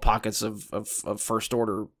these little pockets of First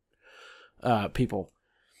Order people?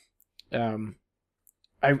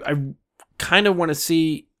 I kind of want to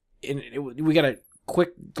see. We got a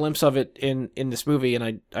quick glimpse of it in this movie,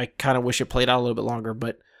 and I kind of wish it played out a little bit longer.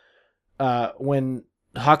 But when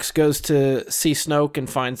Hux goes to see Snoke and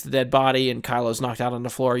finds the dead body, and Kylo's knocked out on the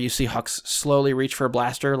floor, you see Hux slowly reach for a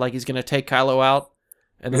blaster like he's going to take Kylo out,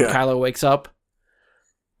 and then Kylo wakes up.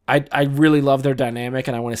 I really love their dynamic,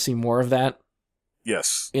 and I want to see more of that.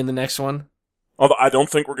 Yes. In the next one. Although I don't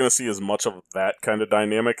think we're going to see as much of that kind of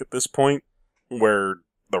dynamic at this point, where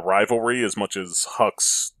the rivalry, as much as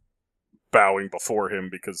Hux bowing before him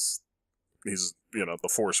because he's, the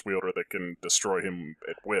Force wielder that can destroy him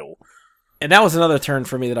at will. And that was another turn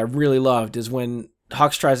for me that I really loved, is when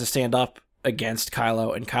Hux tries to stand up against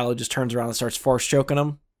Kylo, and Kylo just turns around and starts Force choking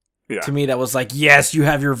him. Yeah. To me, that was like, yes, you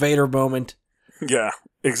have your Vader moment. Yeah,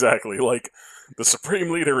 exactly. Like, the Supreme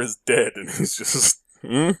Leader is dead, and he's just,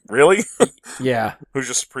 really? Yeah. Who's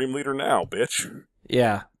your Supreme Leader now, bitch?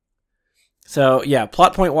 Yeah. So, yeah,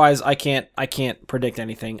 plot point-wise, I can't predict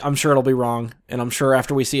anything. I'm sure it'll be wrong, and I'm sure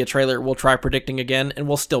after we see a trailer, we'll try predicting again, and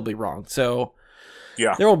we'll still be wrong. So,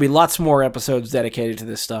 yeah, there will be lots more episodes dedicated to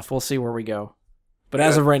this stuff. We'll see where we go. But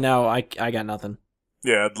as of right now, I got nothing.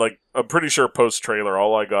 Yeah, like, I'm pretty sure post-trailer,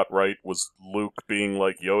 all I got right was Luke being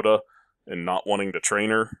like Yoda and not wanting to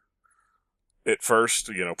train her at first,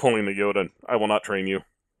 pulling the Yoda, I will not train you.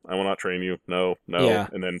 I will not train you. No. Yeah.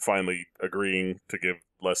 And then finally agreeing to give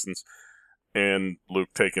lessons. And Luke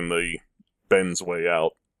taking the Ben's way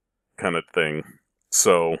out kind of thing.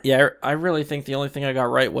 So yeah, I really think the only thing I got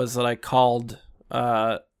right was that I called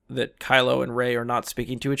that Kylo and Rey are not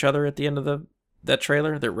speaking to each other at the end of that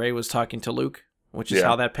trailer. That Rey was talking to Luke, which is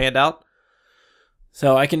how that panned out.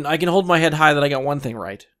 So I can hold my head high that I got one thing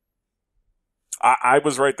right. I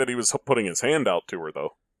was right that he was putting his hand out to her,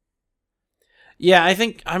 though. Yeah, I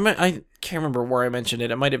think I can't remember where I mentioned it.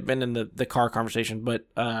 It might have been in the car conversation, but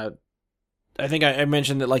I think I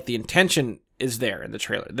mentioned that like the intention is there in the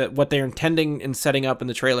trailer. That what they're intending and setting up in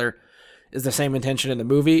the trailer is the same intention in the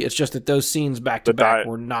movie. It's just that those scenes back to back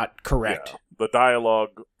were not correct. Yeah, the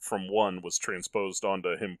dialogue from one was transposed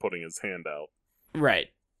onto him putting his hand out. Right.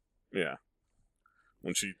 Yeah.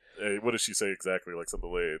 When what does she say exactly? Like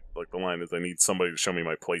something like the line is, "I need somebody to show me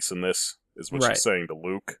my place in this." Is what she's saying to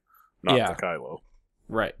Luke, not to Kylo.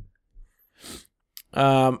 Right.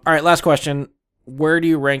 All right. Last question. Where do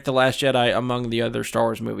you rank The Last Jedi among the other Star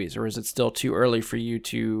Wars movies, or is it still too early for you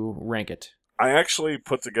to rank it? I actually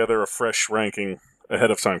put together a fresh ranking ahead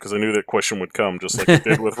of time because I knew that question would come, just like it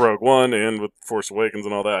did with Rogue One and with Force Awakens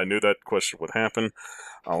and all that. I knew that question would happen.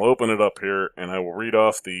 I'll open it up here, and I will read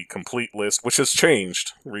off the complete list, which has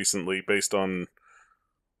changed recently based on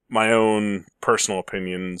my own personal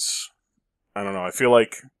opinions. I don't know. I feel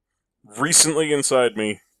like recently inside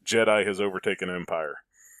me, Jedi has overtaken Empire.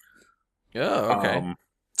 Oh, okay.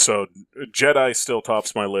 So Jedi still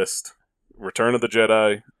tops my list. Return of the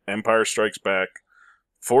Jedi, Empire Strikes Back,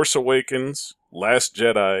 Force Awakens, Last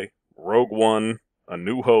Jedi, Rogue One, A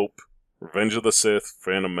New Hope, Revenge of the Sith,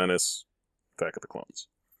 Phantom Menace, Attack of the Clones.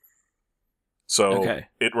 So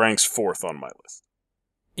it ranks 4th on my list.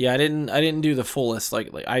 Yeah, I didn't do the full list. Like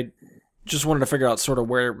I just wanted to figure out sort of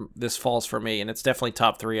where this falls for me, and it's definitely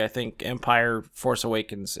top 3. I think Empire, Force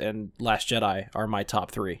Awakens, and Last Jedi are my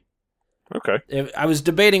top 3. Okay. I was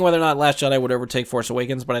debating whether or not Last Jedi would overtake Force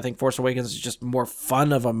Awakens, but I think Force Awakens is just more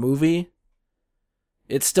fun of a movie.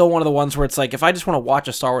 It's still one of the ones where it's like, if I just want to watch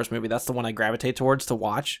a Star Wars movie, that's the one I gravitate towards to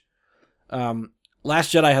watch.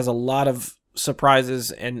 Last Jedi has a lot of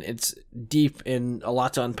surprises, and it's deep and a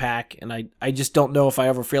lot to unpack, and I just don't know if I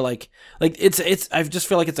ever feel like I just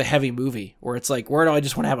feel like it's a heavy movie, where it's like, where do I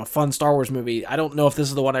just want to have a fun Star Wars movie? I don't know if this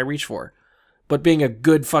is the one I reach for. But being a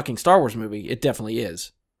good fucking Star Wars movie, it definitely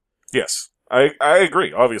is. Yes, I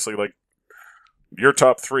agree. Obviously, like, your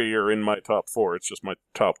top 3 are in my top 4. It's just my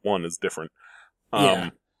top 1 is different.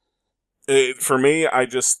 Yeah. For me, I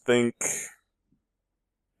just think,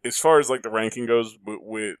 as far as like the ranking goes,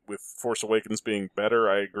 with Force Awakens being better,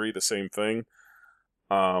 I agree the same thing.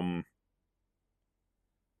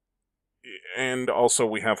 And also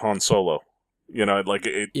we have Han Solo. You know, like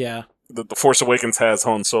it. Yeah. The Force Awakens has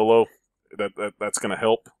Han Solo. That's going to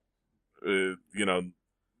help. You know,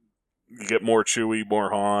 you get more Chewie,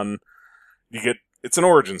 more Han. It's an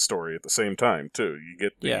origin story at the same time too. You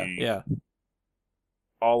get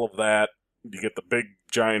all of that. You get the big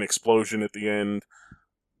giant explosion at the end.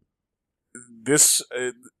 This,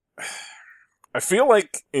 I feel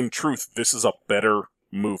like, in truth, this is a better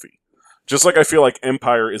movie. Just like I feel like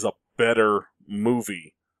Empire is a better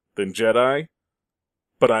movie than Jedi.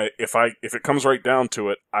 But if it comes right down to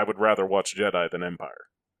it, I would rather watch Jedi than Empire.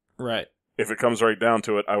 Right. If it comes right down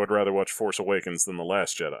to it, I would rather watch Force Awakens than The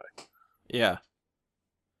Last Jedi. Yeah.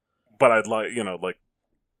 But I'd like, like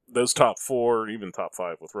those top 4, even top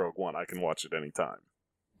 5 with Rogue One, I can watch at any time.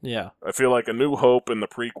 Yeah. I feel like A New Hope and the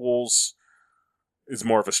prequels is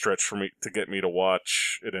more of a stretch for me to get me to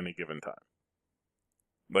watch at any given time.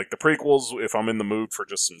 Like the prequels, if I'm in the mood for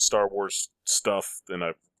just some Star Wars stuff, and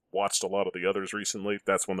I've watched a lot of the others recently,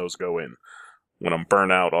 that's when those go in. When I'm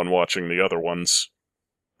burnt out on watching the other ones,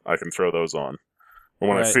 I can throw those on. Or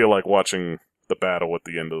when I feel like watching the battle at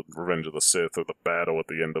the end of Revenge of the Sith or the battle at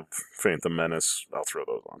the end of Phantom Menace, I'll throw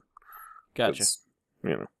those on. Gotcha.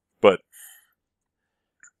 But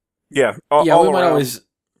yeah, we might always.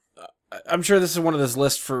 I'm sure this is one of those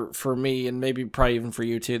lists for me, and maybe probably even for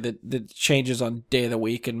you too, that changes on day of the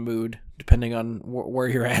week and mood depending on where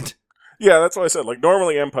you're at. Yeah, that's what I said. Like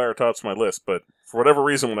normally Empire tops my list, but for whatever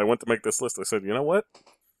reason, when I went to make this list, I said, you know what?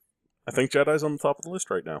 I think Jedi's on the top of the list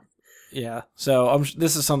right now. Yeah, so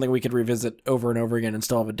this is something we could revisit over and over again and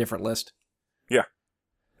still have a different list. Yeah.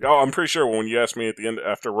 Oh, I'm pretty sure when you asked me at the end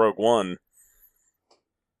after Rogue One,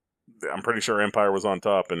 I'm pretty sure Empire was on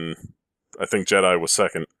top, and I think Jedi was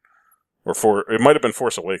second. It might have been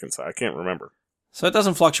Force Awakens. I can't remember. So it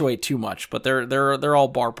doesn't fluctuate too much, but they're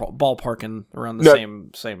all ballparking around the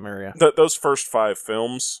same area. Those first 5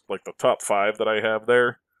 films, like the top 5 that I have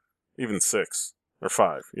there, even 6 or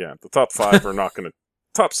 5, yeah, the top 5 are not going to.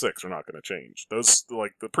 Top 6 are not going to change. Those,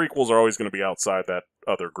 like, the prequels are always going to be outside that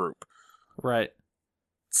other group. Right.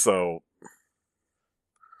 So,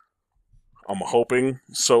 I'm hoping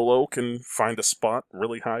Solo can find a spot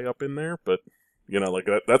really high up in there, but, like,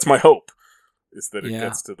 that's my hope, is that it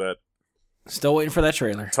gets to that... Still waiting for that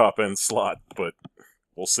trailer. Top-end slot, but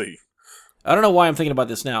we'll see. I don't know why I'm thinking about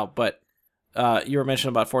this now, but you were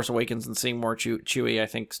mentioning about Force Awakens and seeing more Chewie, I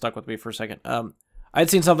think, stuck with me for a second. I'd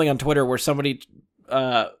seen something on Twitter where somebody...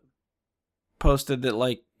 posted that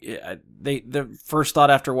like the first thought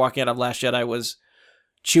after walking out of Last Jedi was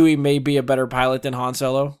Chewie may be a better pilot than Han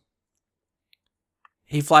Solo.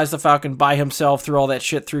 He flies the Falcon by himself through all that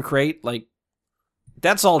shit through crate. Like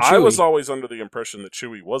that's all Chewie. I was always under the impression that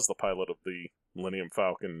Chewie was the pilot of the Millennium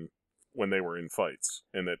Falcon when they were in fights,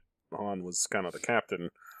 and that Han was kind of the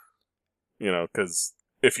captain. Because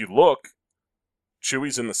if you look,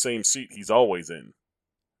 Chewie's in the same seat he's always in.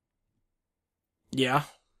 Yeah.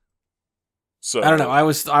 So I don't know. I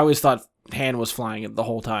always thought Han was flying it the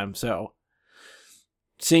whole time. So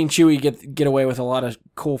seeing Chewie get away with a lot of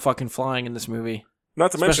cool fucking flying in this movie.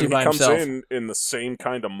 Not to mention he comes in the same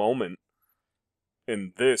kind of moment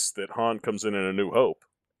in this that Han comes in A New Hope.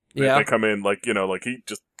 They come in like he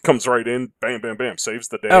just comes right in, bam, bam, bam, saves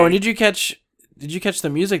the day. Oh, and did you catch the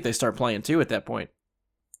music they start playing too at that point?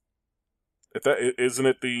 Isn't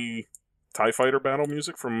it the TIE Fighter battle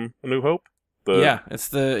music from A New Hope? It's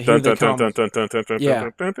the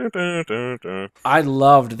I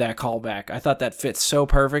loved that callback. I thought that fit so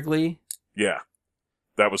perfectly. Yeah,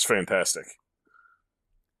 that was fantastic.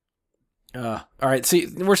 All right, see,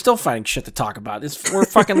 we're still finding shit to talk about. We're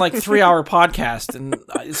fucking like 3-hour podcast, and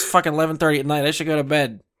it's fucking 11:30 at night. I should go to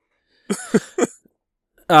bed.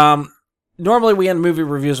 Normally we end movie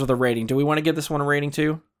reviews with a rating. Do we want to give this one a rating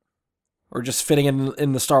too, or just fitting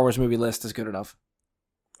in the Star Wars movie list is good enough?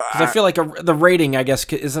 Because I feel like the rating, I guess,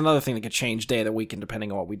 is another thing that could change day of the week and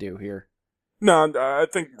depending on what we do here. No, I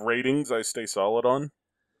think ratings I stay solid on.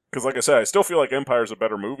 Because like I said, I still feel like Empire's a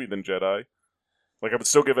better movie than Jedi. Like I would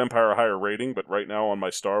still give Empire a higher rating, but right now on my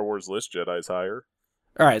Star Wars list, Jedi's higher.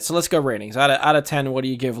 All right, so let's go ratings. Out of 10, what do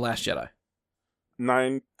you give Last Jedi?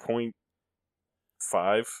 9.5.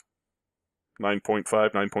 9.5,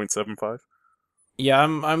 9.75. Yeah,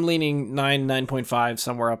 I'm leaning 9.5,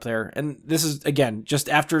 somewhere up there. And this is, again, just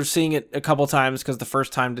after seeing it a couple times, because the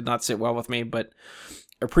first time did not sit well with me, but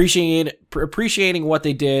appreciating what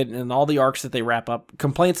they did and all the arcs that they wrap up,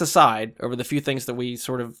 complaints aside, over the few things that we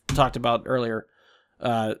sort of talked about earlier,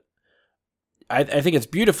 I think it's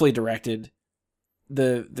beautifully directed.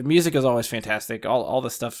 The music is always fantastic. All the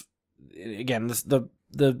stuff. Again,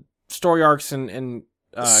 the story arcs and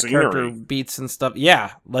character beats and stuff.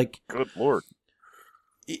 Yeah, like good lord.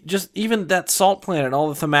 Just even that salt planet, all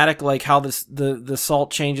the thematic, like how the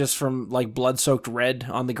salt changes from like blood-soaked red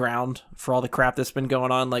on the ground for all the crap that's been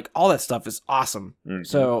going on, like all that stuff is awesome. Mm-hmm.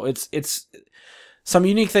 So it's some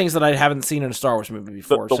unique things that I haven't seen in a Star Wars movie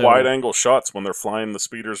before. The wide-angle shots when they're flying the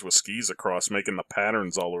speeders with skis across, making the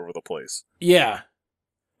patterns all over the place. Yeah,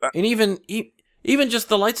 and even just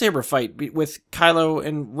the lightsaber fight with Kylo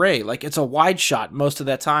and Rey, like it's a wide shot most of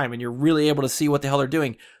that time, and you're really able to see what the hell they're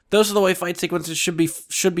doing. Those are the way fight sequences should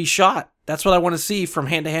be shot. That's what I want to see from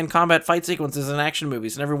hand-to-hand combat fight sequences in action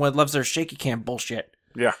movies, and everyone loves their shaky cam bullshit.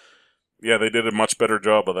 Yeah. Yeah, they did a much better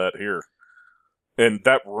job of that here. And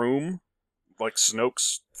that room, like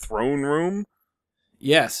Snoke's throne room...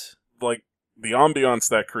 Yes. Like, the ambiance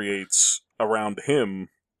that creates around him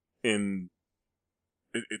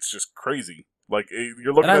it's just crazy. Like,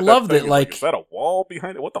 you're looking at that thing, like, is that a wall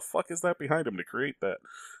behind it? What the fuck is that behind him to create that?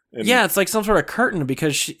 And yeah, it's like some sort of curtain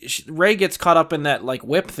because Rey gets caught up in that like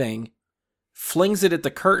whip thing, flings it at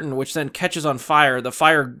the curtain, which then catches on fire. The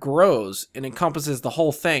fire grows and encompasses the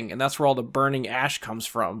whole thing, and that's where all the burning ash comes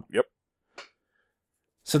from. Yep.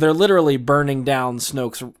 So they're literally burning down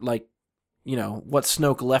Snoke's, like, you know, what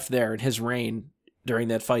Snoke left there in his reign during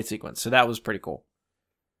that fight sequence. So that was pretty cool.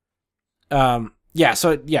 Yeah,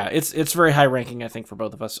 it's very high ranking, I think, for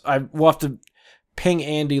both of us. We'll have to ping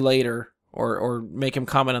Andy later. Or make him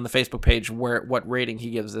comment on the Facebook page what rating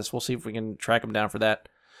he gives this. We'll see if we can track him down for that,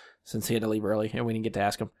 since he had to leave early and we didn't get to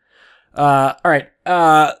ask him. All right,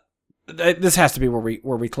 this has to be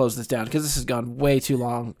where we close this down because this has gone way too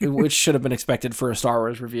long, which should have been expected for a Star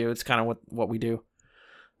Wars review. It's kind of what we do.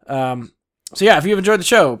 So yeah, if you've enjoyed the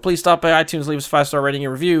show, please stop by iTunes, leave us a 5-star rating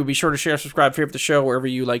and review. Be sure to share, subscribe, favorite the show wherever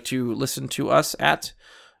you like to listen to us at.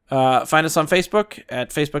 Find us on Facebook at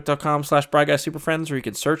facebook.com/BryGuySuperFriends, or you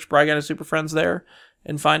can search Bry Guy Super Friends there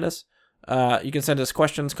and find us. You can send us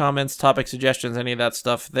questions, comments, topic suggestions, any of that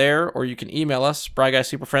stuff there, or you can email us,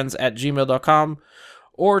 bryguysuperfriends@gmail.com,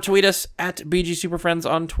 or tweet us at BGSuperFriends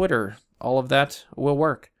on Twitter. All of that will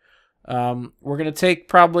work. We're going to take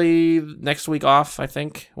probably next week off, I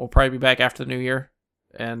think. We'll probably be back after the new year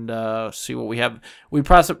and see what we have. We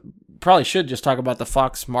probably should just talk about the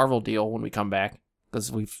Fox Marvel deal when we come back,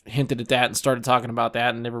 because we've hinted at that and started talking about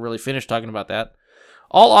that and never really finished talking about that.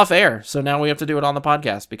 All off air, so now we have to do it on the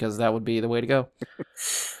podcast because that would be the way to go.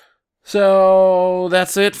 So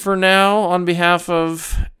that's it for now. On behalf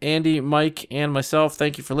of Andy, Mike, and myself,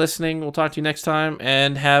 thank you for listening. We'll talk to you next time,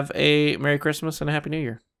 and have a Merry Christmas and a Happy New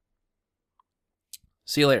Year.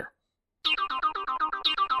 See you later.